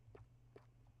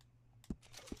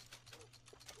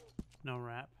 No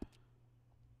wrap.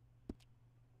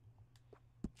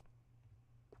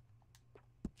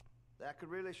 That could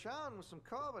really shine with some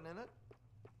carbon in it.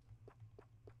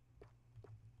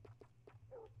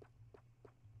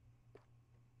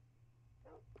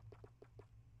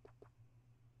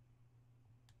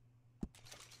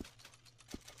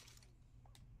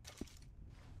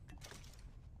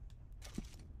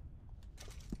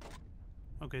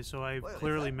 Okay, so I Well,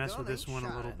 clearly messed with this one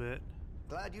a little bit.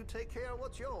 Glad you take care of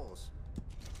what's yours.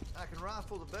 I can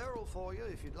rifle the barrel for you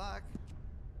if you'd like.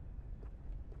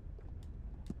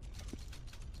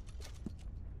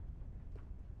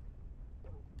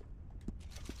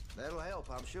 That'll help,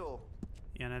 I'm sure.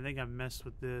 Yeah, and I think I've messed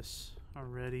with this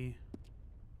already.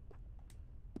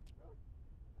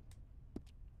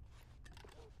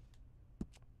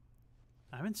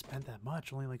 I haven't spent that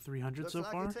much, only like 300 so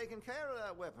far. Looks like you're taking care of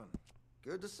that weapon.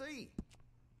 Good to see.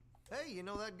 Hey, you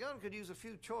know that gun could use a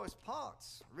few choice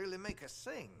parts. Really make us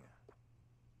sing.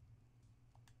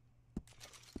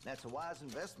 That's a wise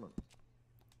investment.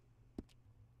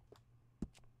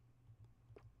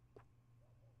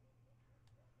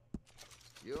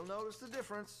 You'll notice the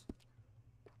difference.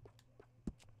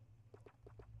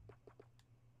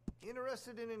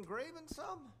 Interested in engraving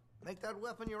some? Make that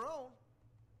weapon your own.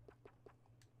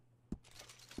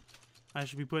 I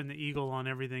should be putting the eagle on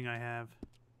everything I have.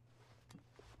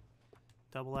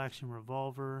 Double action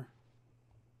revolver.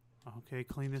 Okay,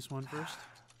 clean this one first.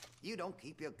 You don't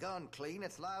keep your gun clean,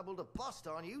 it's liable to bust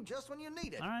on you just when you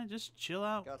need it. Alright, just chill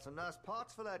out. Got some nice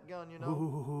parts for that gun, you know.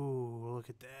 Ooh, look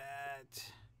at that.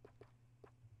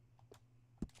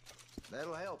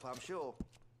 That'll help, I'm sure.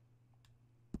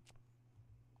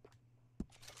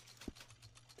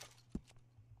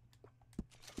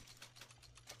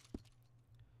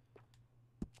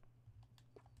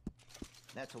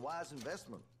 That's a wise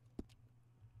investment.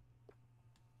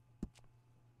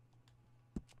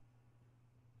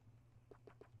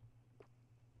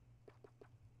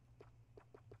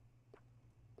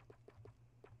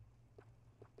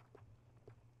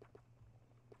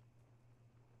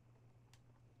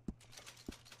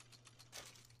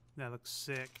 That looks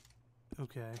sick.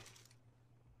 Okay.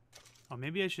 Oh,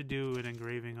 maybe I should do an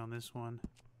engraving on this one.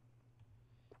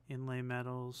 Inlay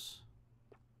metals.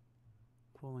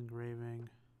 Full engraving.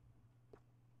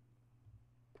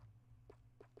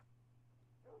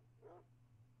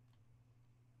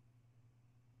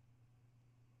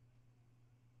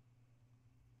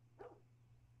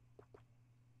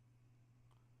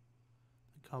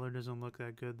 Color doesn't look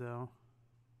that good though.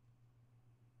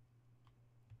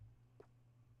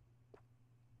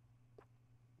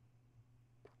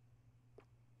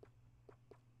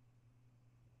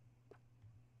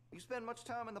 You spend much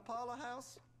time in the parlor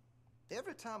house?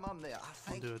 Every time I'm there, I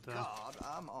thank do it, though. God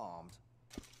I'm armed.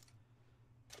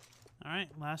 Alright,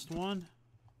 last one.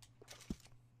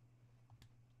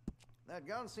 That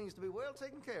gun seems to be well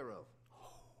taken care of.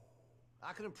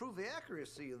 I can improve the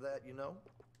accuracy of that, you know.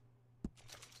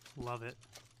 Love it.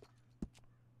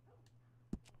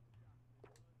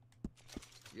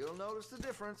 You'll notice the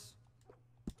difference.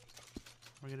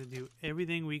 We're gonna do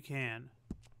everything we can.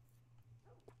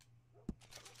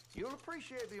 You'll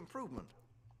appreciate the improvement.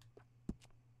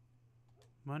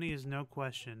 Money is no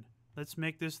question. Let's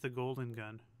make this the golden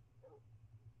gun.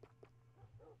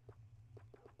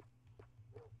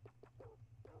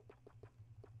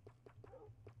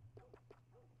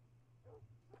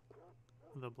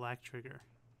 The black trigger.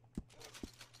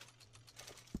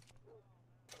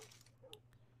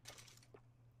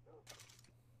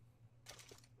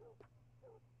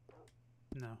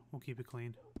 No, we'll keep it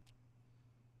clean.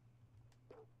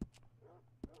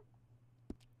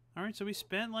 Alright, so we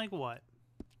spent like what?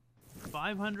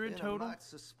 500 Been total? I'm not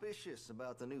suspicious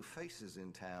about the new faces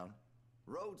in town.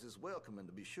 Rhodes is welcoming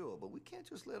to be sure, but we can't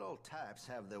just let old types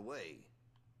have their way.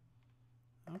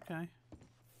 Okay.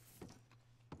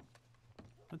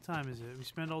 What time is it? We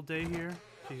spent all day here?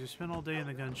 Jeez, we spent all day in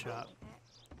the gun shop.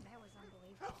 That was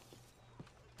unbelievable.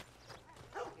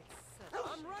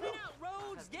 I'm running out,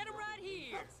 Rhodes. Get him right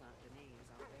here.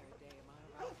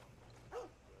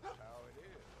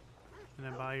 Can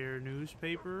I buy your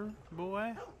newspaper,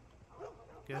 boy?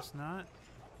 Guess not.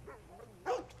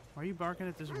 Why are you barking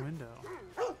at this window?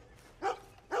 Why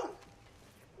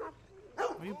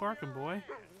are you barking, boy?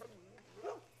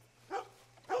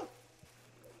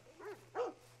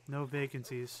 No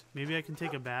vacancies. Maybe I can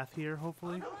take a bath here,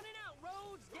 hopefully. I'm running out,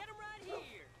 Rhodes. Get him right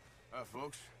here. Hi,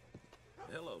 folks.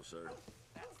 Hello, sir.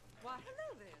 Why,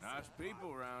 hello there. Nice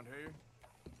people around here.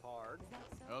 Hard.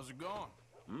 How's it going?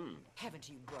 Haven't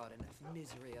you brought enough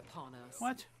misery upon us?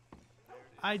 What?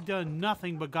 I done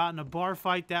nothing but got in a bar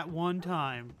fight that one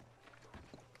time.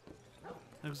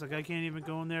 Looks like I can't even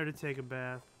go in there to take a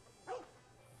bath.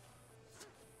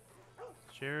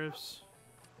 Sheriff's.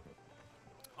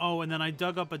 Oh, and then I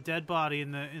dug up a dead body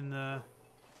in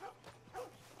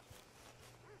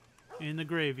the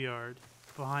graveyard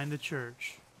behind the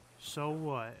church. So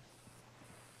what?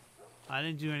 I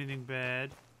didn't do anything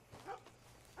bad.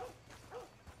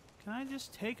 Can I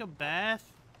just take a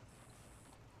bath?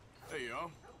 There you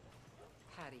are.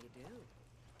 How do you do?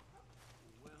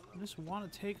 I just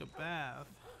want to take a bath.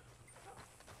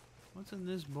 What's in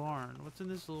this barn? What's in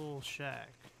this little shack?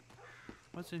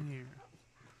 What's in here?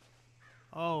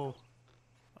 Oh,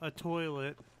 a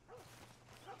toilet.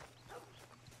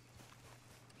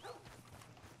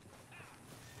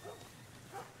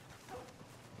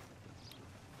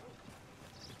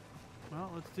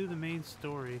 Well, let's do the main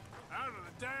story. Out of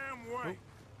the damn way.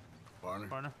 Partner.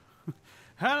 Partner.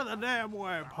 Out of the damn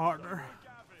way, partner.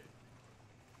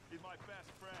 He's my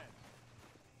best friend.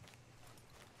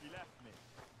 He left me.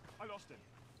 I lost him.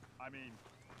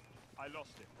 I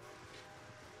lost him.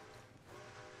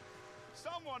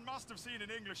 Someone must have seen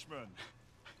an Englishman.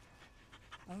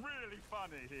 Really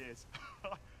funny he is.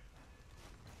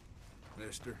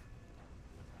 Mister.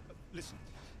 Listen,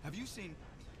 have you seen...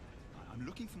 I'm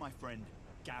looking for my friend,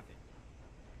 Gavin.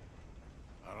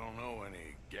 I don't know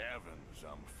any Gavins,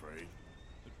 I'm afraid.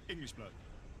 English bloke.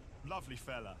 Lovely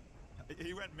fella.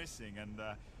 He went missing and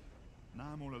now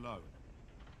I'm all alone.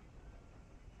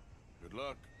 Good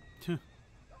luck.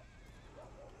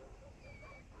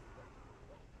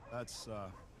 That's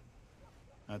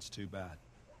too bad.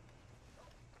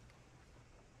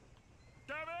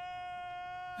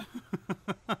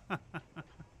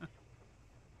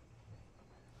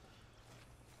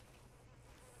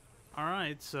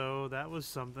 Alright, so that was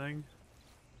something.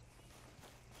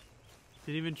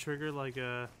 Didn't even trigger like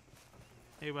a...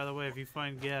 Hey, by the way, if you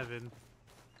find Gavin...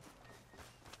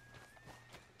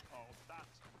 Oh,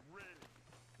 that's really...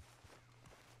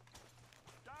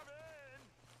 Gavin!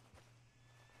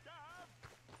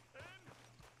 Gavin!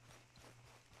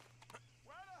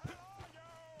 Where the hell are you?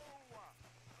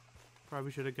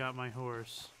 Probably should have got my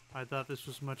horse. I thought this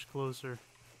was much closer.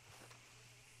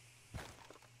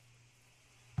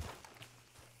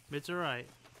 It's alright.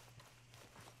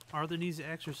 Arthur needs to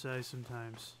exercise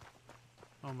sometimes.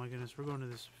 Oh my goodness, we're going to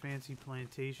this fancy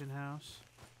plantation house.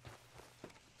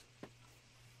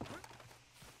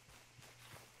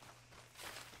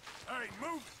 Hey,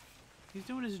 move! He's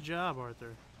doing his job,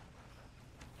 Arthur.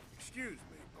 Excuse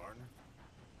me, partner.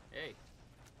 Hey.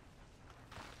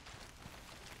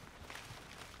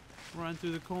 Run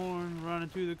through the corn, running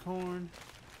through the corn.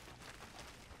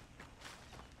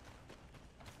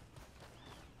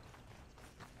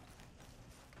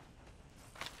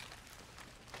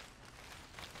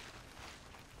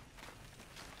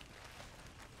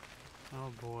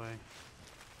 Oh boy.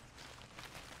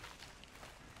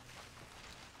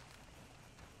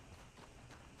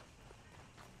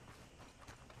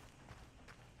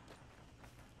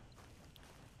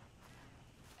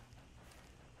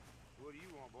 What do you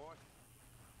want, boy?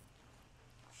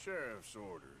 Sheriff's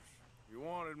orders. You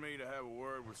wanted me to have a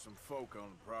word with some folk on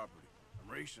the property.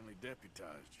 I'm recently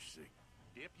deputized, you see.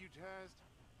 Deputized?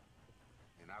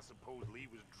 And I suppose Lee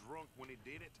was drunk when he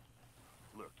did it?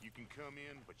 Look, you can come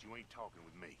in, but you ain't talking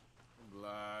with me.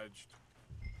 Obliged.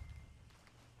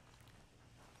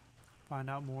 Find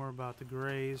out more about the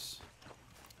Greys.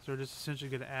 So we're just essentially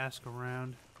going to ask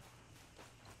around.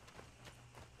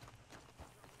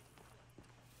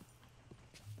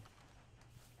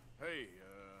 Hey,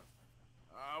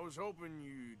 I was hoping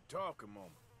you'd talk a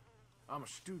moment. I'm a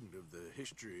student of the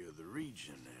history of the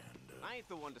region, and, I ain't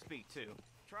the one to speak to.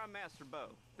 Try Master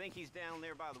Bo. Think he's down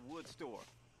there by the wood store.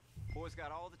 Boy's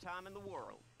got all the time in the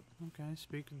world. Okay,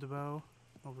 speak to DeBow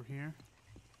over here.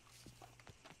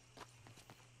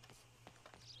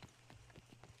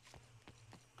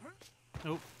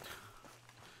 Nope.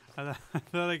 I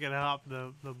thought I could hop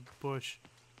the bush.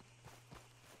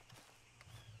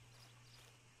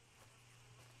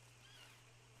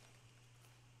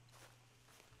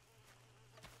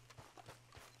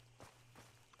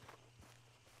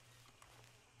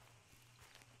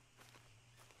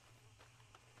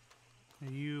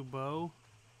 Are you Bo?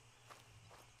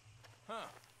 Huh.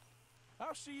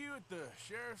 I'll see you at the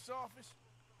sheriff's office.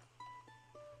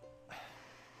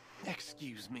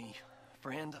 Excuse me,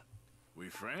 friend. We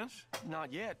friends?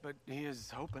 Not yet, but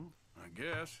here's hoping. I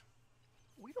guess.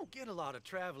 We don't get a lot of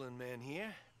traveling men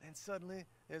here, and suddenly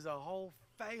there's a whole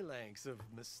phalanx of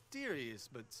mysterious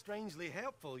but strangely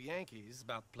helpful Yankees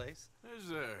about the place. Is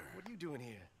there? What are you doing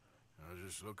here? I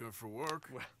was just looking for work.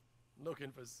 Well,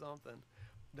 looking for something.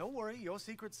 Don't worry, your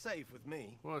secret's safe with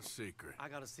me. What secret? I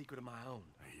got a secret of my own.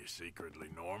 Are you secretly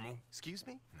normal? Excuse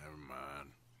me? Never mind.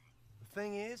 The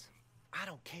thing is, I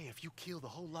don't care if you kill the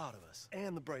whole lot of us,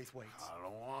 and the Braithwaites. I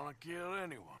don't want to kill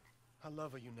anyone. I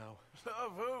love her, you know.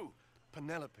 Love who?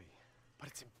 Penelope. But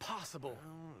it's impossible.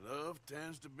 Well, love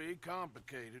tends to be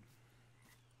complicated.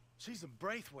 She's a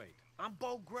Braithwaite. I'm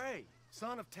Beau Gray,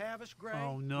 son of Tavish Gray,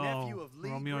 Oh no, nephew of Lee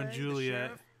Romeo Gray, and Juliet. the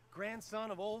sheriff,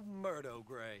 grandson of old Murdo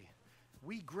Gray.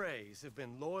 We Grays have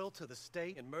been loyal to the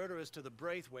state and murderous to the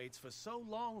Braithwaites for so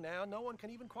long now, no one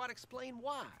can even quite explain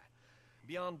why.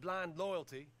 Beyond blind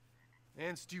loyalty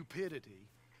and stupidity,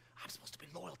 I'm supposed to be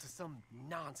loyal to some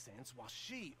nonsense while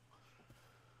she's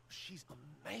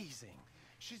amazing.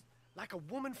 She's like a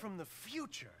woman from the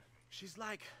future. She's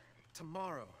like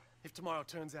tomorrow, if tomorrow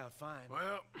turns out fine.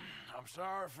 Well, I'm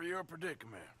sorry for your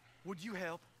predicament. Would you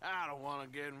help? I don't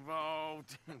want to get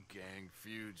involved in gang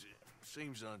feuds.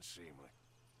 Seems unseemly.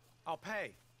 I'll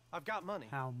pay. I've got money.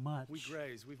 How much? We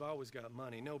Grays, we've always got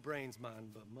money. No brains,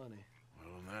 mine, but money.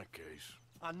 Well, in that case...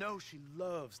 I know she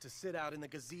loves to sit out in the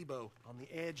gazebo on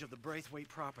the edge of the Braithwaite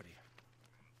property.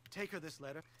 Take her this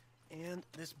letter and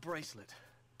this bracelet,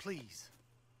 please.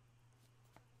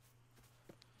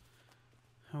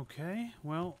 Okay,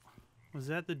 well, was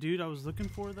that the dude I was looking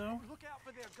for, though? Look out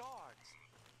for their guards.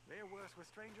 They're worse with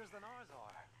strangers than ours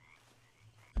are.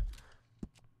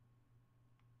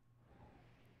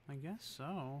 I guess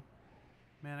so.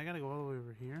 Man, I gotta go all the way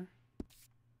over here.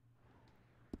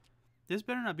 This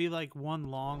better not be like one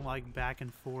long, like, back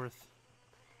and forth.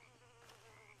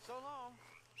 So long,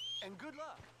 and good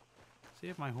luck. See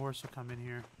if my horse will come in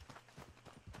here.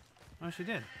 Oh, she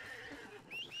did.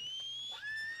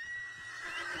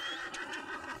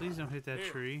 Please don't hit that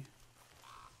Here. tree.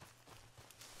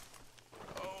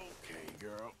 Okay,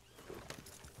 girl.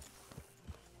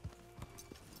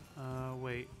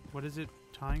 Wait. What is it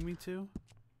tying me to?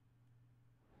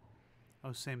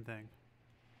 Oh, same thing.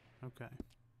 Okay.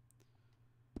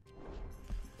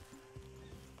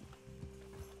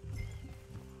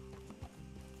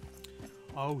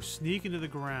 Oh, sneak into the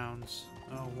grounds.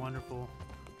 Oh, wonderful.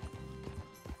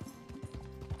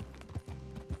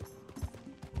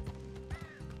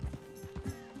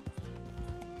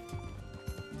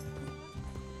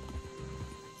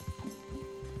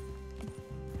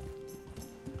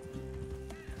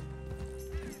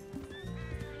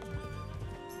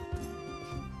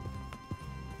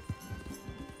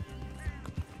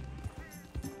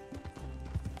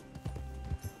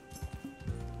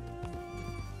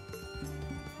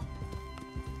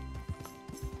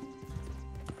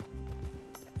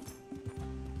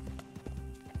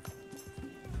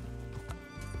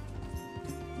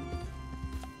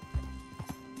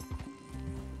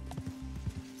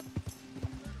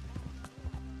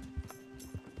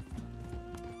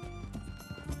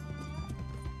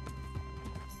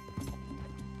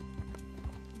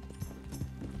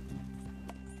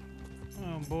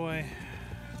 boy.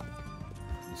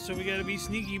 So we gotta be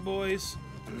sneaky, boys.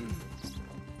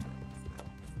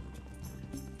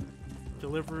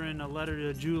 Delivering a letter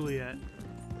to Juliet.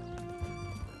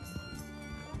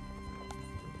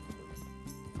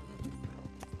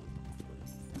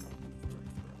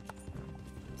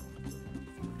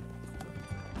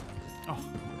 Oh,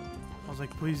 I was like,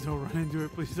 please don't run into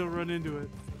it. Please don't run into it.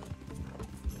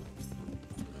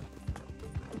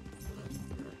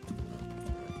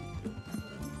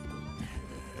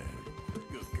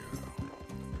 Good girl.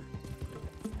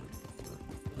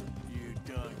 You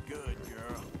done good,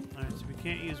 girl. Alright, so we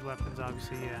can't use weapons,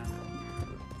 obviously, yeah.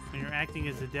 And you're acting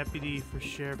as the deputy for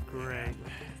Sheriff Gray.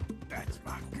 That's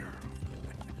my girl.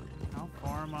 How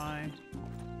far am I?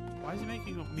 Why is it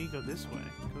making me go this way?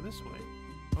 Go this way.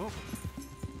 Oh.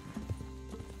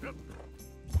 Yep.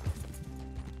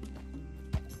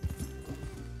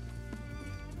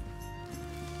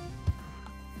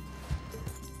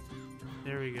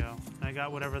 There we go. I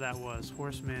got whatever that was.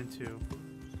 Horseman 2.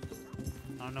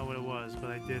 I don't know what it was, but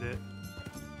I did it.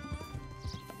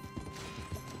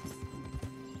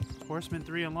 Horseman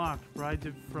 3 unlocked.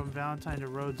 Ride from Valentine to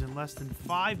Rhodes in less than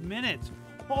 5 minutes.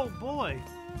 Oh boy.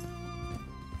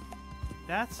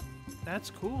 That's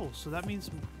cool. So that means,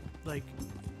 like,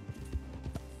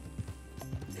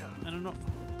 I don't know.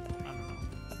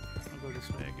 I'll go this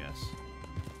way, I guess.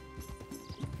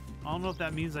 I don't know if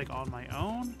that means, like, on my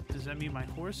own. Does that mean my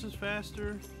horse is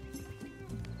faster?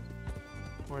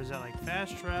 Or is that, like,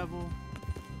 fast travel?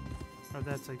 Or if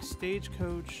that's, like,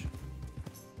 stagecoach?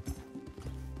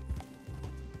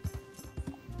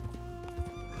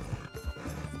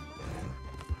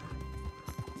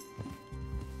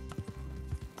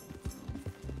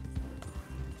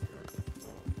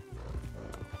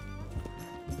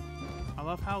 I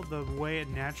love how the way it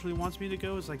naturally wants me to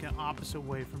go is like an opposite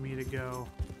way for me to go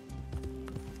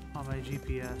on my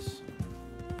GPS.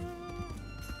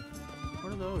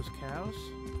 What are those, cows?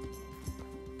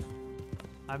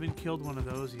 I haven't killed one of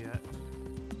those yet.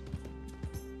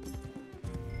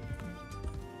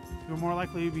 You're more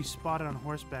likely to be spotted on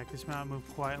horseback. Dismount and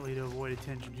move quietly to avoid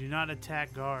attention. Do not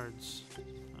attack guards.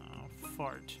 Oh,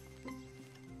 fart.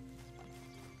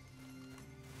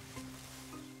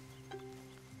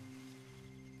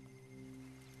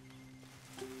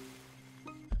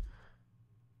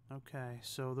 Okay,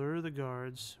 so there are the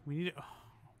guards. We need to... Oh,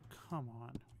 come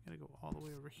on. We gotta go all the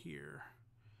way over here.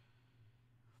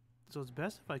 So it's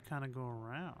best if I kind of go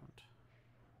around.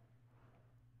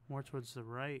 More towards the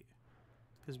right.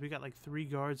 Because we got like 3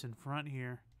 guards in front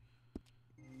here.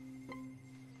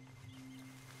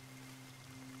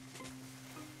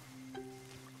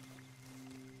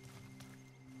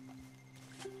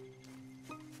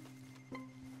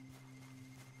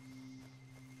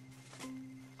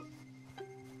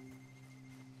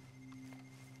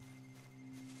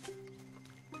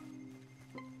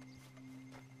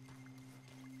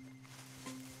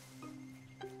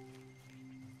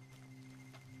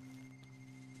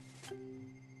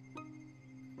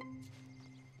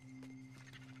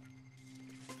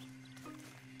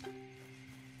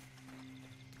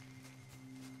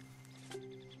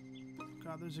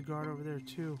 God, there's a guard over there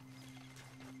too.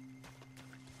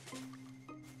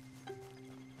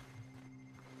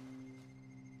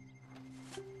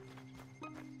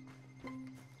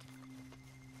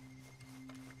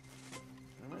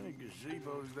 How many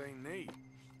gazebos they need?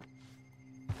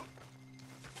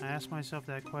 I ask myself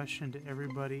that question to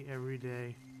everybody every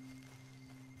day.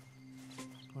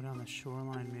 Go down the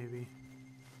shoreline maybe.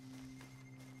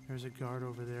 There's a guard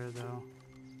over there though.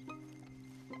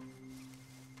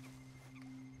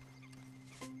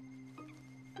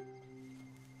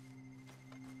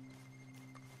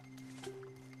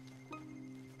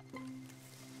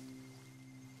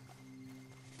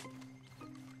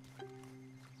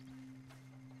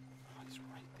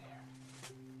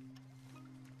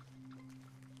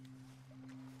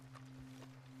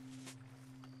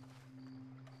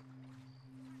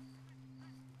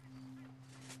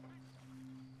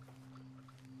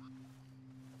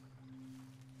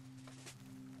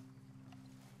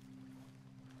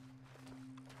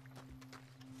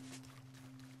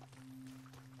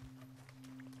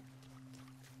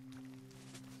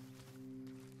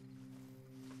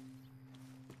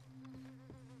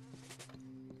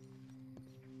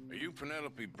 Are you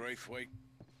Penelope Braithwaite?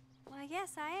 Why,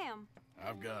 yes, I am.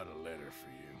 I've got a letter for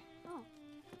you. Oh.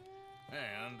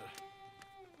 And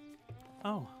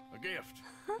oh, a gift.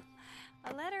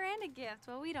 A letter and a gift.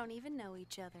 Well, we don't even know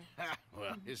each other.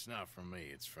 Well, it's not from me.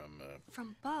 It's from,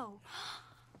 From Bo.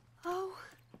 Oh,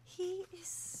 he is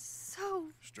so...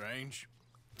 Strange?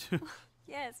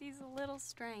 Yes, he's a little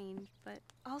strange, but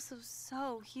also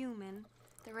so human.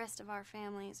 The rest of our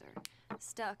families are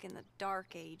stuck in the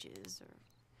Dark Ages, or,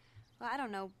 well, I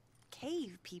don't know,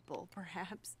 cave people,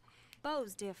 perhaps.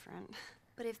 Bo's different.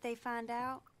 But if they find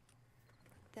out,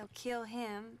 they'll kill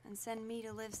him and send me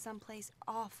to live someplace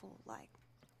awful like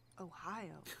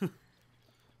Ohio.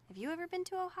 Have you ever been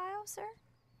to Ohio, sir?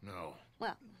 No.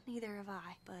 Well, neither have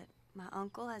I, but my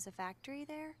uncle has a factory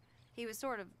there. He was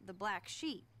sort of the black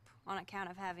sheep on account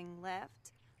of having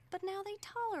left, but now they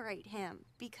tolerate him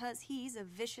because he's a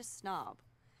vicious snob.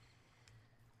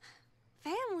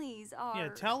 Families are... Yeah,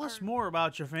 tell us more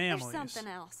about your families. There's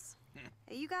something else.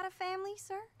 You got a family,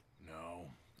 sir?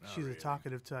 No. She's a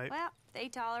talkative type. Well, they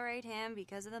tolerate him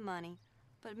because of the money.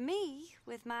 But me,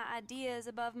 with my ideas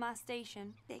above my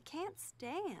station, they can't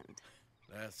stand.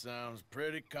 That sounds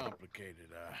pretty complicated.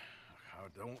 I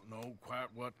don't know quite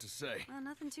what to say. Well,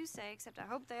 nothing to say, except I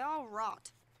hope they all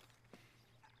rot.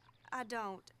 I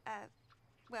don't,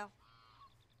 well,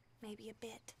 maybe a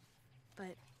bit.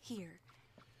 But here,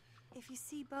 if you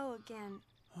see Bo again,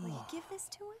 will you give this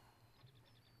to him?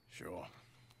 Sure.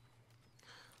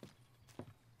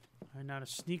 Alright, now to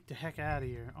sneak the heck out of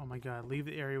here. Oh my god, leave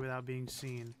the area without being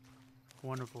seen.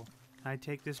 Wonderful. Can I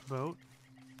take this boat?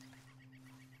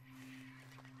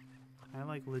 Can I,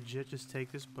 like, legit just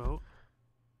take this boat?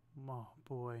 Oh,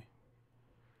 boy.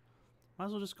 Might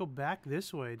as well just go back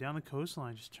this way, down the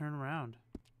coastline. Just turn around.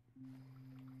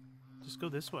 Just go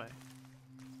this way.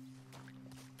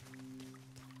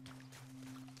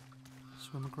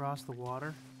 Swim across the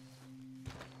water.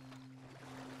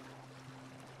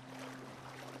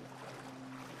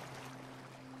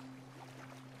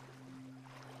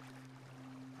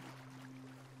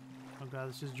 Oh god,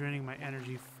 this is draining my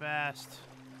energy fast.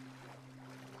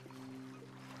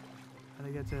 How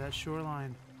to get to that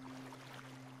shoreline?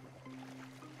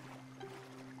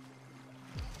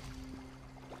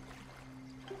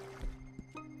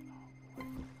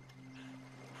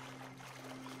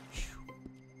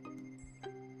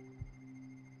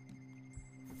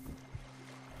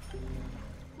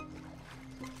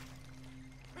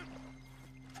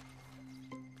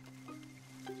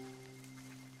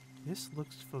 This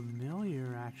looks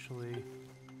familiar, actually.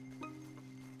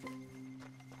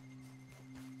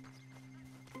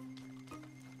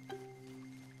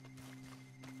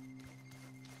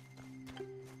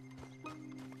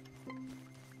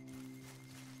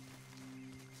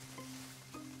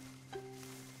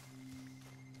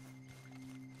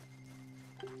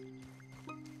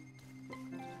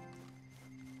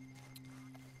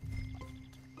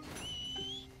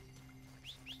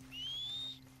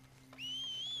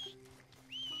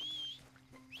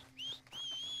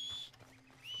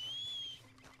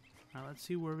 Now let's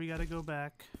see where we gotta go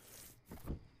back.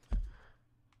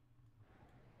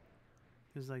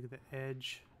 There's like the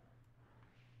edge.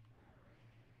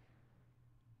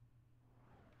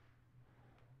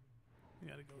 We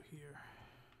gotta go here.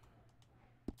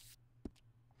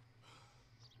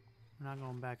 We're not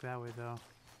going back that way though.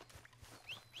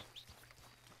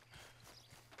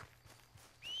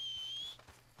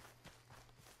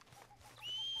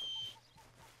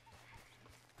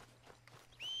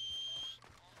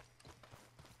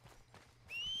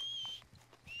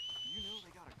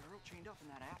 Chained up in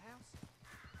that outhouse?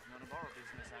 None of our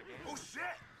business, I guess. Oh,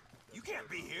 shit! You can't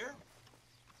be here!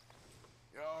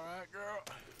 You alright, girl?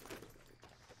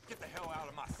 Get the hell out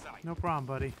of my sight! No problem,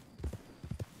 buddy.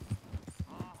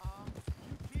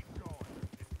 You keep going.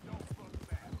 If you don't look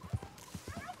back.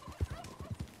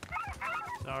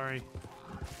 Sorry.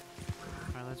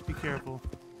 Alright, let's be careful.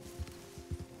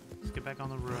 Let's get back on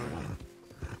the road.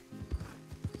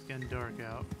 It's getting dark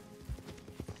out.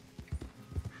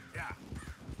 Yeah.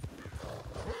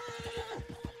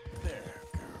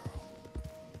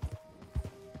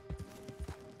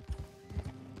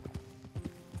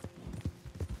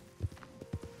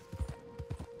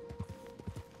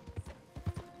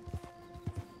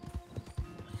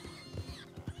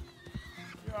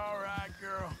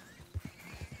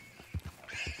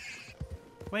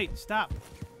 Wait, stop.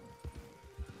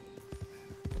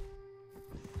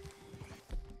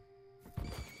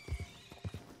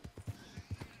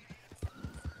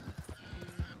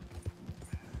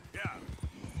 Yeah.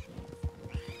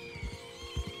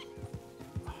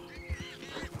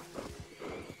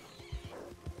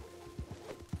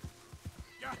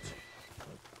 Gotcha.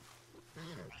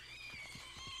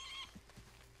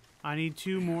 I need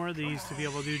 2 more of these to be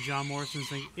able to do John Morrison's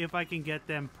thing, if I can get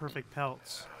them perfect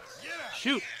pelts.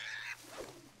 Shoot!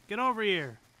 Get over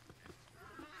here!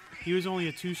 He was only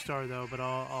a 2-star though, but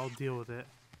I'll deal with it.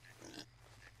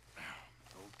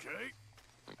 Okay.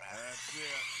 That's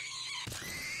it.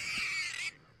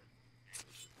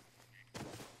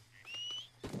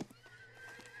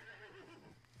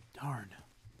 Darn.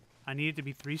 I need it to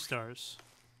be 3 stars.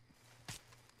 I'll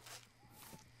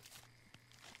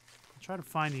try to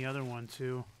find the other one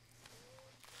too.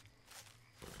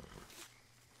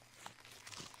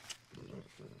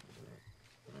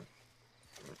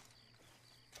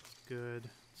 It's good.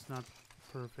 It's not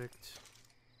perfect.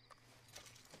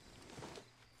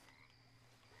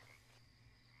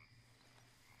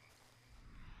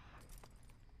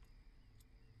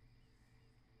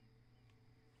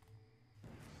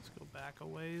 Back a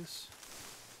ways.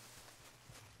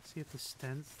 See if the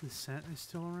scent is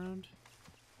still around.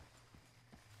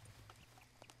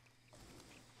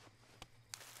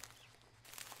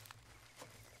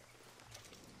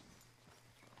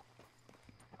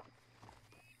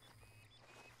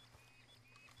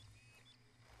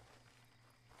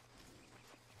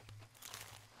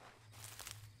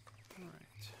 All right.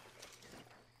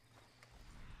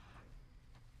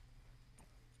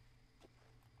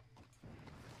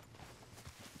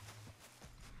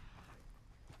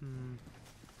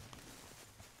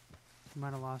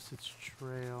 Might have lost its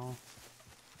trail.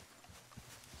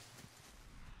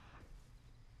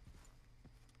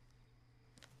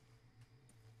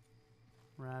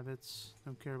 Rabbits.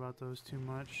 Don't care about those too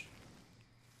much.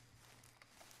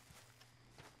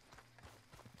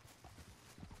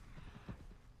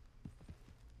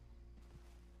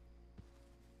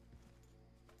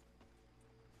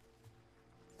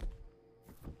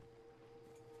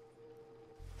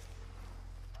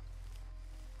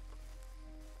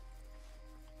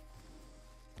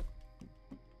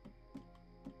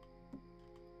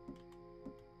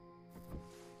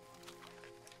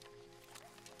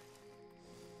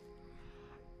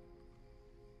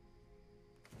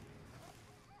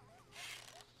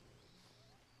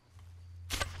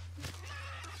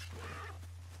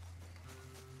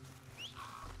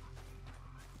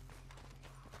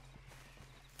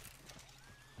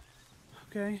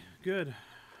 Okay, good.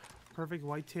 Perfect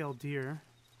white-tailed deer.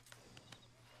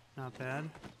 Not bad.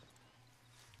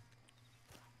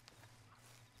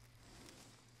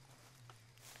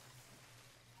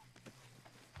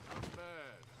 Not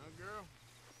bad, huh, girl?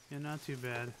 Yeah, not too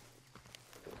bad.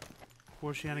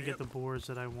 Fortunately, I didn't get the boars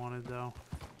that I wanted, though.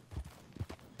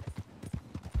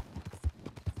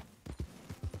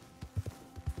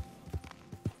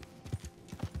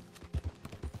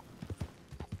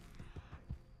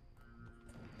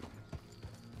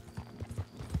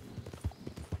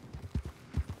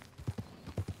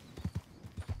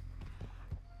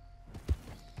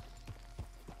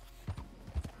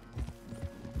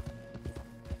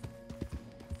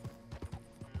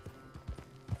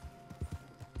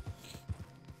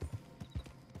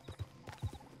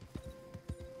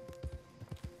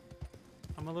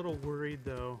 I'm a little worried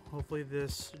though. Hopefully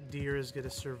this deer is going to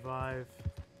survive.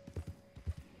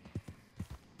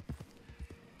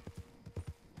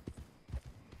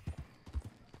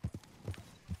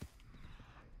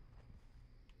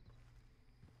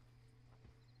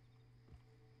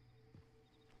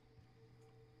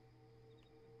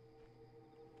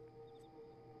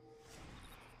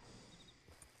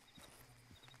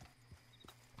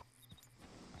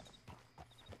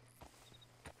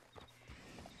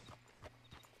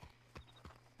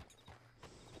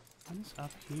 What is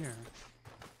up here?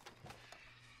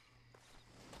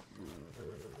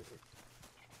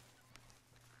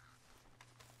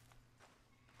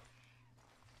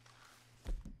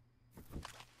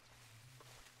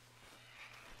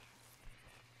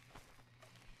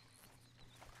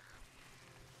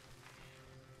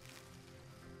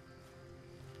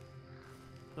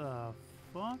 The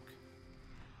fuck?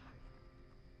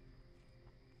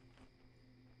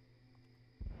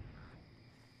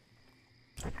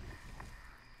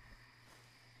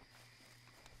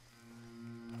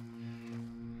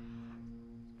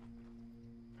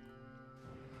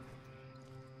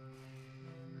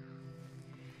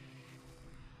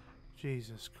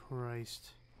 Jesus Christ.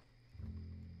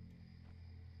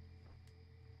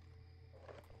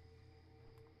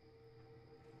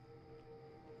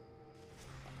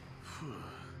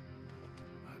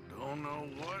 I don't know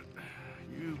what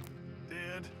you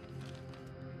did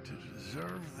to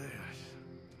deserve this.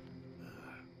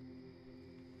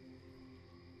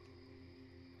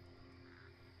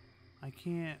 I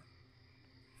can't...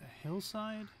 A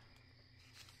hillside?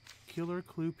 Killer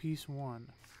Clue Piece 1.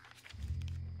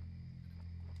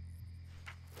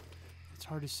 It's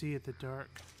hard to see at the dark.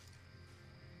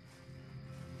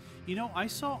 You know, I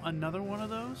saw another one of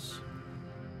those.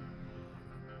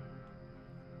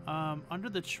 Under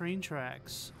the train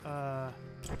tracks.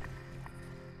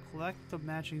 Collect the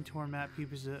matching tour map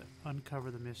pieces to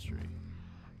uncover the mystery.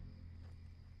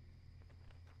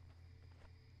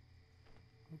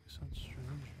 Focus on stranger.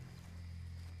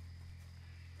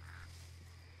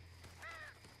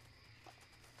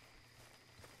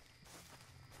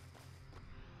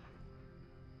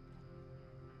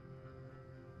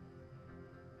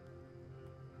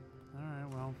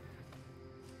 Alright, well.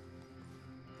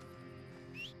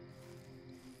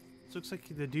 This looks like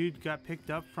the dude got picked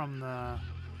up from the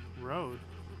road.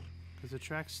 Because the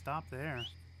tracks stopped there.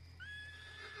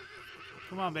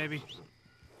 Come on, baby.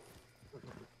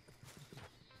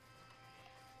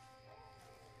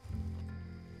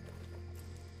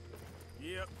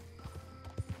 Yep.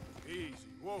 Easy.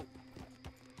 Whoa.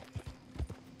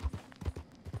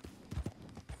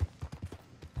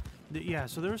 Yeah,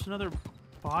 so there was another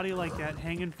body like that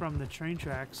hanging from the train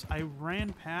tracks. I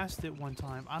ran past it one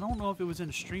time. I don't know if it was in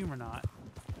a stream or not.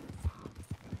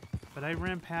 But I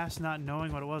ran past not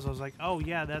knowing what it was. I was like, oh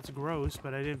yeah, that's gross,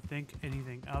 but I didn't think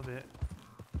anything of it.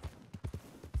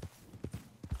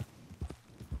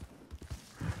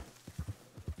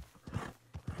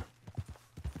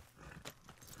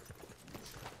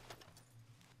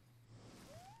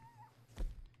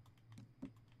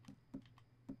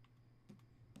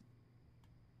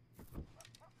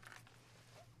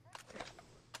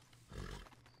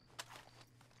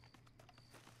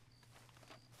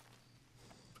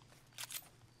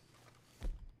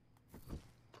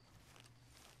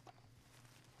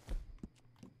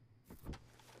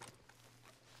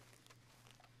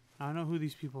 I don't know who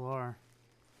these people are.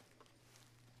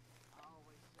 I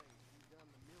always say, if you done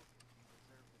the milking, you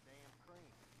deserve the damn cream.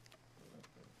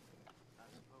 I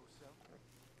suppose so.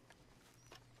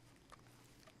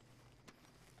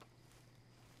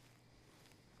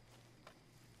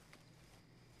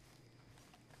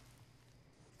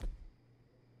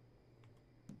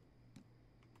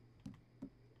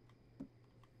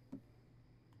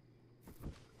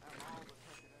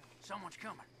 Someone's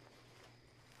coming.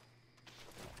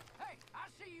 Hey, I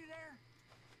see you there.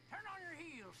 Turn on your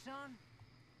heels, son.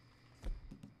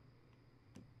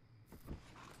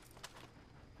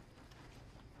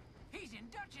 He's in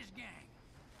Dutch's gang.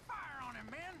 Fire on him,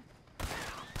 men.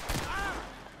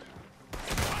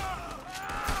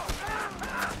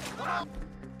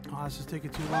 Oh, this is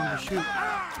taking too long to shoot.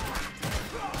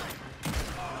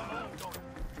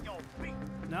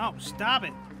 No, stop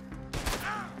it.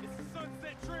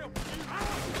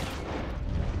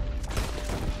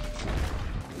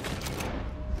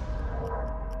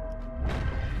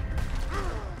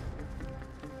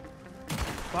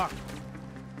 Fuck.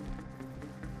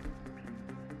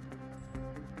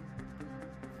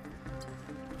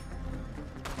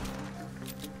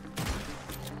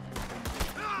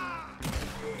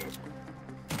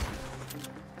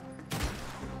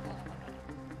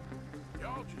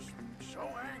 Y'all just so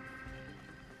angry.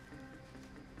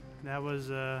 That was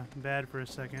bad for a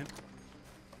second.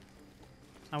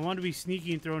 I wanted to be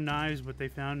sneaky and throw knives, but they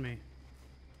found me.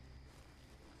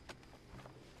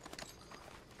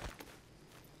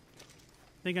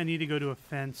 I think I need to go to a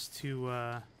fence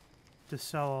to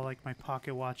sell all, like, my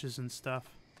pocket watches and stuff.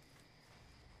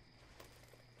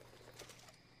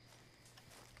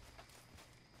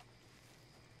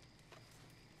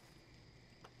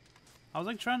 I was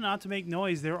like trying not to make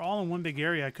noise. They were all in one big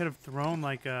area. I could have thrown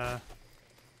like a...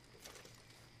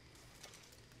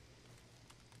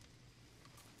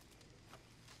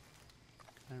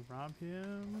 Can I rob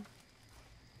him?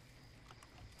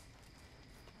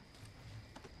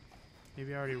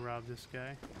 Maybe I already robbed this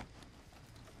guy.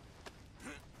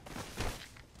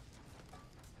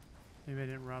 Maybe I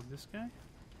didn't rob this guy?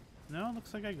 No, it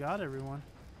looks like I got everyone.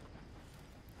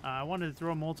 I wanted to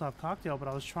throw a Molotov cocktail, but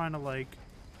I was trying to, like,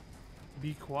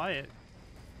 be quiet.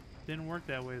 Didn't work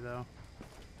that way, though.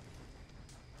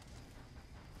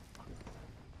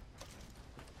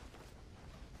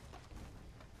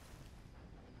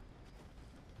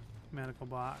 Medical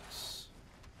box.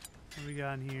 What do we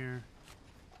got in here?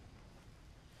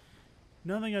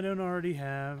 Nothing I don't already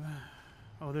have.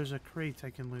 Oh, there's a crate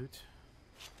I can loot.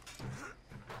 What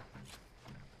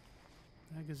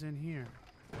the heck is in here?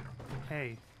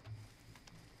 Hey.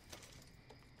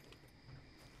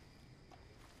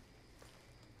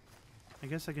 I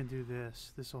guess I can do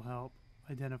this. This will help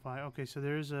identify. Okay, so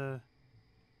there's a...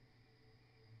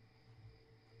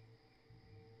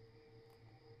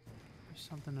 There's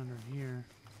something under here.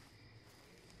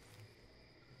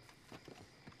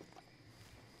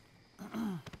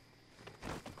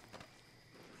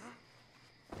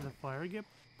 Did the fire get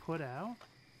put out?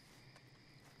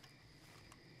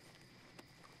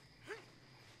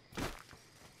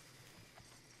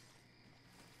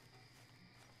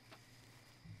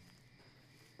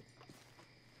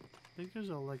 I think there's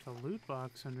a like a loot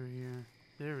box under here.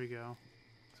 There we go.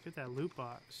 Get that loot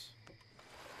box.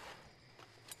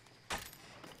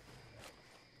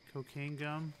 Cocaine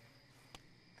gum.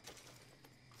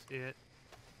 That's it.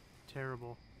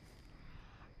 Terrible.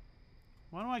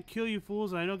 Why do I kill you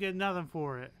fools and I don't get nothing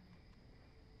for it?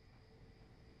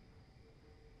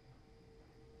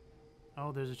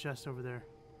 Oh, there's a chest over there.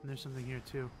 And there's something here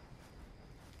too.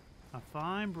 A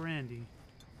fine brandy.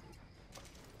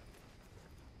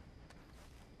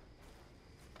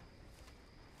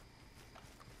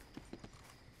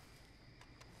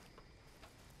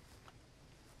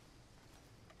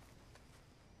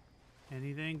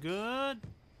 Anything good?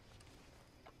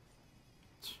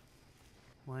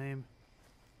 Lame.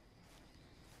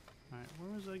 Alright,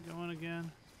 where was I going again?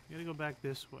 I gotta go back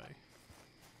this way.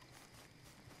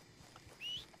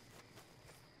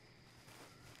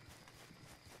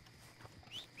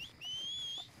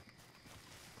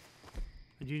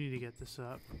 I do need to get this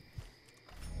up.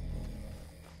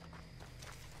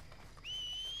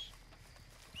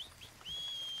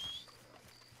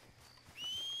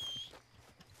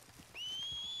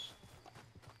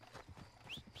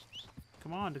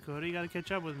 Come on, Dakota, you gotta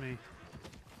catch up with me.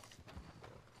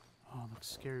 Oh, it looks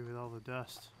scary with all the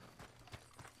dust.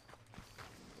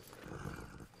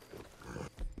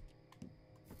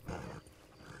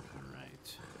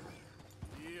 Alright.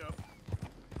 Yep.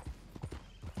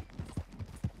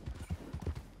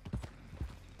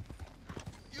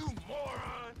 You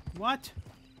moron! What?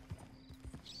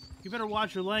 You better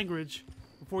watch your language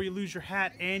before you lose your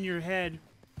hat and your head.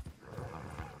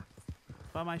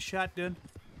 By my shotgun.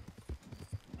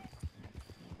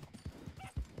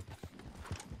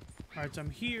 Alright, so I'm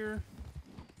here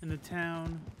in the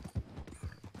town,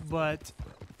 but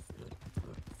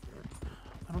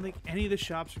I don't think any of the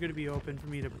shops are going to be open for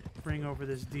me to bring over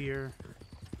this deer.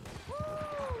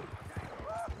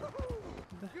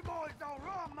 You boys don't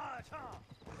run much, huh?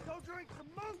 Go drink some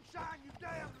moonshine, you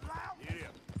damn lout!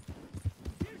 Yeah.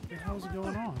 What the hell's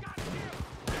going on?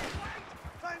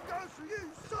 Same goes for you,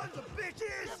 sons of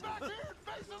bitches! Get back here and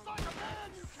face us like a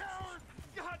man, you coward!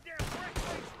 Goddamn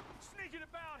breakface sneaking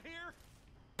about here!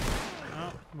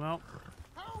 Oh, well.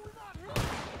 How are we not here?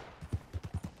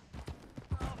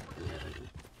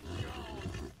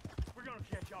 We're gonna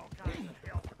catch all kinds of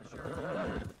hell for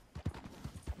sure.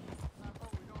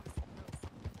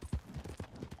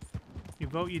 You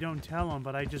vote, you don't tell them,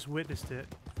 but I just witnessed it.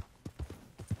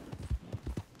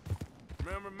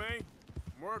 Remember me?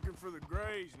 I'm working for the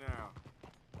Grays now.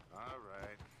 All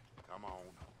right, come on.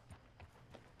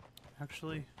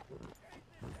 Actually,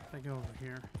 if I go over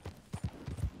here.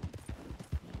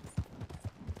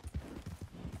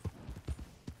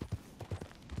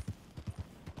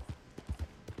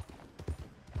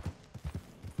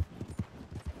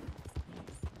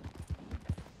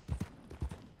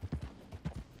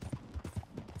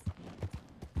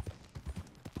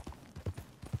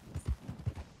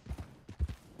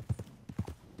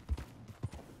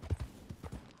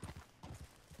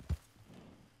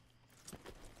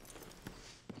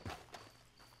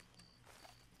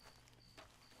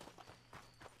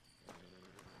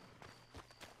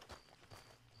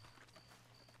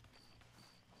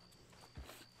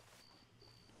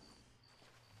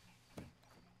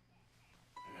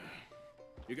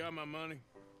 You got my money?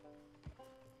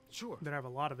 Sure. Better have a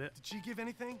lot of it. Did she give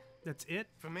anything? That's it?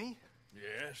 For me?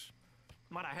 Yes.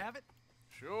 Might I have it?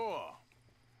 Sure.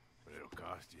 But it'll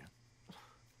cost you.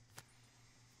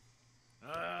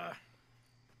 I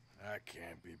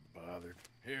can't be bothered.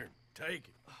 Here, take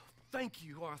it. Oh, thank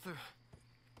you, Arthur.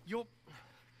 You'll...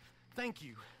 Thank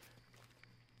you.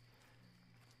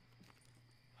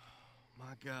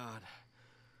 My God.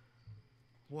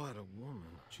 What a woman.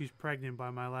 She's pregnant by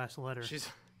my last letter. She's...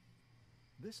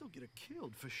 This'll get her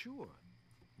killed for sure.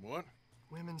 What?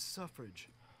 Women's suffrage.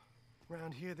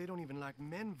 Around here, they don't even like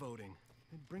men voting.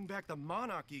 They'd bring back the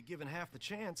monarchy given half the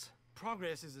chance.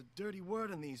 Progress is a dirty word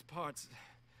in these parts.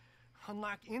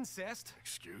 Unlike incest.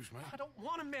 Excuse me? I don't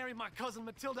want to marry my cousin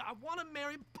Matilda. I want to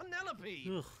marry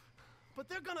Penelope. Ugh. But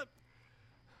they're gonna...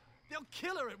 They'll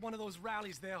kill her at one of those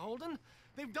rallies they're holding.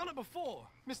 They've done it before.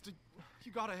 Mister,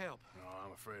 you gotta help. No,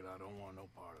 I'm afraid I don't want no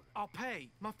part of it. I'll pay.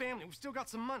 My family, we've still got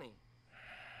some money.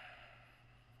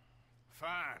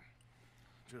 Fine.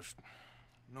 Just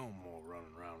no more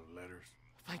running around with letters.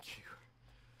 Thank you.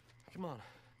 Come on.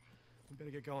 We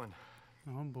better get going.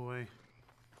 Oh boy.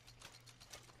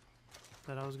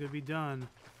 Thought I was gonna be done.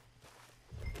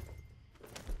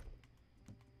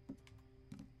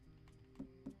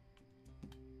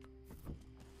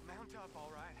 Mount up,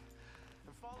 all right,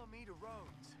 and follow me to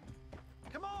Rhodes.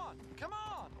 Come on! Come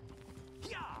on!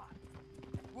 Yeah!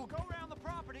 We'll go around the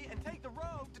property and take the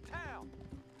road to town.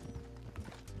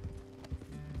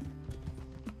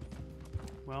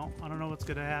 Well, I don't know what's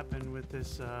gonna happen with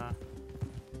this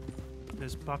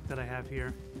this buck that I have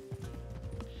here.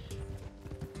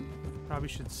 Probably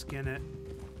should skin it.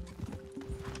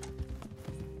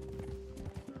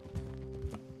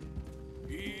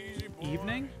 Easy, boy.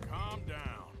 Evening? Calm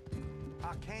down.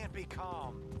 I can't be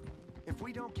calm. If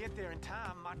we don't get there in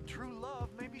time, my true love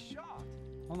may be shot.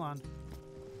 Hold on.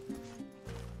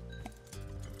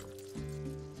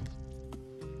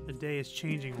 The day is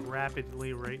changing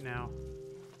rapidly right now.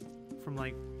 From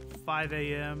like 5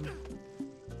 a.m.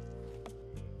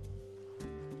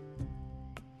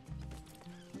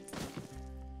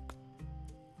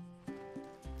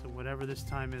 to whatever this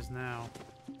time is now.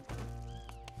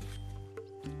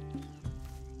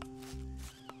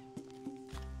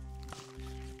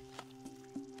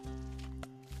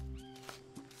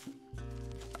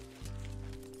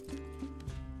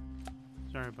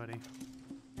 Sorry, buddy.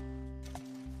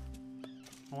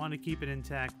 I want to keep it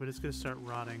intact, but it's going to start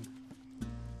rotting.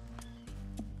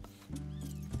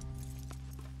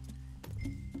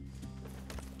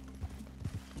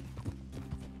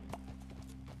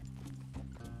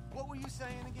 What were you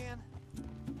saying again?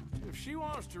 If she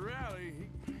wants to rally,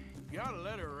 you gotta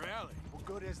let her rally. Well,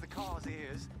 good as the cause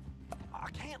is, I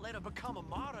can't let her become a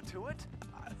martyr to it.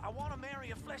 I want to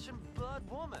marry a flesh and blood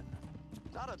woman,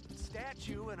 not a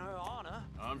statue in her honor.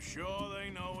 I'm sure they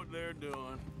know what they're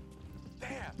doing.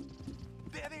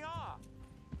 There they are.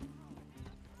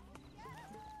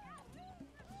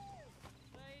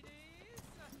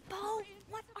 Bo,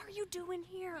 what are you doing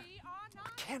here? I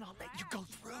cannot let you go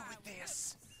through with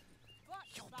this.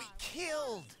 You'll be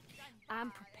killed.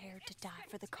 I'm prepared to die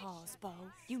for the cause, Bo.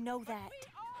 You know that.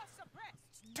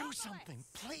 Do something,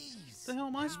 please. What the hell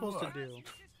am I supposed to do?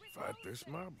 Fight this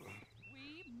mob.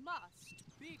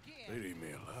 They leave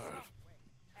me alive.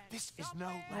 This is no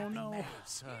laughing matter,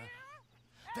 sir.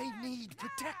 They need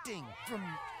protecting from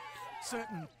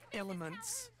certain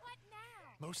elements.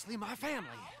 Mostly my family.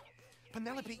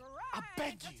 Penelope, I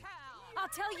beg you. I'll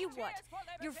tell you what.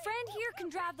 Your friend here can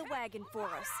drive the wagon for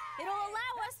us. It'll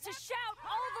allow us to shout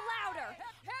all the louder.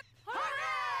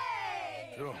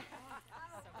 Hooray! Sure.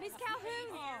 Miss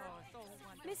Calhoun!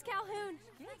 Miss Calhoun!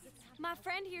 My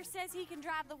friend here says he can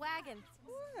drive the wagon.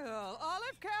 Well,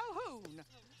 Olive Calhoun.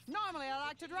 Normally I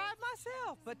like to drive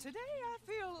myself, but today I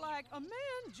feel like a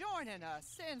man joining us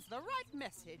sends the right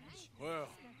message. Well,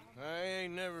 I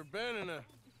ain't never been in a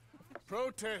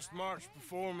protest march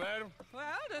before, madam.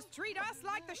 Well, just treat us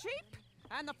like the sheep,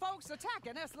 and the folks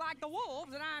attacking us like the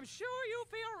wolves, and I'm sure you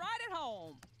feel right at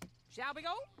home. Shall we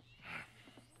go?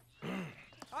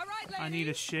 All right, ladies. I need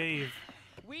a shave.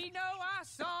 We know our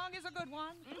song is a good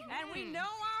one, and we know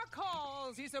our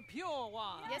cause is a pure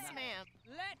one. Yes, ma'am.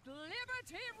 Let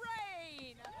liberty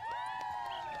reign.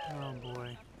 Oh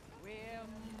boy. We're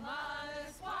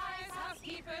mothers, wives,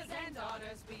 housekeepers, and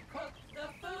daughters. We cook the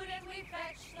food and we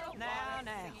fetch the water.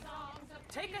 Now.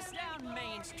 Take us down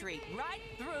Main Street, right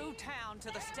through town to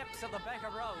the steps of the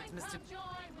Baker Roads, Mr.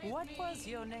 What was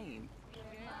your name?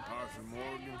 Arthur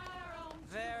Morgan.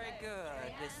 Very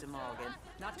good, Mr. Morgan.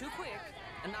 Not too quick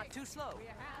and not too slow.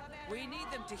 We need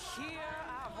them to hear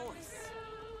our voice.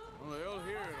 Well, they'll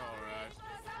hear it all right.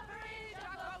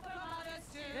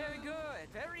 Very good,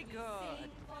 very good.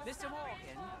 Mr.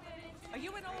 Morgan, are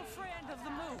you an old friend of the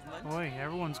movement? Boy,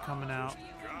 everyone's coming out.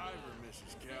 Driver,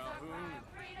 Mrs. Calhoun,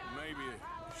 and maybe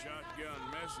a shotgun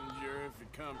messenger if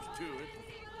it comes to it.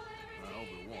 I hope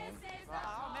it won't. Well,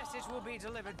 our message will be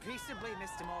delivered peaceably,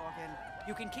 Mr. Morgan.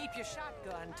 You can keep your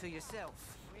shotgun to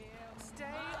yourself. Stay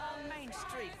on Main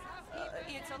Street.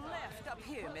 It's a left up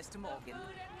here, Mr. Morgan.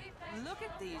 Look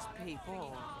at these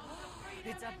people.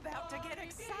 It's about to get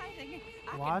exciting.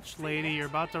 Watch, lady, you're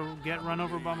about to get run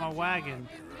over by my wagon.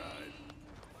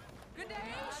 Good day,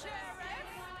 Sheriff.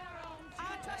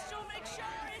 I trust you'll make sure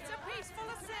it's a peaceful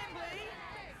assembly.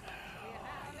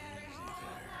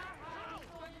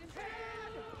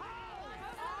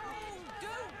 Oh, do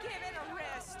give it a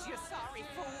rest, you sorry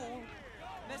fool.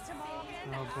 Mr.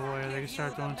 Morgan, Oh boy, are they gonna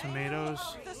start throwing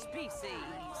tomatoes? the species.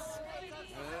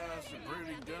 Well, that's a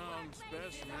pretty dumb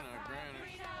specimen, I grant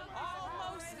it.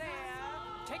 Almost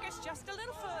there. Take us just a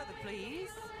little further, please.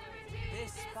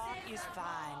 This spot is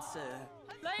fine, sir.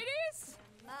 Ladies,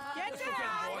 get down.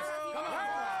 Come on.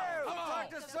 Come on.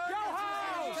 Go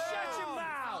home. Shut your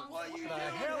mouth. What the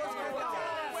hell is going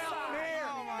on? Well, here.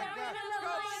 Oh, my God.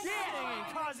 Shit.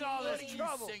 Cause all this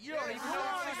trouble. You don't even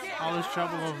know. All this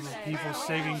trouble over people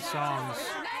singing songs.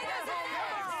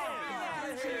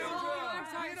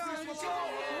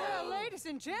 Well, ladies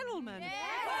and gentlemen,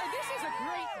 this is a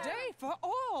great day for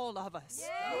all of us.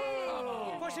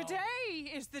 For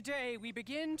today is the day we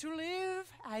begin to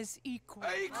live as equals.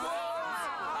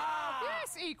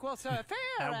 Yes, equal, sir. Fair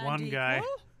That and one equal. guy.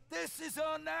 This is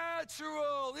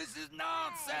unnatural. This is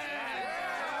nonsense.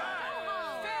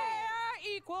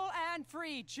 Fair, equal, and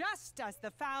free, just as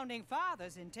the founding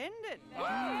fathers intended. Look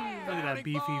at that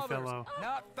beefy fellow.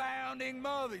 Not founding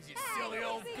mothers, you silly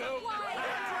old goat.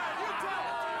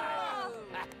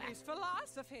 Is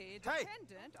philosophy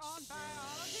dependent on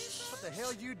biology? What the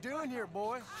hell you doing here,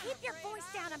 boy? Keep your voice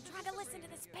down. I'm trying to listen to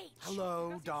the speech.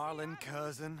 Hello, darling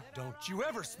cousin. Don't you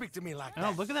ever speak to me like that.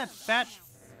 Oh, look at that fat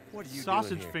What are you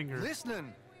sausage doing here? finger.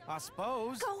 Listening, I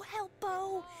suppose. Go help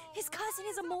Bo. His cousin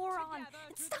is a moron.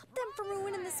 And stop them from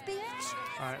ruining the speech.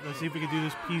 All right, let's see if we can do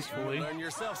this peacefully. Learn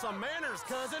yourself some manners,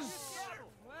 cousin.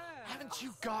 Haven't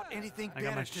you got anything I got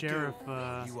my better to sheriff, do?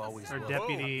 You always or will.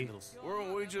 deputy.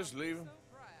 Weren't we just leaving?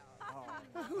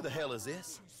 Who the hell is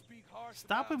this?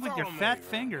 Stop it with your fat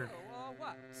finger. Or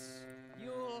what?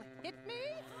 You'll hit me?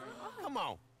 Come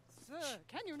on. Sir,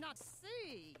 can you not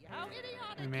see how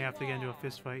idiotic We may have to get into a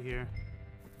fist fight here.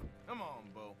 Come on,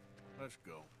 Bo. Let's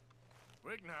go.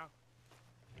 Quick now.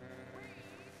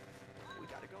 We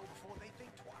gotta go before they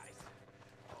think twice.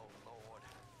 Oh, Lord.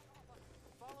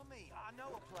 Follow me. I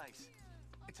know a place.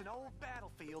 It's an old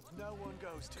battlefield no one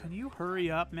goes to. Can you hurry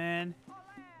up, man?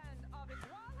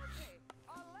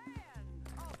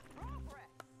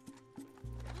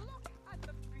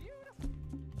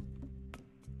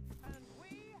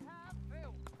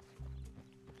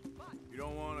 You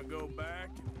don't want to go back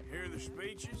and hear the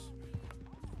speeches?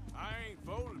 I ain't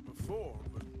voted before,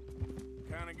 but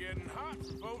kind of getting hot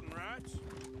for voting rights.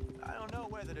 I don't know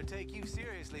whether to take you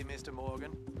seriously, Mr.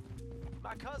 Morgan.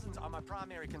 My cousins are my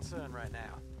primary concern right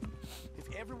now.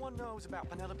 If everyone knows about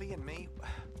Penelope and me...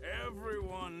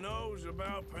 Everyone knows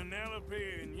about Penelope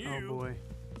and you. Oh, boy.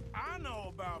 I know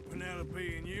about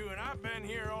Penelope and you, and I've been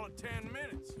here all of 10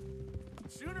 minutes.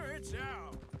 Sooner it's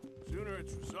out, sooner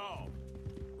it's resolved.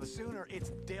 The sooner it's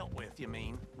dealt with, you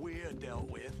mean? We're dealt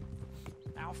with.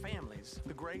 Our families,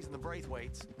 the Grays and the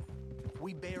Braithwaites,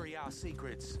 we bury our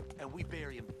secrets, and we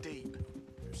bury them deep.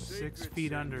 6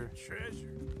 feet under.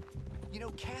 Treasure. You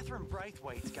know, Catherine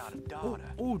Braithwaite's got a daughter.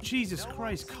 Oh, Jesus No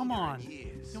Christ, one's come seen her on. in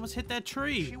years. You almost hit that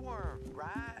tree. She weren't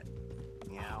right.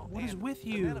 You know, What is and with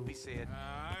you? Penelope said,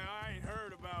 I ain't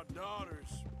heard about daughters.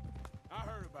 I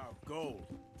heard about gold.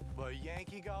 but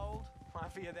Yankee gold? I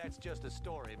fear that's just a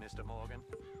story, Mr. Morgan.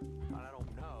 I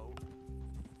don't know.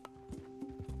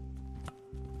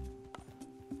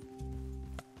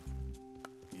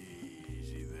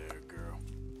 Easy there, girl.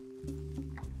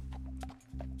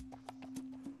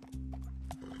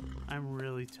 I'm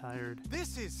really tired.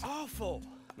 This is awful.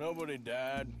 Nobody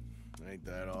died. Ain't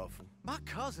that awful? My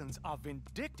cousins are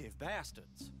vindictive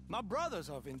bastards. My brothers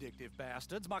are vindictive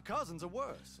bastards. My cousins are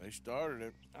worse. They started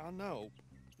it. I know,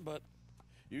 but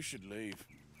You should leave.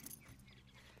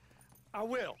 I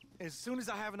will. As soon as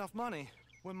I have enough money.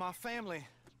 When my family...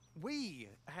 We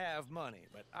have money,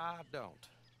 but I don't.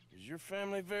 Is your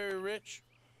family very rich?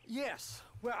 Yes.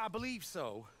 Well, I believe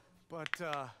so. But,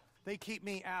 they keep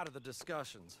me out of the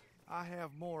discussions. I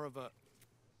have more of a...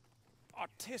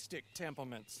 artistic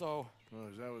temperament, so... Oh,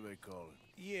 is that what they call it?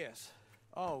 Yes.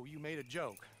 Oh, you made a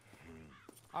joke.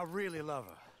 I really love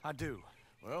her. I do.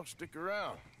 Well, stick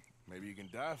around. Maybe you can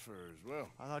die for her as well.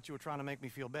 I thought you were trying to make me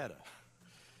feel better.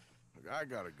 Look, I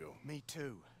gotta go. Me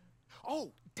too.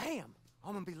 Oh, damn!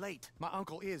 I'm gonna be late. My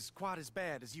uncle is quite as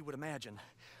bad as you would imagine.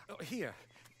 Here,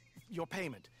 your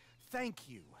payment. Thank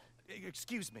you.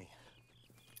 Excuse me.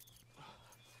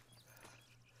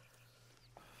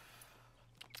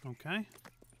 Okay.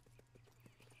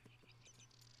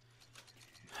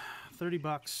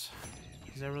 $30.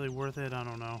 Is that really worth it? I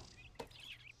don't know.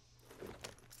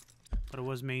 But it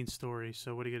was main story,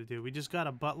 so what are you gonna do? We just got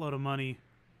a buttload of money.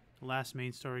 Last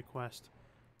main story quest.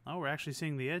 Oh, we're actually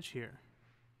seeing the edge here.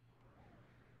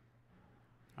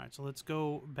 Alright, so let's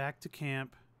go back to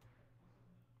camp.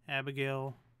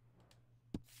 Abigail.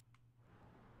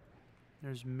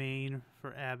 There's main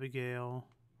for Abigail.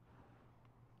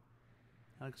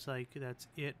 Looks like that's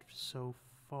it so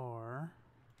far.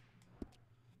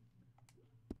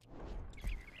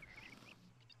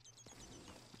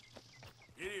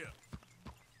 Giddy up.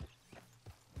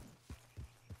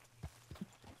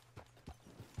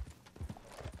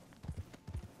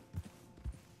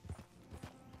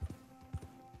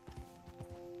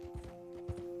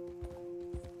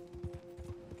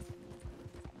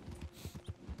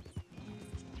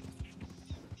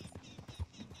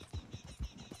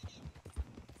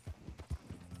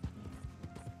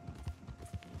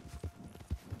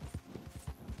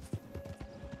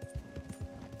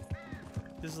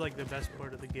 This is like the best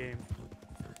part of the game.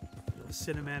 The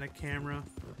cinematic camera.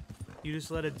 You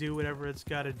just let it do whatever it's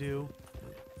got to do.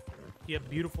 You have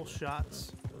beautiful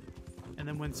shots. And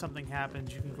then when something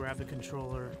happens, you can grab the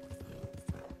controller.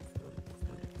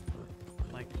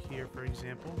 Like here, for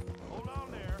example. Hold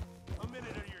on there. A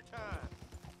minute of your time.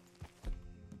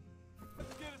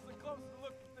 Let's get us a closer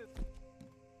look at this.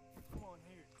 Come on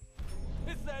here.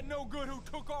 It's that no good who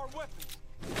took our weapons.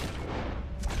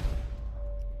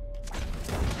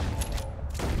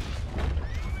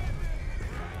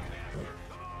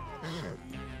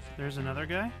 There's another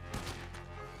guy?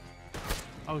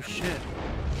 Oh shit.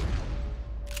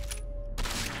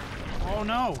 Oh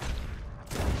no!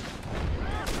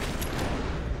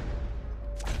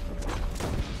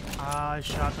 Ah, I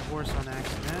shot the horse on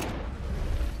accident.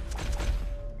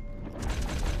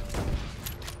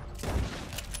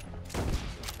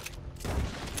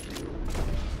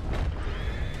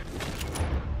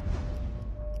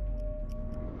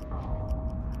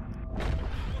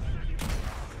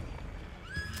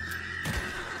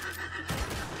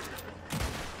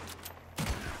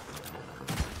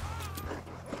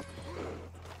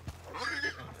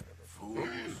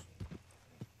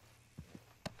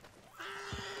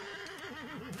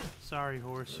 Sorry,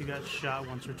 horse. You got shot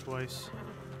once or twice.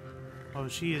 Oh,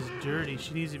 she is dirty.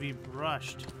 She needs to be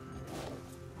brushed.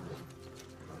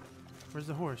 Where's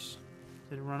the horse?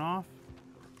 Did it run off?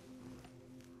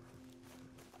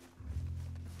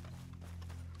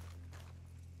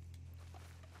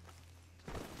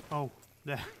 Oh,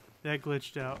 that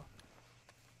glitched out.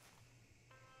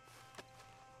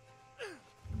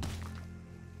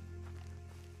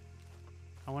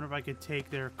 I wonder if I could take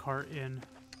their cart in.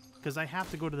 Because I have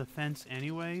to go to the fence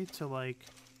anyway to, like...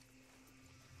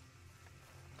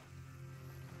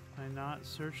 Can I not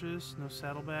search this? No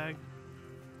saddlebag.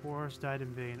 Horse died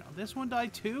in vain. Oh, this one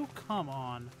died too? Come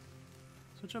on.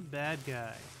 Such a bad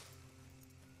guy.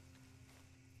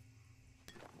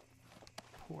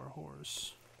 Poor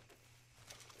horse.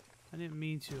 I didn't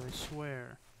mean to, I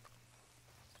swear.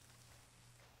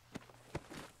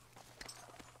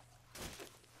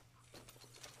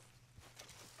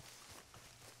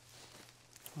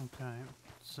 Okay,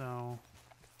 so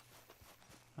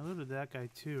I looted that guy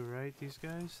too, right? These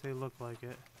guys? They look like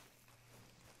it.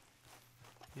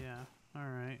 Yeah,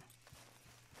 alright.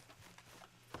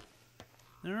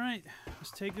 Alright,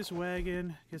 let's take this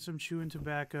wagon, get some chewing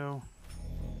tobacco.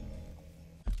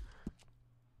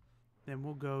 Then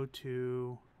we'll go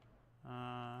to...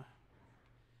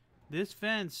 this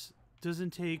fence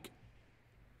doesn't take...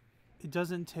 It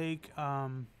doesn't take,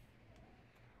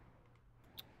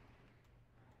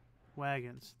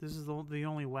 wagons. This is the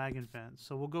only wagon fence.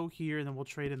 So we'll go here and then we'll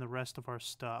trade in the rest of our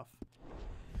stuff.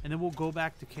 And then we'll go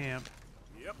back to camp.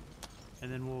 Yep.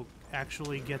 And then we'll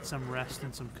actually get some rest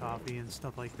and some coffee and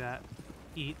stuff like that.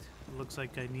 Eat. It looks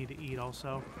like I need to eat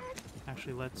also.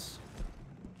 Actually, let's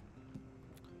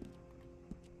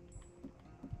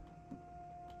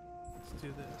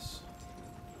do this.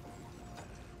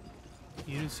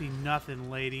 You didn't see nothing,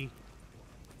 lady.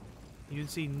 You didn't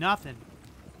see nothing.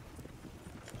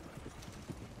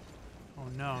 Oh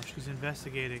no, she's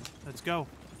investigating. Let's go.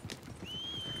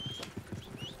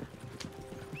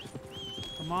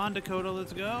 Come on, Dakota,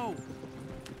 let's go.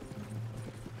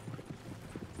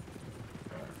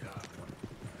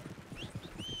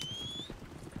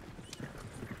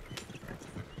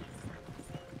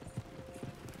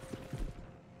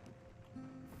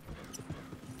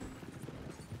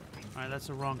 Alright, that's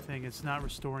the wrong thing. It's not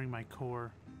restoring my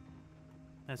core.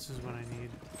 This is what I need.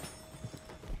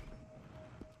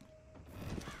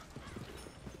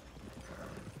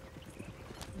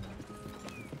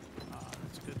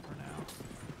 That's good for now.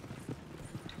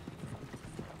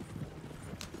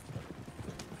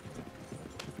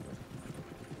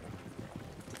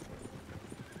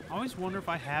 I always wonder if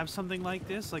I have something like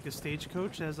this, like a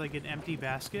stagecoach that has like an empty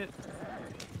basket.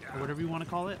 Or whatever you want to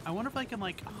call it. I wonder if I can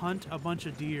like hunt a bunch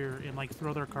of deer and like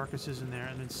throw their carcasses in there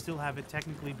and then still have it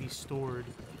technically be stored.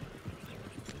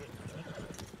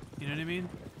 You know what I mean?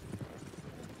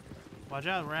 Watch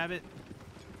out, rabbit.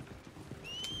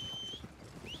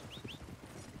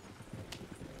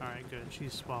 Alright, good.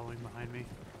 She's swallowing behind me.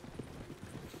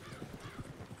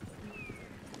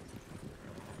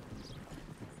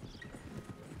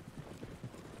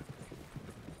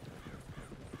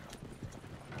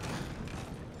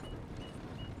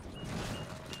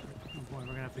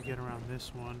 To get around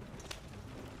this one.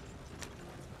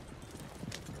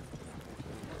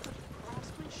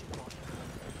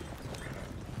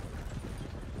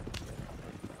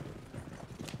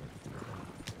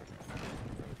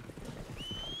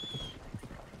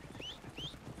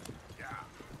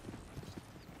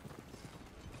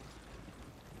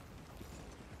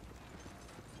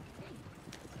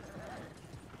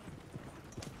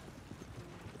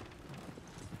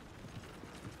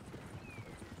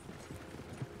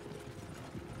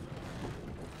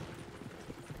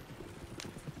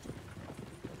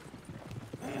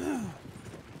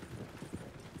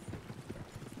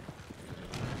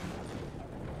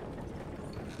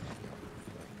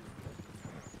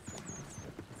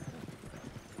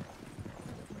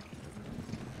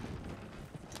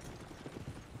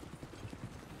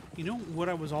 You know what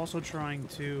I was also trying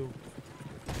to...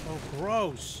 Oh,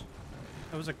 gross!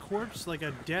 There was a corpse, like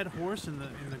a dead horse in the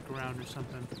ground or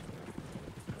something.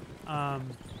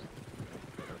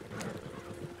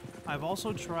 I've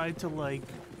also tried to, like,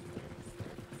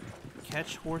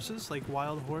 catch horses, like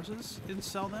wild horses, and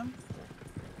sell them.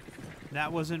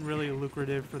 That wasn't really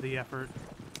lucrative for the effort.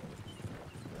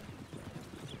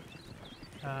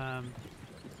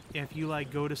 If you,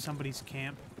 like, go to somebody's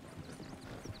camp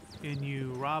and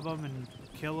you rob them and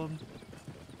kill them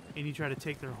and you try to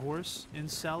take their horse and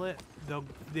sell it,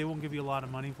 they won't give you a lot of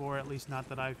money for it, at least not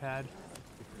that I've had.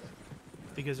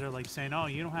 Because they're like saying, oh,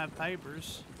 you don't have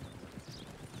papers.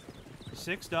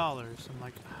 $6. I'm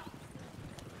like, oh,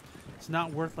 it's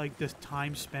not worth like this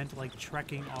time spent like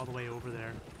trekking all the way over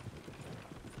there.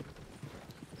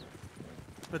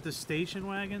 But the station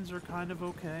wagons are kind of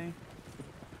okay.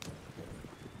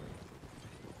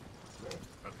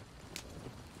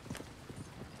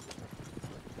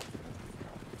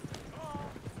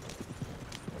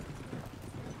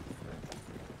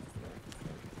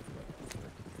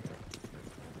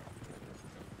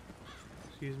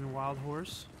 Excuse me, wild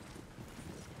horse.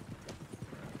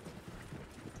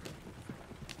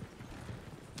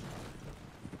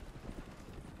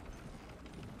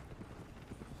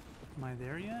 Am I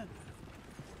there yet?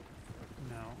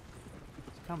 No.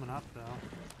 It's coming up, though.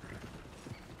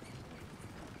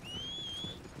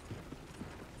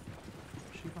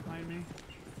 Is she behind me?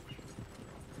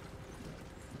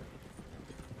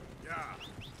 Yeah.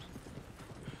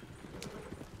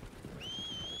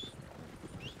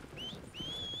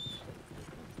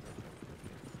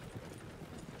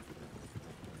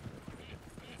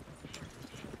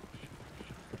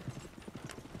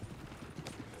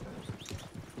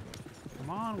 Come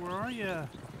on, where are you?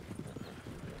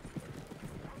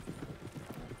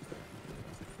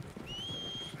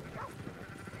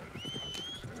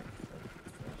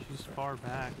 She's far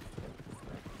back.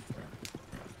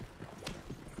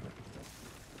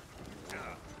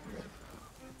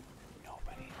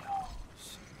 Nobody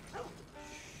knows.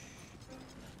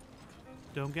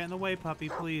 Don't get in the way, puppy,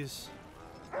 please.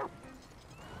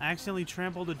 I accidentally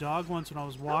trampled a dog once when I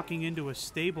was walking into a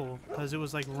stable because it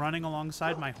was like running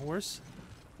alongside my horse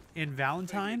in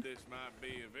Valentine. This might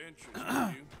be of interest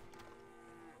to you.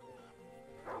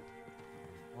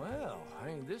 Well,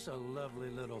 ain't this a lovely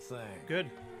little thing? Good.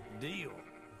 Deal.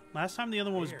 Last time the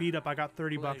other one was Here. beat up, I got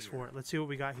 30 bucks Pleasure. for it. Let's see what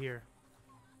we got here.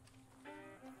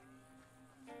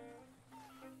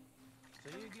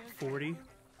 See you again? 40.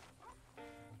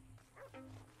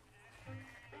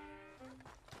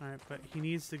 Alright, but he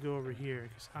needs to go over here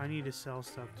because I need to sell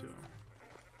stuff to him.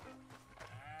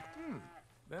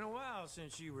 Been a while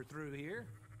since you were through here.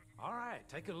 All right,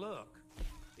 take a look.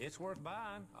 It's worth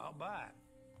buying. I'll buy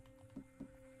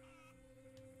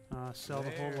it. Sell the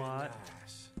whole Very lot.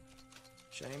 Nice.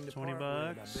 Shame to 20 part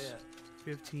with it, bucks. I bet.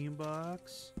 15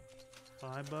 bucks.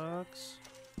 5 bucks.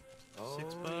 Oh,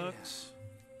 6 bucks. yes.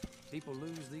 People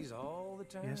lose these all the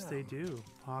time. Yes, they do.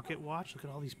 Pocket watch. Look at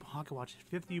all these pocket watches.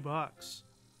 50 bucks.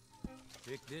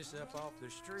 Pick this up off the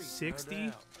street. 60. No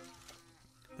doubt.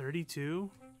 32.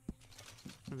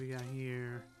 What do we got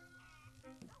here?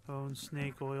 Bone,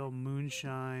 snake oil,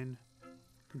 moonshine,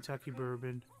 Kentucky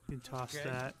bourbon. You can toss Okay.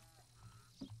 that.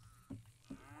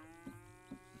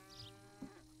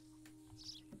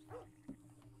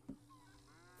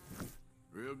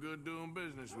 Real good doing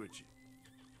business with you.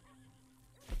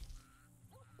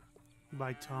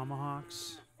 Buy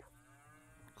tomahawks,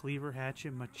 cleaver,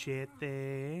 hatchet,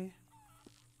 machete,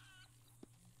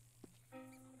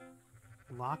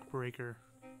 lock breaker.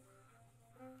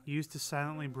 Used to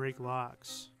silently break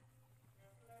locks.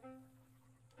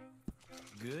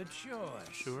 Good choice.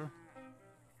 Sure.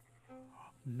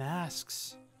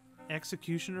 Masks.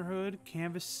 Executioner hood,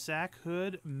 canvas sack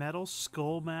hood, metal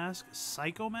skull mask,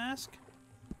 psycho mask.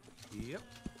 Yep.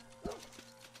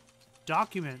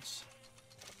 Documents.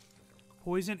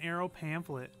 Poison arrow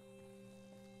pamphlet.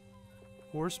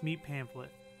 Horse meat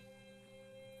pamphlet.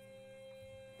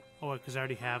 Oh, because I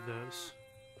already have those.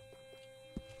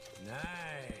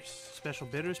 Nice. Special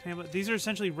bitters pamphlet. These are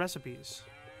essentially recipes.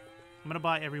 I'm going to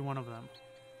buy every one of them.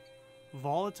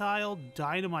 Volatile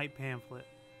dynamite pamphlet.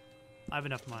 I have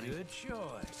enough money. Good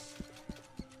choice.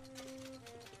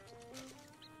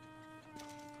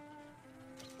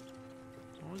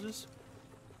 What was this?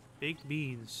 Baked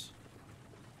beans.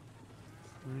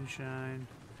 Moonshine.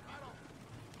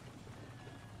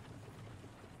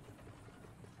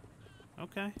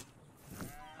 Okay.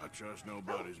 I trust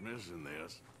nobody's missing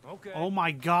this. Okay. Oh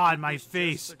my god, my It's just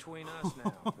face. between us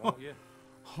now, won't you?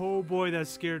 Oh boy, that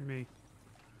scared me.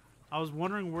 I was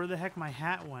wondering where the heck my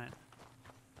hat went.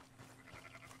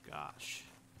 gosh.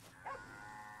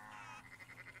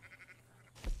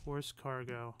 Horse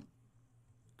cargo.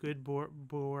 Good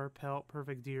boar pelt,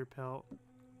 perfect deer pelt.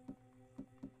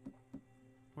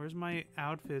 Where's my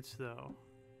outfits, though?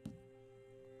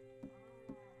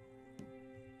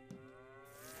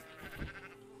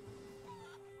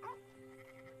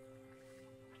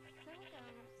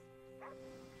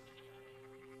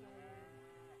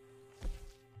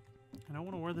 I don't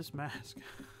want to wear this mask.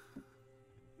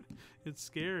 It's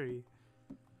scary.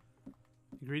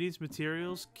 Ingredients,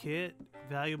 materials, kit,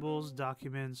 valuables,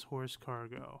 documents, horse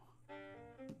cargo.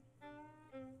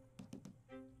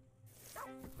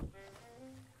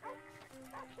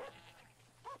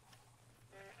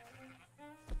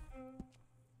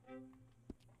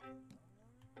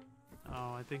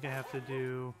 Oh, I think I have to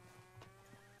do...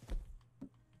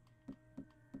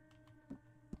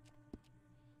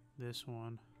 this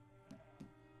one.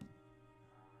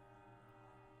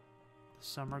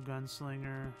 Summer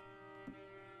Gunslinger,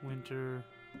 Winter,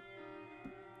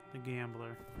 the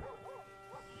Gambler.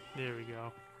 There we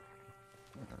go.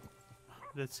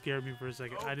 That scared me for a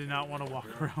second. I did not want to walk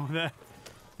around with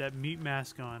that meat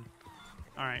mask on.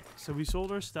 Alright, so we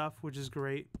sold our stuff, which is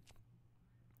great.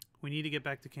 We need to get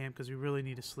back to camp because we really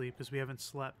need to sleep because we haven't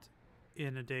slept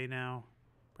in a day now.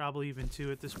 Probably even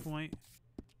 2 at this point.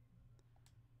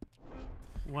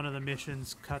 One of the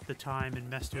missions cut the time and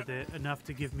messed with it enough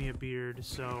to give me a beard,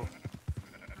 so...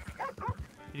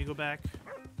 Can you go back?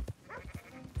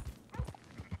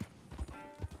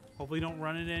 Hopefully don't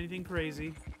run into anything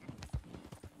crazy.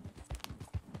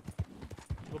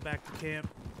 Go back to camp.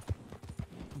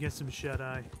 Get some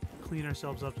shut-eye. Clean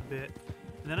ourselves up a bit.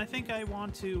 And then I think I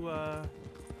want to,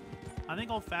 I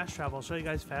think I'll fast travel. I'll show you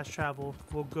guys fast travel.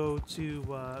 We'll go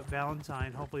to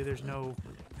Valentine. Hopefully there's no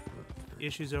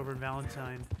issues over in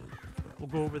Valentine. We'll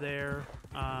go over there.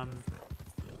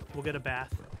 We'll get a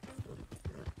bath.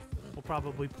 We'll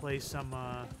probably play some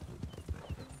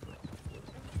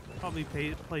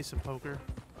play some poker.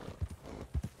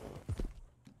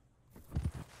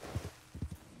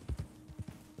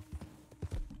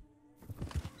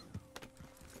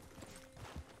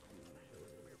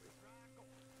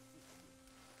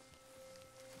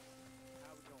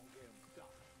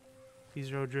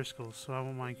 These are O'Driscolls, so I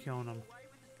won't mind killing them.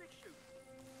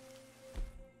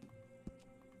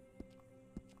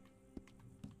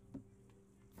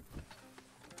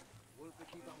 What if we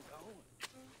keep on going?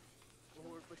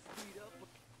 Or if we speed up?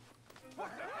 What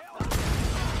the hell?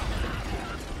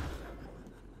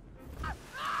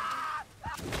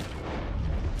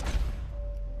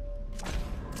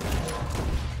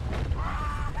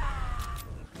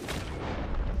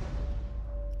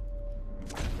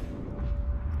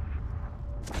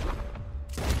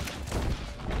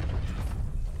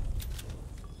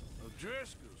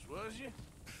 O'Driscoll's, was you?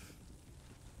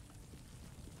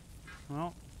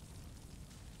 Well,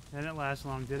 that didn't last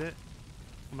long, did it?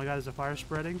 Oh my god, is the fire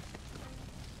spreading?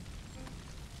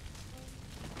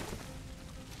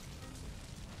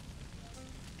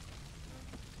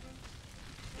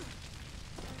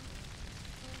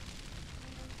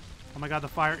 Oh my god, the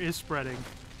fire is spreading.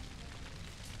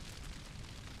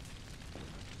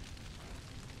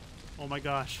 Oh my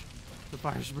gosh, the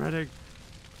fire's spreading.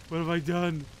 What have I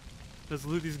done? Let's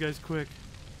loot these guys quick.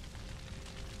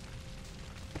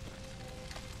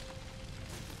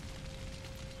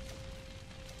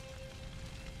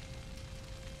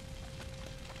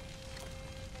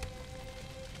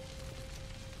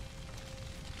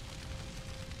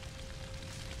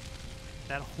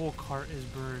 That whole cart is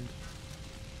burned.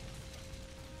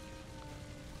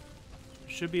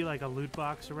 Should be like a loot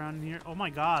box around here. Oh my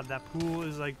god, that pool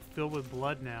is like filled with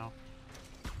blood now.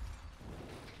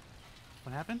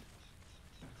 What happened?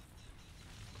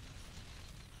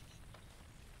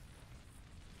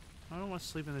 I don't want to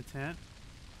sleep in the tent.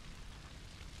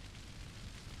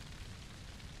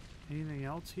 Anything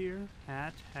else here?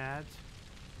 Hat.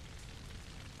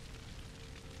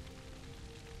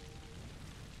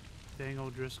 Dang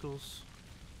old Driscolls.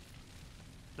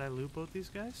 Did I loot both these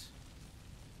guys?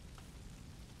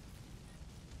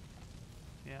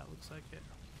 Yeah, it looks like it.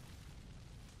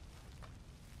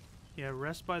 Yeah,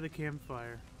 rest by the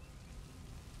campfire.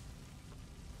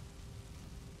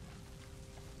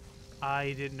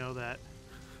 I didn't know that.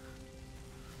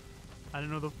 I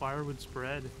didn't know the fire would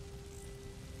spread.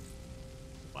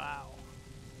 Wow.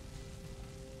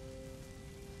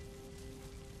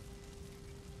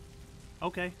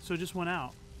 Okay, so it just went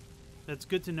out. That's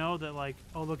good to know that, like,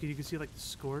 oh look, you can see like the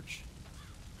scorch.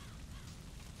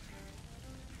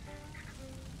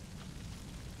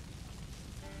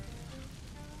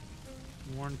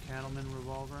 Worn Cattleman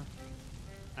revolver.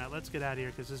 Alright, let's get out of here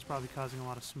because this is probably causing a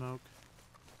lot of smoke.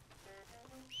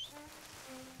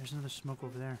 There's another smoke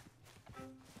over there.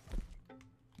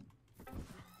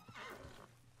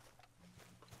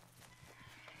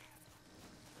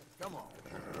 Come on.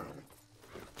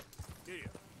 Here.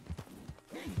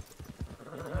 Yeah,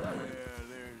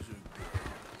 there's a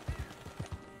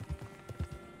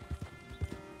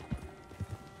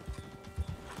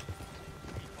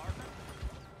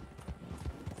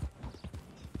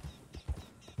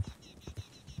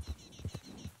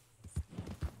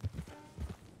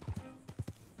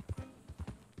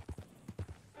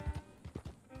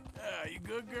you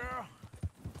good, girl?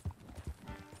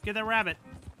 Get that rabbit.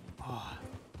 Oh,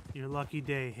 your lucky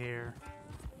day, Hare.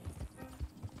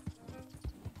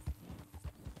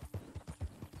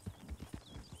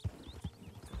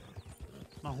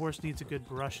 My horse needs a good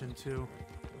brushing, too.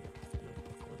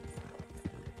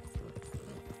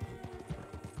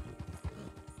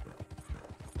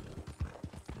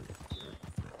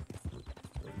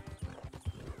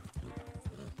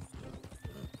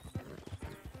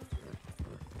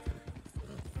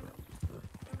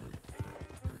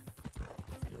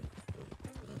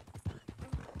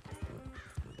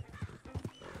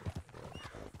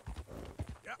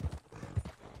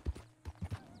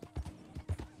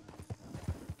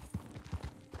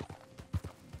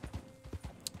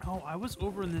 Oh, I was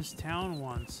over in this town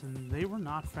once, and they were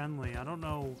not friendly. I don't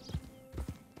know.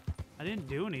 I didn't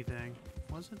do anything.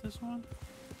 Was it this one?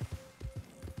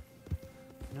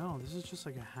 No, this is just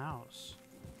like a house.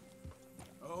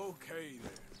 Okay,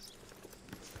 then.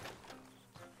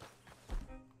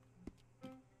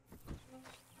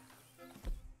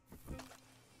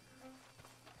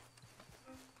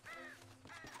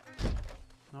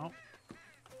 Nope.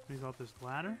 We got this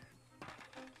ladder.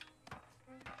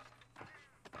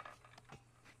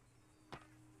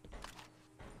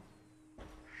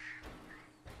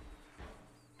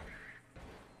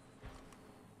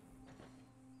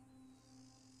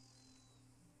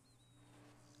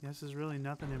 Guess is really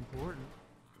nothing important.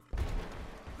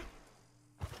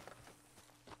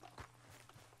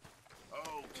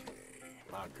 Okay,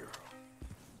 my girl.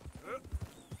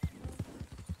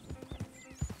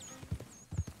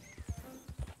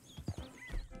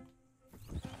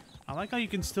 I like how you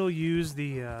can still use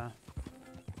the,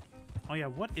 Oh yeah,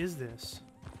 what is this?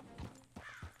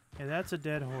 Yeah, that's a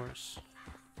dead horse.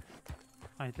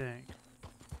 I think.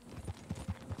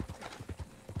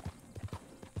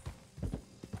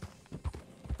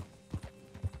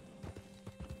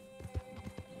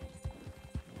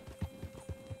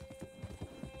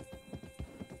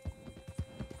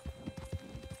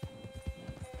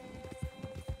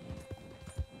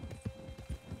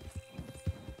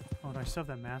 Oh, do I still have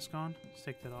that mask on? Let's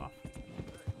take that off.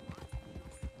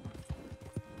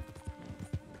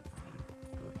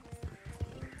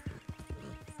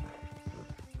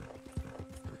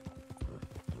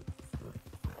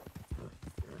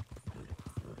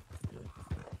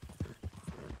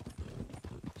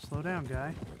 Slow down,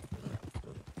 guy.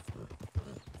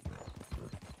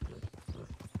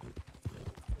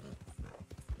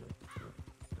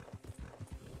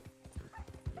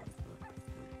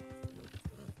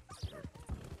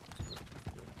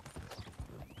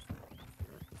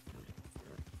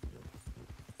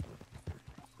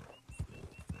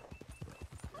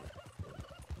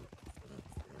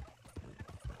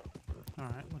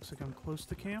 Alright, looks like I'm close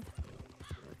to camp.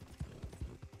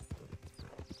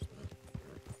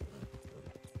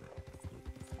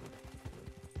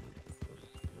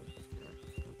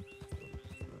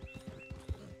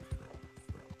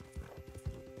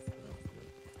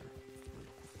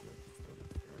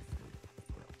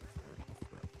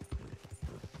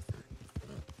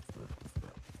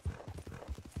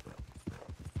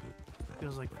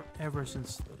 Feels like forever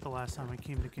since the last time I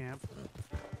came to camp.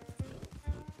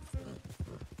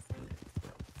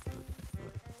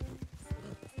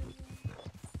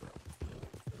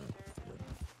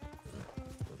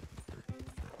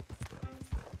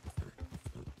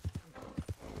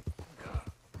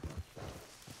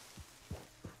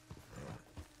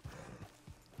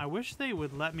 I wish they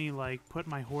would let me, like, put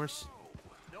my horse...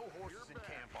 No horses in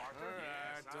camp, Arthur.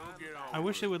 Don't get on. I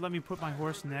wish they would let me put my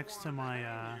horse next to my,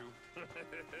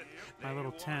 my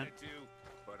little tent.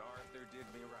 But Arthur did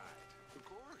me right. Of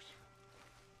course.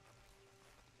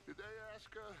 Did they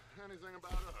ask anything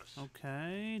about us?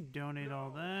 Okay, donate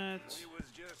all that.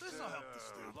 This'll help the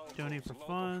student. Donate for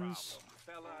funds.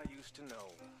 Fella I used to know.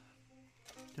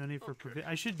 Donate for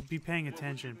I should be paying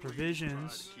attention.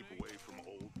 Provisions. Keep away from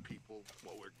old people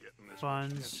while we're getting this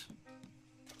Funds.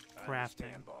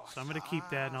 Crafting. So I'm gonna keep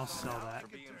that and I'll sell that.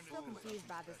 So confused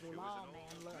by this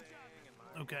lawman look.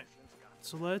 Okay.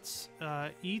 So let's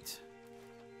eat.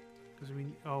 Because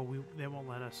they won't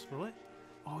let us, will it?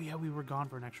 Oh yeah, we were gone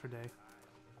for an extra day.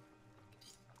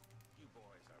 You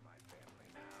boys are my family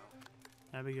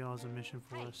now. Abigail has a mission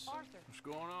for us. Arthur. What's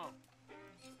going on?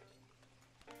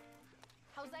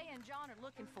 Jose and John are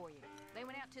looking for you. They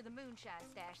went out to the moonshine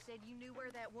stash, said you knew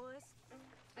where that was.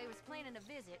 They was planning a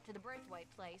visit to the Braithwaite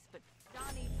place, but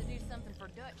John needs to do something for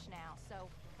Dutch now, so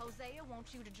Hosea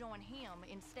wants you to join him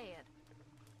instead.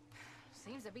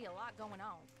 Seems to be a lot going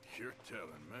on. You're telling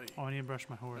me. Oh, I need to brush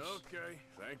my horse. Okay,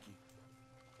 thank you.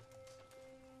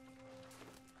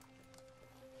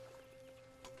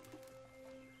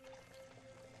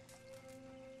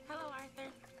 Hello,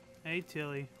 Arthur. Hey,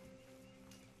 Tilly.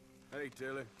 Hey,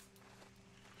 Tilly.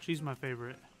 She's my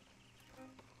favorite.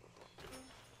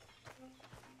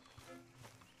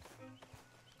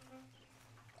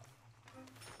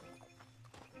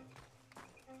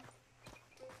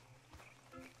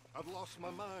 I've lost my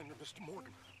mind, Mr.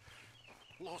 Morgan.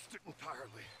 Lost it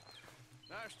entirely.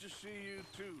 Nice to see you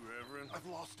too, Reverend. I've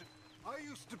lost it. I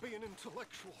used to be an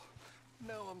intellectual.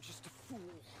 Now I'm just a fool.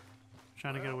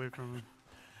 Trying to get away from him.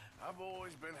 I've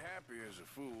always been happy as a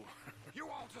fool. You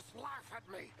all just laugh at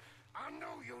me. I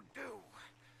know you do.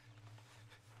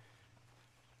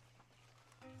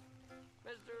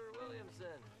 Mr.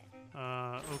 Williamson.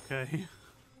 Okay.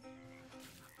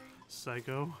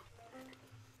 Psycho.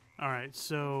 Alright,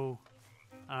 so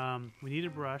we need a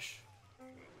brush.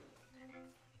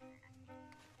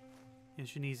 And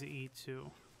she needs to eat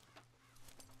too.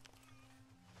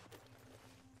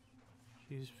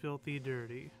 She's filthy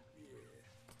dirty.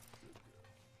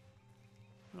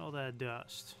 Look at all that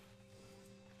dust.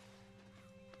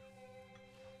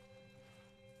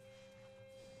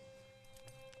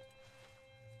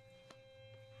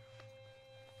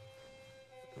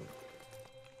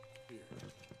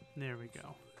 There we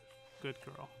go. Good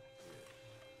girl.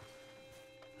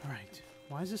 Alright.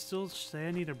 Why does it still say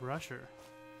I need a brusher?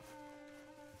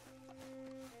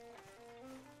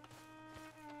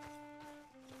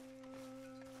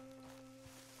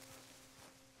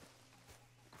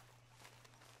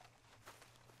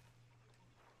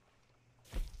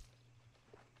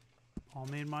 All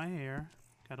made my hair.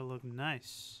 Gotta look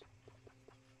nice.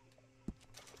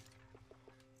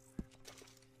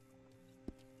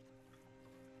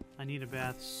 I need a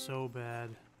bath so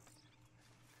bad.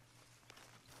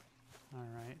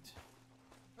 Alright.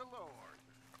 Hello, Arthur.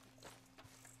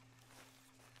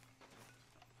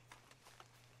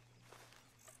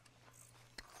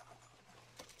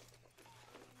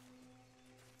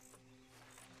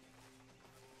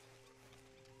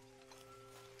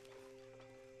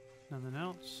 Nothing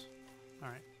else?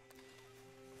 Alright.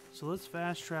 So let's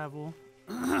fast travel.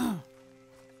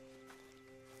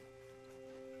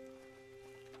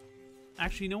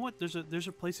 Actually, you know what? There's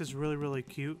a place that's really, really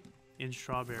cute in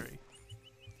Strawberry.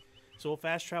 So we'll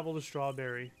fast travel to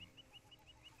Strawberry.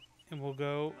 And we'll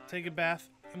go take a bath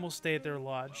and we'll stay at their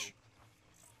lodge.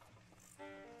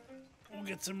 We'll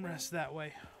get some rest that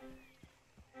way.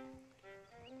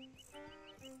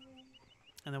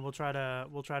 And then we'll try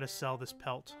to sell this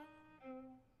pelt.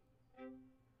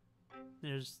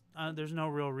 There's no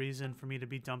real reason for me to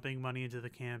be dumping money into the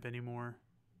camp anymore.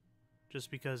 Just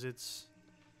because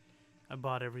I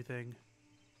bought everything.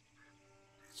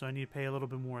 So I need to pay a little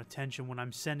bit more attention when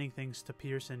I'm sending things to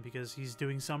Pearson, because he's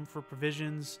doing some for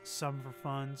provisions, some for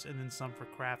funds, and then some for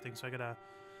crafting. So I gotta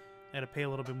pay a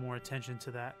little bit more attention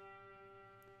to that.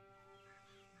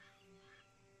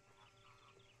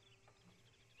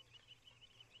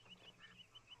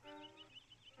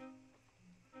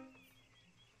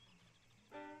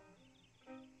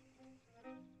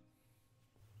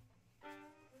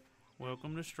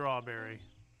 Welcome to Strawberry.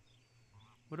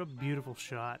 What a beautiful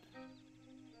shot.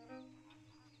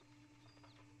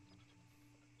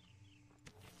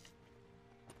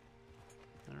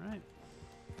 Alright.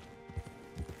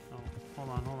 Oh, hold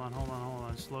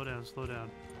on. Slow down.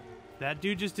 That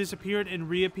dude just disappeared and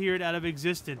reappeared out of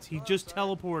existence. He just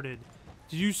teleported.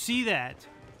 Did you see that?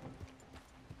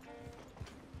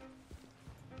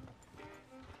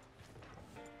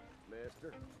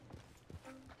 Master.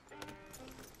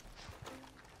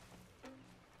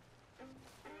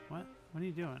 What? What are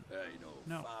you doing?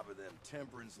 No. 5 of them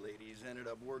temperance ladies ended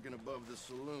up working above the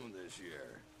saloon this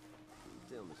year.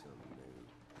 Tell me something, man.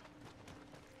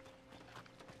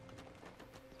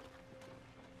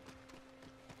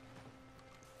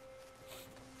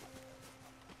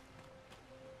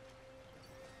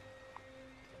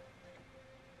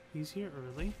 He's here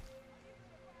early.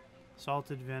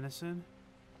 Salted venison.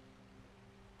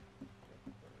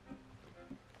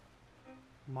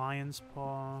 Lion's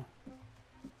paw.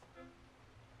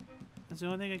 That's the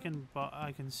only thing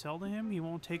I can sell to him. He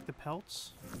won't take the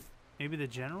pelts. Maybe the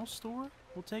general store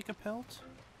will take a pelt.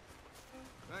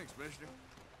 Thanks, mister.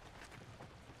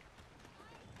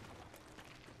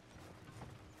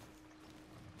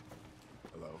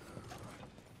 Hello.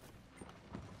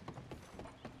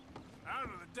 Out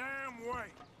of the damn way!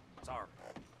 Sorry.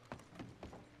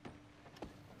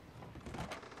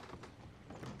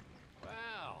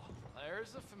 Well,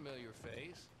 there's a familiar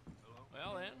face.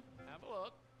 Well then, have a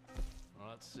look.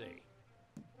 Let's see.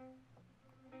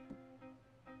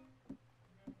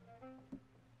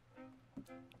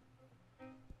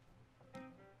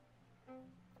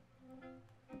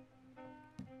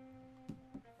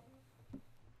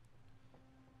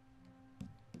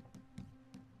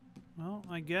 Well,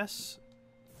 I guess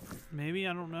maybe,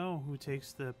 I don't know who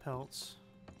takes the pelts.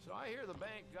 So I hear the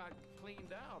bank got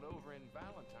cleaned out over in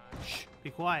Valentine. Shh,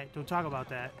 be quiet. Don't talk about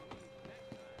that.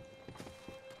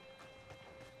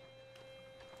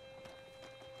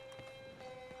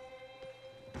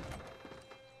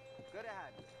 Good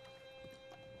ahead.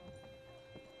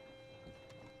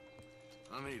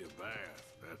 I need a bath.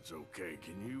 That's okay.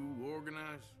 Can you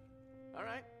organize? All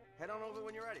right, head on over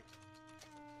when you're ready.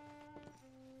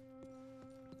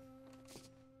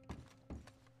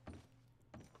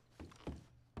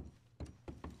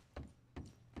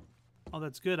 Oh,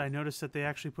 that's good. I noticed that they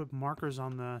actually put markers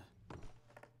on the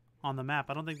map.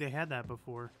 I don't think they had that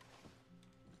before.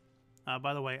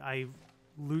 By the way, I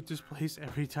loot this place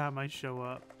every time I show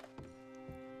up.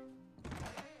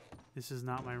 This is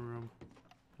not my room,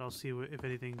 but I'll see if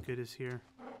anything good is here.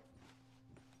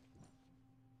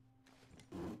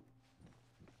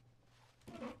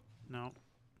 No.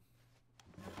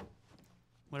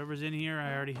 Whatever's in here,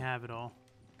 I already have it all.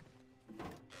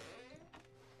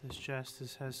 This chest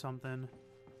has something.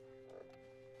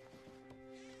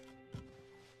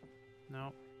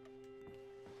 Nope.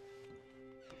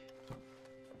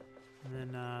 And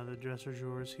then the dresser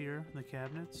drawers here, the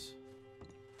cabinets.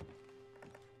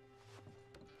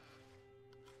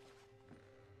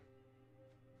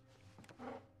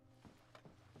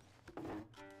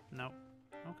 Nope.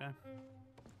 Okay.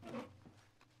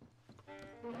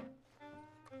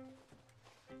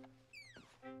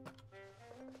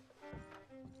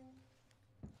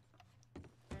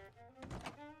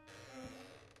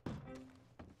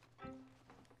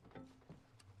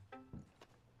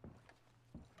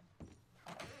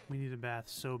 We need a bath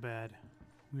so bad.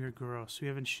 We are gross. We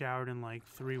haven't showered in like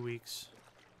 3 weeks.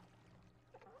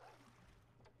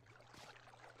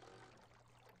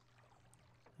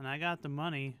 And I got the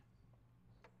money.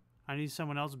 I need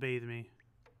someone else bathe me.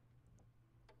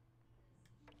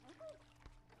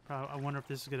 I wonder if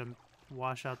this is gonna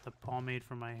wash out the pomade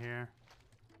from my hair.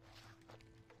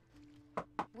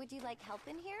 Would you like help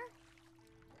in here?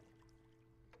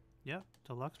 Yep,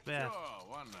 deluxe bath. Sure,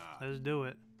 why not? Let's do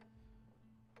it.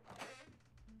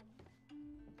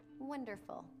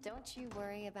 Wonderful. Don't you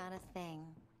worry about a thing.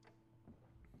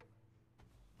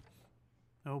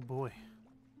 Oh boy.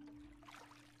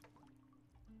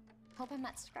 Hope I'm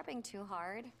not scrubbing too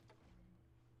hard.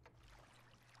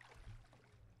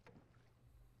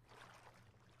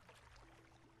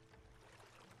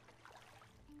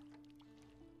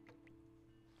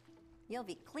 You'll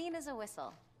be clean as a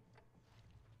whistle.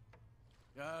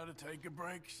 Gotta take a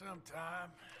break sometime.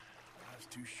 That's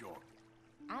too short.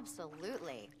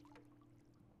 Absolutely.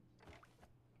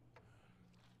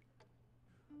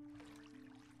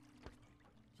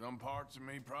 Some parts of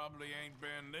me probably ain't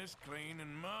been this clean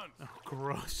in months. Oh,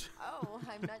 gross. Oh,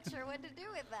 I'm not sure what to do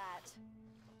with that.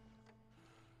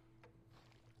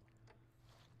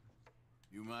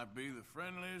 You might be the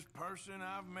friendliest person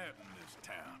I've met in this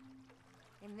town.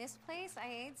 In this place, I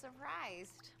ain't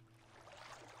surprised.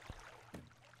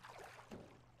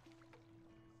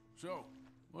 So,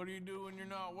 what do you do when you're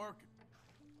not working?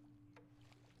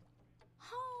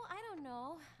 Oh, I don't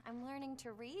know. I'm learning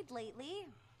to read lately.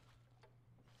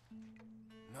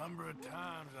 Number of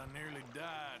times I nearly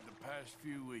died the past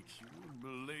few weeks, you wouldn't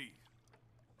believe.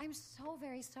 I'm so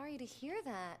very sorry to hear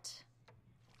that.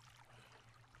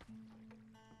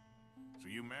 So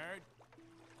you married?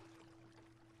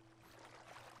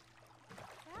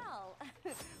 Well,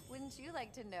 wouldn't you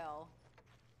like to know?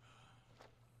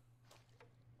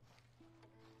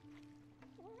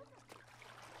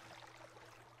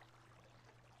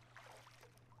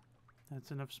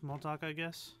 That's enough small talk, I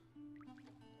guess.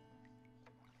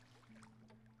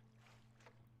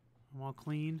 I'm all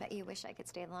clean. Bet you wish I could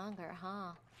stay longer,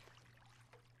 huh?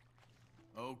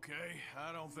 Okay,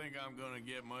 I don't think I'm gonna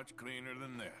get much cleaner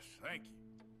than this. Thank you.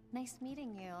 Nice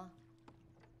meeting you.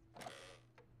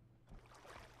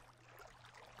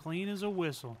 Clean as a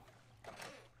whistle.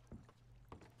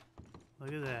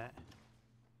 Look at that.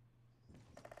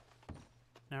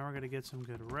 Now we're gonna get some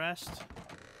good rest.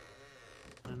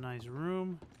 A nice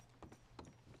room.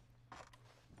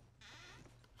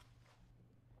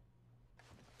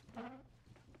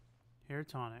 Hair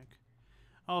tonic.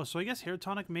 Oh, so I guess hair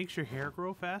tonic makes your hair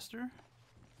grow faster?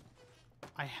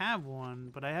 I have one,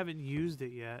 but I haven't used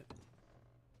it yet.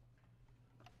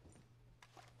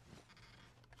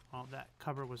 Oh, that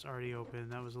cupboard was already open.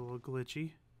 That was a little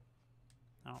glitchy.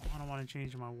 Oh, I don't want to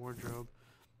change my wardrobe.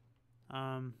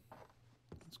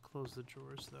 Let's close the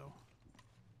drawers, though.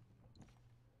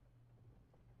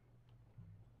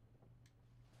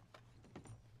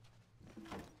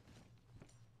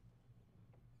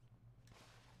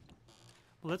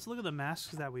 Let's look at the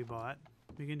masks that we bought.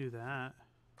 We can do that.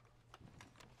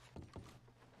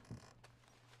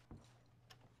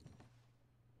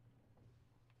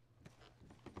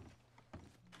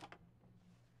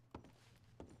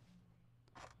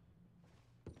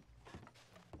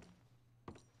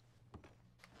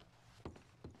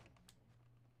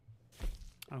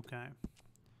 Okay.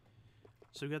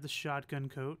 So we got the shotgun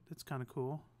coat. That's kind of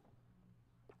cool.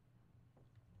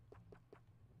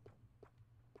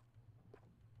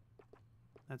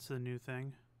 That's the new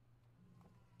thing.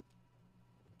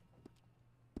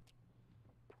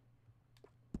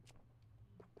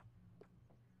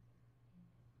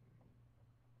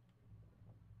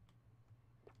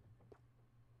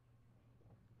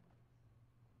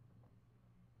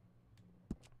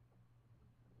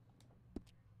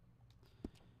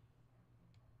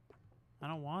 I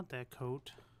don't want that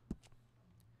coat.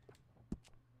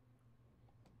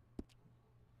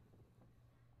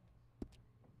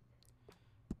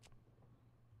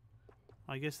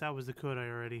 I guess that was the coat I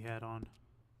already had on.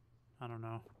 I don't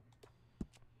know.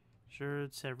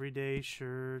 Shirts, everyday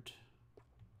shirt.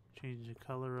 Change the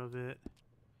color of it.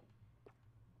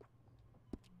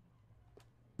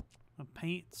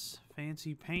 Paints,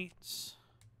 fancy paints.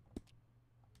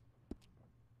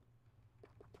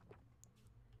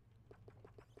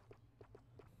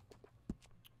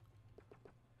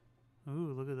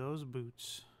 Ooh, look at those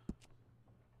boots.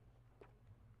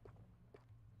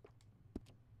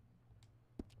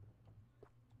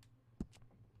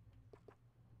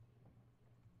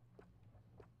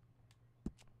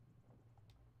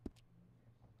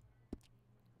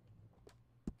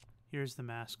 Here's the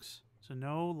masks. So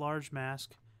no large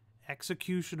mask,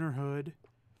 executioner hood,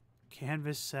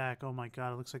 canvas sack. Oh my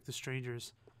god, it looks like the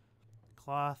Strangers.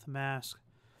 Cloth mask,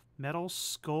 metal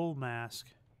skull mask,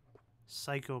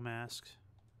 psycho mask.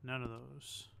 None of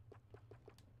those.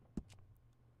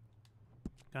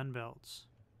 Gun belts.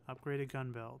 Upgraded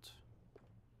gun belt.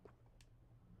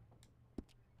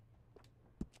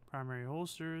 Primary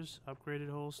holsters. Upgraded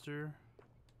holster.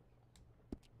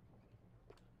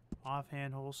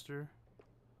 Offhand holster.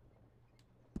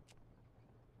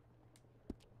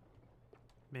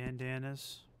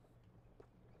 Bandanas.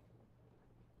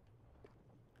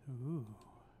 Ooh.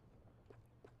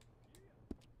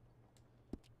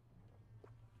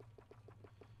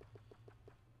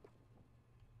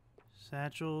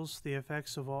 Satchels. The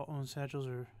effects of all owned satchels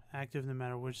are active no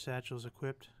matter which satchel is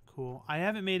equipped. Cool. I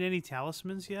haven't made any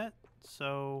talismans yet,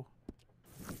 so...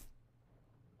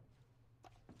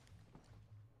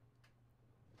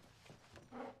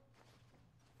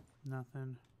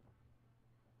 Nothing.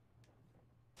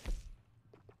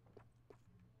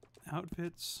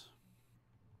 Outfits.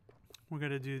 We're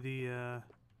gonna do the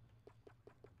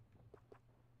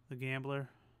Gambler.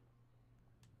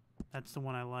 That's the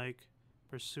one I like.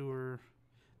 Pursuer.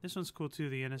 This one's cool too,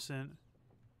 the Innocent.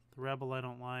 The Rebel I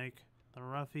don't like. The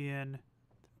Ruffian.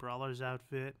 The Brawler's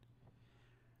outfit.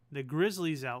 The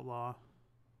Grizzly's Outlaw.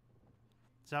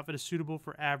 This outfit is suitable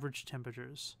for average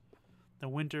temperatures. The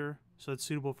Winter, so it's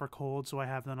suitable for cold, so I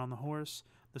have that on the horse.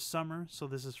 The Summer, so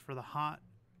this is for the hot,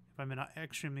 if I'm in an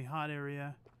extremely hot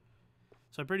area.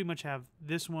 So I pretty much have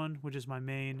this one, which is my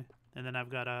main, and then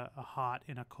I've got a hot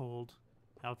and a cold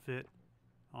outfit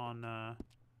on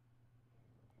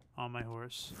my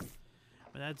horse.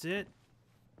 But that's it.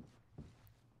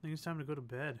 I think it's time to go to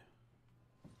bed.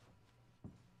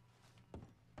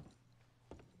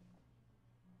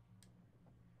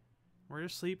 We're going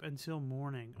to sleep until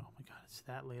morning. Oh my god, it's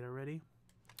that late already.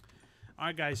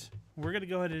 Alright guys, we're going to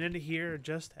go ahead and end it here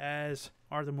just as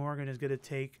Arthur Morgan is going to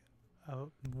take a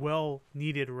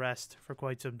well-needed rest for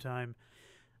quite some time.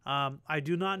 I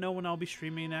do not know when I'll be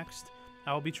streaming next.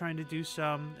 I will be trying to do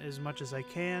some as much as I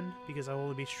can because I will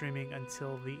only be streaming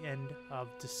until the end of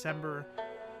December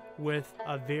with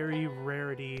a very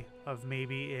rarity of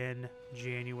maybe in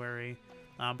January.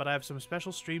 But I have some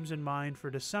special streams in mind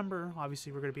for December.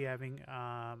 Obviously, we're going to be having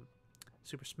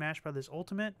Super Smash Brothers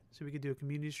Ultimate, so we could do a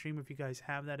community stream if you guys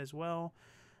have that as well.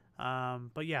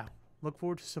 But yeah, look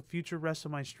forward to some future rest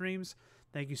of my streams.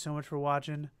 Thank you so much for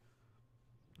watching.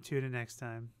 Tune in next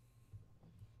time.